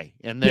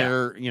and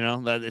they're,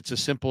 that it's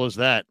as simple as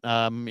that.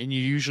 And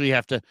you usually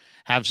have to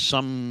have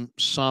some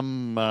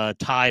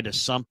tie to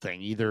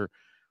something, either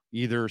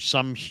either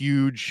some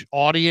huge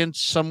audience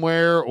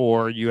somewhere,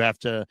 or you have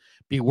to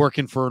be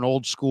working for an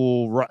old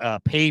school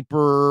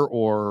paper,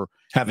 or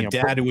have a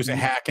dad who was a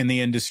hack in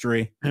the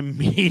industry, a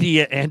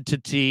media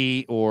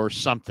entity, or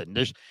something.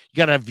 You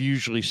got to have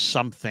usually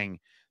something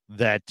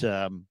that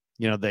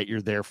that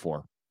you're there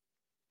for.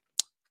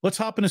 Let's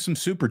hop into some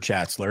super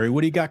chats, Larry.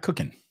 What do you got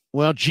cooking?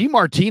 Well, G.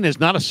 Martinez,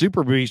 not a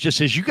super, but he just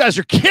says, you guys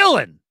are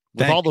killing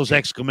with Thank all those you.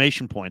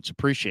 exclamation points.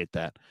 Appreciate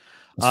that.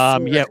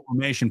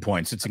 Exclamation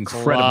points. It's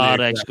incredible. A lot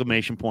of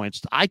exclamation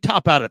points. I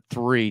top out at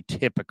 3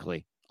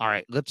 typically. All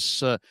right,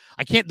 let's I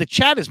can't, the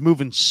chat is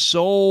moving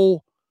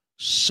so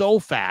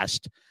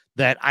fast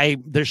that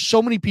there's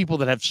so many people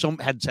that have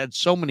had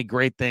so many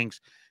great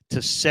things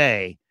to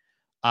say.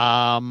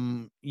 I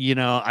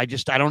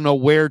don't know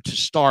where to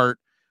start.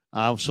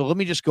 So let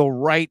me just go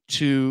right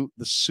to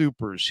the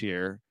supers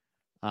here.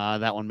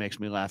 That one makes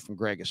me laugh from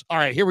Gregus. All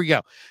right, here we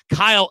go.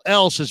 Kyle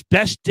L says,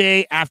 best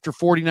day after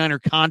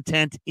 49er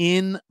content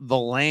in the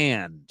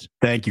land.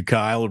 Thank you,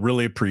 Kyle.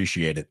 Really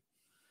appreciate it.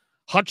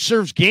 Hutch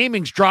Serves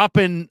Gaming's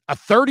dropping a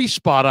 30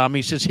 spot on me.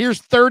 He says, here's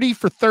 30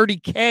 for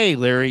 30K,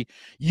 Larry.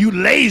 You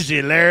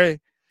lazy, Larry.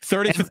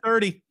 30 for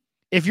 30.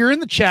 If you're in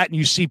the chat and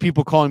you see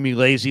people calling me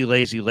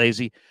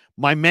lazy,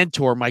 my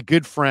mentor, my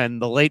good friend,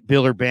 the late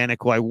Bill Urbanek,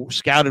 who I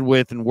scouted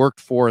with and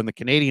worked for in the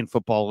Canadian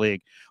Football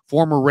League,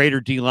 former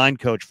Raider D-line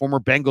coach, former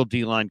Bengal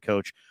D-line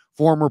coach,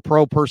 former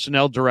pro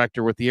personnel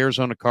director with the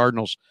Arizona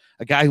Cardinals,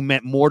 a guy who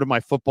meant more to my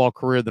football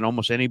career than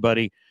almost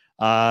anybody.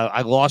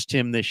 I lost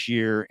him this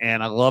year,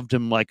 and I loved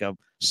him like a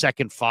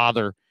second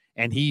father.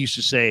 And he used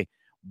to say,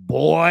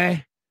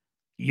 boy,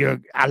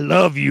 I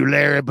love you,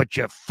 Larry, but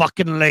you're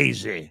fucking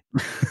lazy.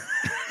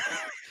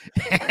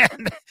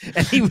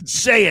 and he would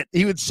say it.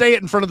 He would say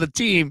it in front of the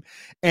team.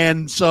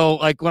 And so,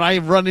 like, when I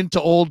run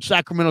into old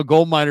Sacramento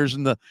gold miners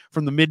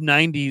from the mid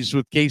 90s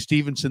with Kay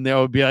Stevenson, they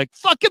would be like,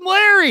 fucking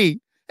Larry,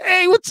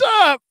 hey, what's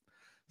up?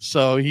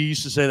 So he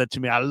used to say that to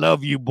me. I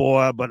love you,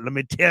 boy, but let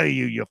me tell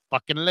you, you're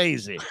fucking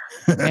lazy.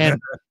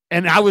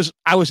 And I was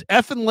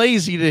effing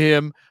lazy to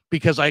him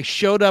because I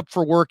showed up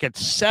for work at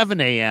 7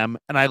 a.m.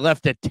 and I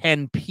left at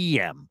 10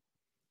 p.m.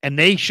 And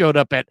they showed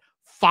up at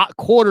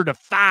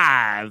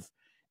 4:45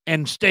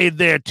 and stayed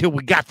there till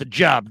we got the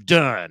job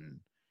done.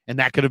 And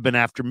that could have been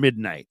after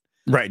midnight.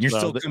 Right. And you're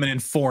still coming in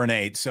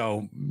 4-8.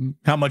 So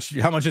how much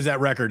is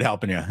that record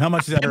helping you? How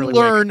much is that? I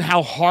learned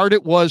how hard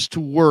it was to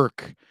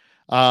work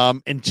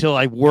until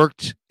I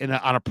worked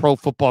on a pro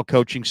football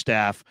coaching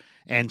staff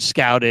and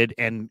scouted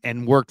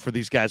and worked for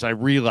these guys. I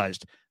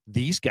realized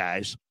these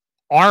guys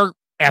are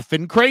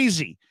effing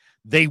crazy.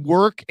 They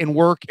work and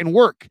work and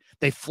work.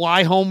 They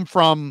fly home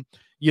from,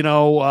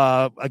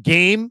 a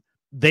game.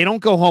 They don't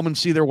go home and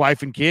see their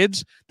wife and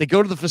kids. They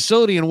go to the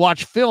facility and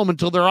watch film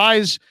until they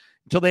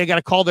got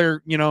to call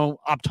their,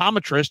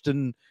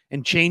 optometrist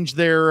and change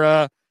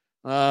their,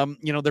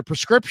 their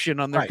prescription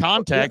on their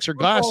contacts or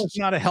glasses. It's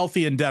not a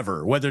healthy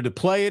endeavor, whether to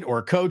play it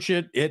or coach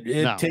it.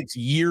 It takes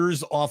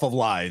years off of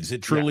lives.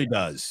 It truly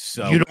does.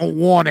 So you don't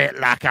want it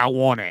like I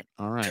want it.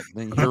 All right.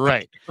 Then you're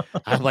right.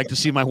 I'd like to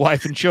see my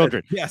wife and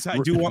children. Yes, I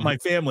do want my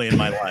family in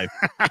my life.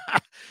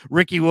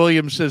 Ricky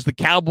Williams says the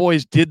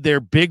Cowboys did their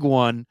big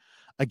one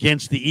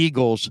against the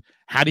Eagles.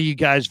 How do you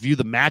guys view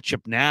the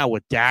matchup now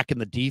with Dak and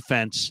the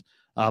defense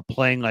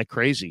playing like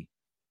crazy?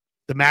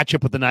 The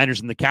matchup with the Niners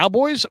and the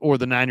Cowboys, or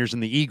the Niners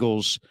and the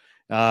Eagles?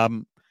 I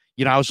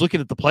was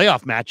looking at the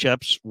playoff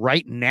matchups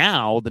right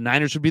now. The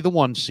Niners would be the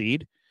 1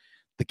 seed.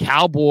 The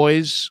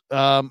Cowboys,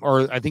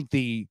 or I think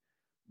the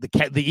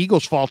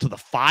Eagles fall to the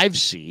 5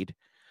 seed.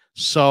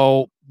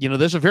 So,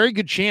 there's a very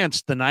good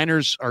chance the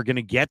Niners are going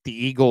to get the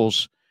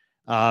Eagles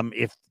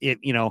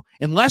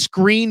unless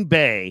Green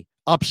Bay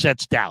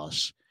upsets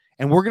Dallas.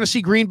 And we're going to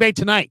see Green Bay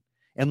tonight.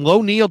 And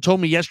Lo Neal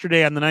told me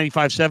yesterday on the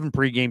 95.7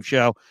 pregame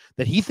show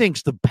that he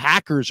thinks the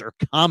Packers are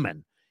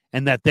coming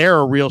and that they're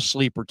a real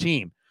sleeper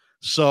team.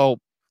 So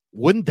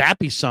wouldn't that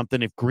be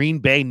something if Green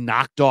Bay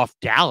knocked off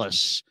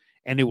Dallas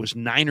and it was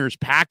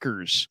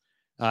Niners-Packers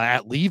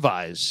at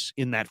Levi's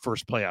in that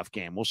first playoff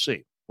game? We'll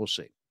see.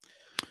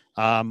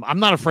 I'm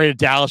not afraid of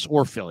Dallas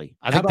or Philly.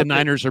 I think the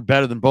Niners are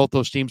better than both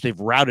those teams. They've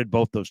routed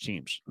both those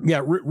teams.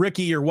 Yeah,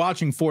 Ricky, you're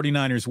watching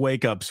 49ers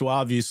Wake Up, so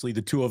obviously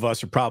the two of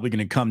us are probably going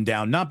to come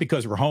down, not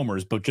because we're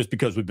homers, but just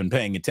because we've been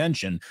paying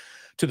attention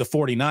to the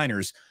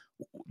 49ers.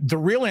 The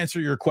real answer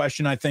to your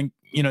question, I think,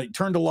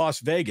 turn to Las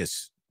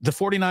Vegas. The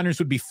 49ers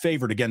would be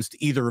favored against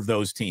either of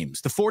those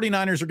teams. The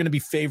 49ers are going to be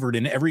favored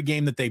in every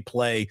game that they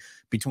play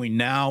between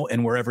now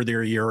and wherever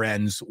their year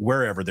ends.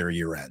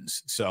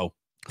 So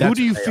who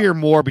do you fear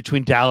more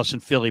between Dallas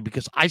and Philly?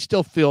 Because I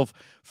still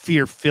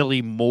fear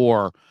Philly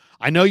more.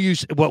 I know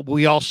what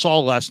we all saw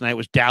last night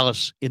was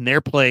Dallas in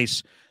their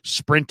place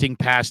sprinting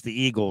past the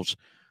Eagles,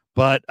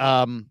 but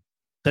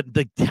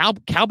the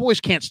Cowboys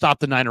can't stop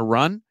the Niner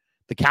run.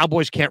 The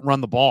Cowboys can't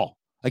run the ball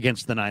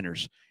against the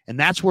Niners, and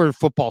that's where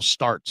football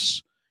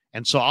starts.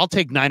 And so I'll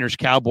take Niners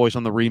Cowboys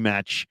on the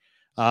rematch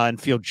and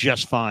feel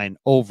just fine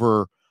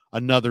over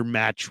another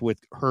match with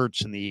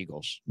Hurts and the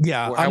Eagles.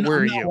 Yeah, Where I'm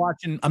are not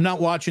you? I'm not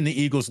watching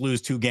the Eagles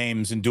lose 2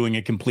 games and doing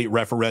a complete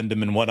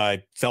referendum and what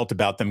I felt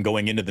about them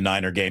going into the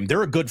Niner game.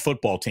 They're a good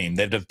football team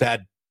that have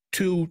had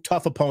 2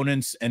 tough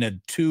opponents and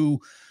had 2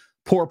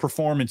 poor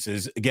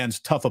performances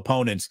against tough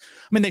opponents.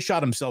 I mean, they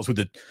shot themselves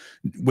with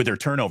their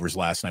turnovers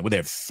last night. Would they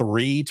have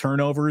 3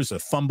 turnovers? A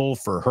fumble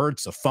for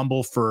Hurts, a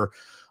fumble for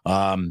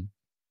Devontae,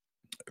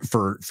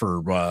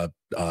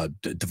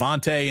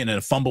 and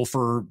a fumble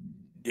for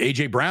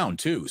AJ Brown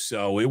too.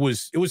 So it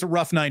was a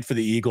rough night for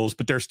the Eagles,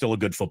 but they're still a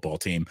good football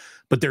team.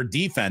 But their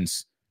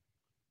defense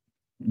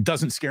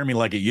doesn't scare me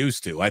like it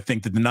used to. I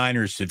think that the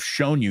Niners have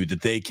shown you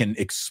that they can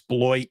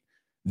exploit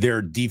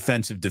their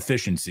defensive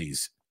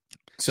deficiencies.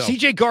 So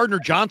CJ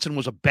Gardner-Johnson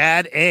was a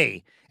bad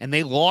A, and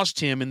they lost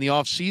him in the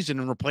offseason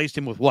and replaced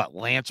him with what?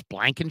 Lance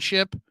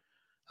Blankenship?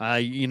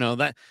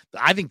 That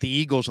I think the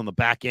Eagles on the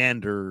back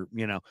end are,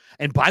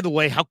 and by the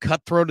way, how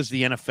cutthroat is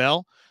the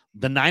NFL?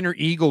 The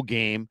Niner-Eagle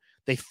game,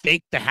 they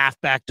faked the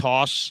halfback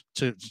toss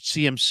to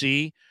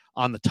CMC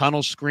on the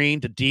tunnel screen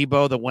to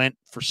Debo that went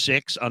for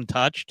 6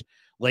 untouched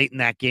late in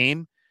that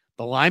game.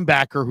 The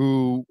linebacker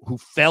who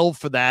fell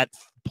for that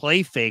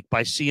play fake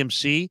by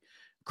CMC,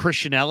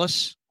 Christian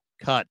Ellis,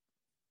 cut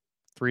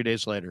 3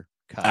 days later.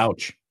 Cut.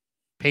 Ouch.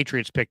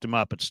 Patriots picked him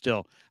up, but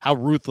still, how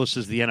ruthless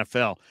is the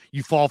NFL?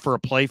 You fall for a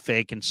play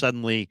fake and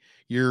suddenly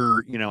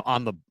you're,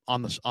 on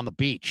the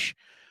beach.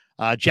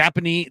 The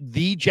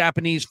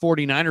Japanese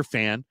 49er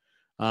fan.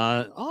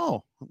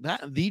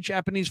 The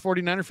Japanese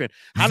 49er fan.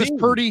 How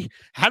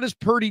does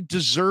Purdy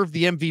deserve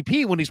the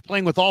MVP when he's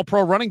playing with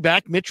all-pro running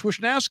back Mitch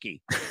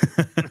Wishnowsky?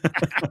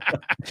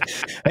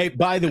 Hey,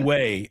 by the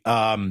way,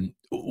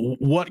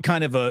 what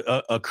kind of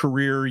a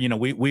career,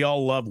 we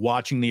all love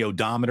watching the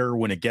odometer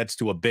when it gets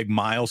to a big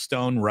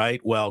milestone,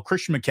 right? Well,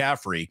 Christian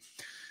McCaffrey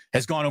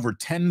has gone over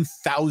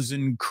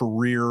 10,000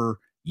 career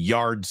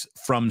yards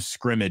from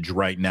scrimmage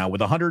right now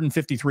with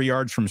 153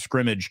 yards from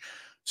scrimmage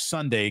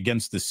Sunday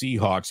against the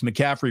Seahawks.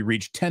 McCaffrey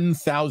reached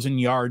 10,000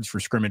 yards for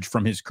scrimmage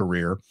from his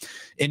career.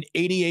 In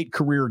 88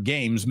 career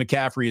games,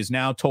 McCaffrey has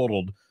now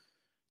totaled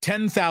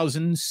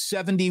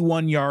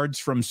 10,071 yards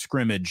from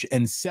scrimmage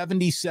and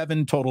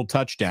 77 total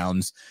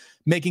touchdowns,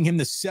 making him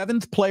the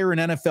 7th player in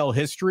NFL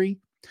history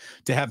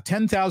to have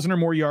 10,000 or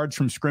more yards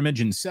from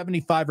scrimmage and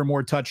 75 or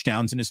more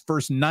touchdowns in his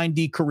first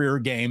 90 career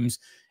games.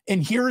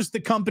 And here's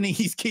the company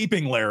he's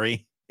keeping,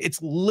 Larry.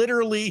 It's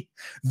literally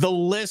the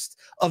list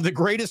of the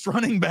greatest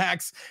running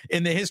backs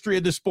in the history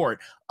of the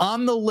sport.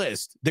 On the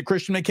list that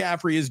Christian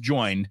McCaffrey has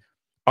joined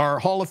are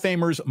Hall of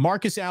Famers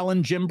Marcus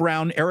Allen, Jim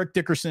Brown, Eric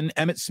Dickerson,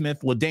 Emmitt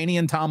Smith,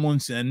 LaDainian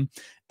Tomlinson,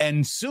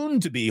 and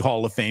soon-to-be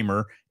Hall of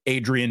Famer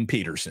Adrian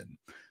Peterson.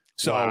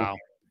 So wow.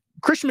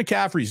 Christian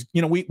McCaffrey's,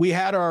 we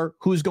had our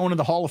who's going to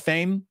the Hall of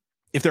Fame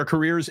if their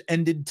careers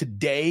ended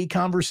today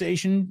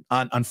conversation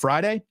on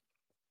Friday.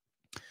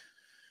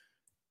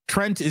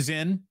 Trent is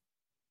in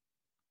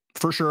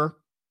for sure.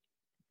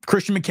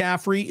 Christian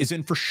McCaffrey is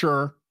in for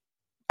sure.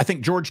 I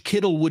think George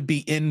Kittle would be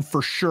in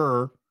for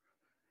sure.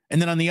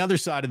 And then on the other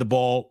side of the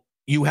ball,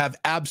 you have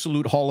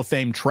absolute Hall of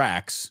Fame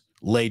tracks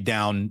laid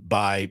down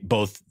by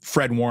both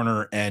Fred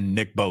Warner and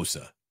Nick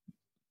Bosa.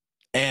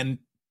 And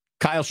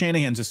Kyle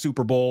Shanahan's a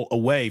Super Bowl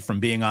away from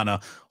being on a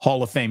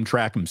Hall of Fame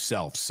track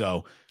himself.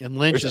 So, and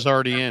Lynch is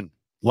already in.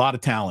 A lot of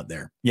talent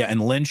there. Yeah,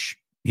 and Lynch,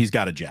 he's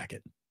got a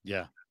jacket.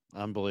 Yeah,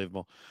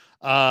 unbelievable.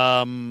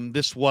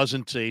 This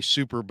wasn't a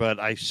super, but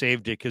I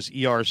saved it because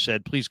ER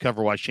said, please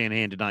cover why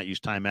Shanahan did not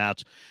use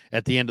timeouts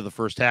at the end of the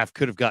first half.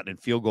 Could have gotten in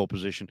field goal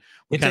position.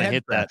 We kind of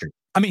hit that.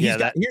 I mean, here's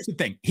the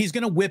thing. He's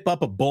going to whip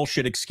up a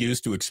bullshit excuse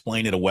to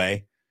explain it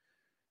away.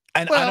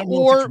 And well, I don't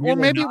know or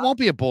maybe it won't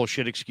be a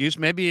bullshit excuse.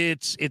 Maybe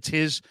it's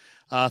his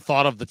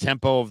thought of the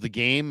tempo of the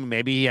game.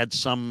 Maybe he had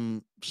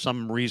some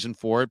reason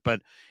for it,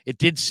 but it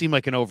did seem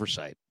like an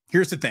oversight.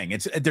 Here's the thing.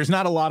 There's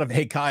not a lot of,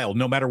 hey, Kyle,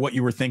 no matter what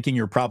you were thinking,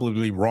 you're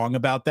probably wrong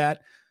about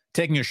that.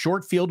 Taking a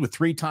short field with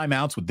 3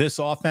 timeouts with this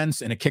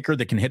offense and a kicker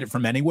that can hit it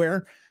from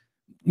anywhere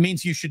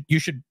means you should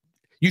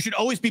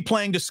always be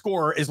playing to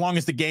score as long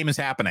as the game is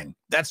happening.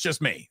 That's just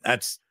me.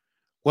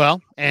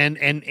 Well,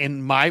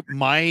 and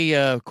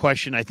my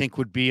question, I think,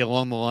 would be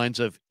along the lines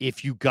of,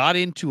 if you got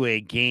into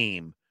a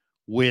game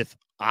with,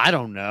 I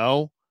don't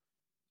know,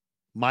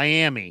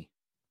 Miami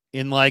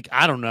in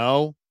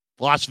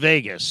Las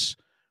Vegas,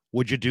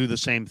 would you do the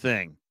same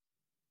thing?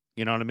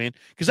 You know what I mean?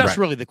 Because that's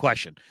really the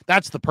question.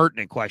 That's the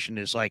pertinent question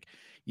is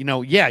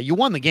you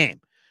won the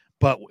game,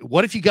 but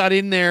what if you got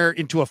in there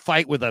into a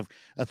fight with a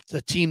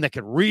team that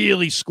could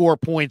really score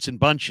points in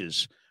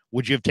bunches?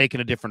 Would you have taken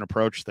a different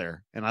approach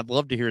there? And I'd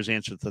love to hear his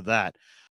answer to that.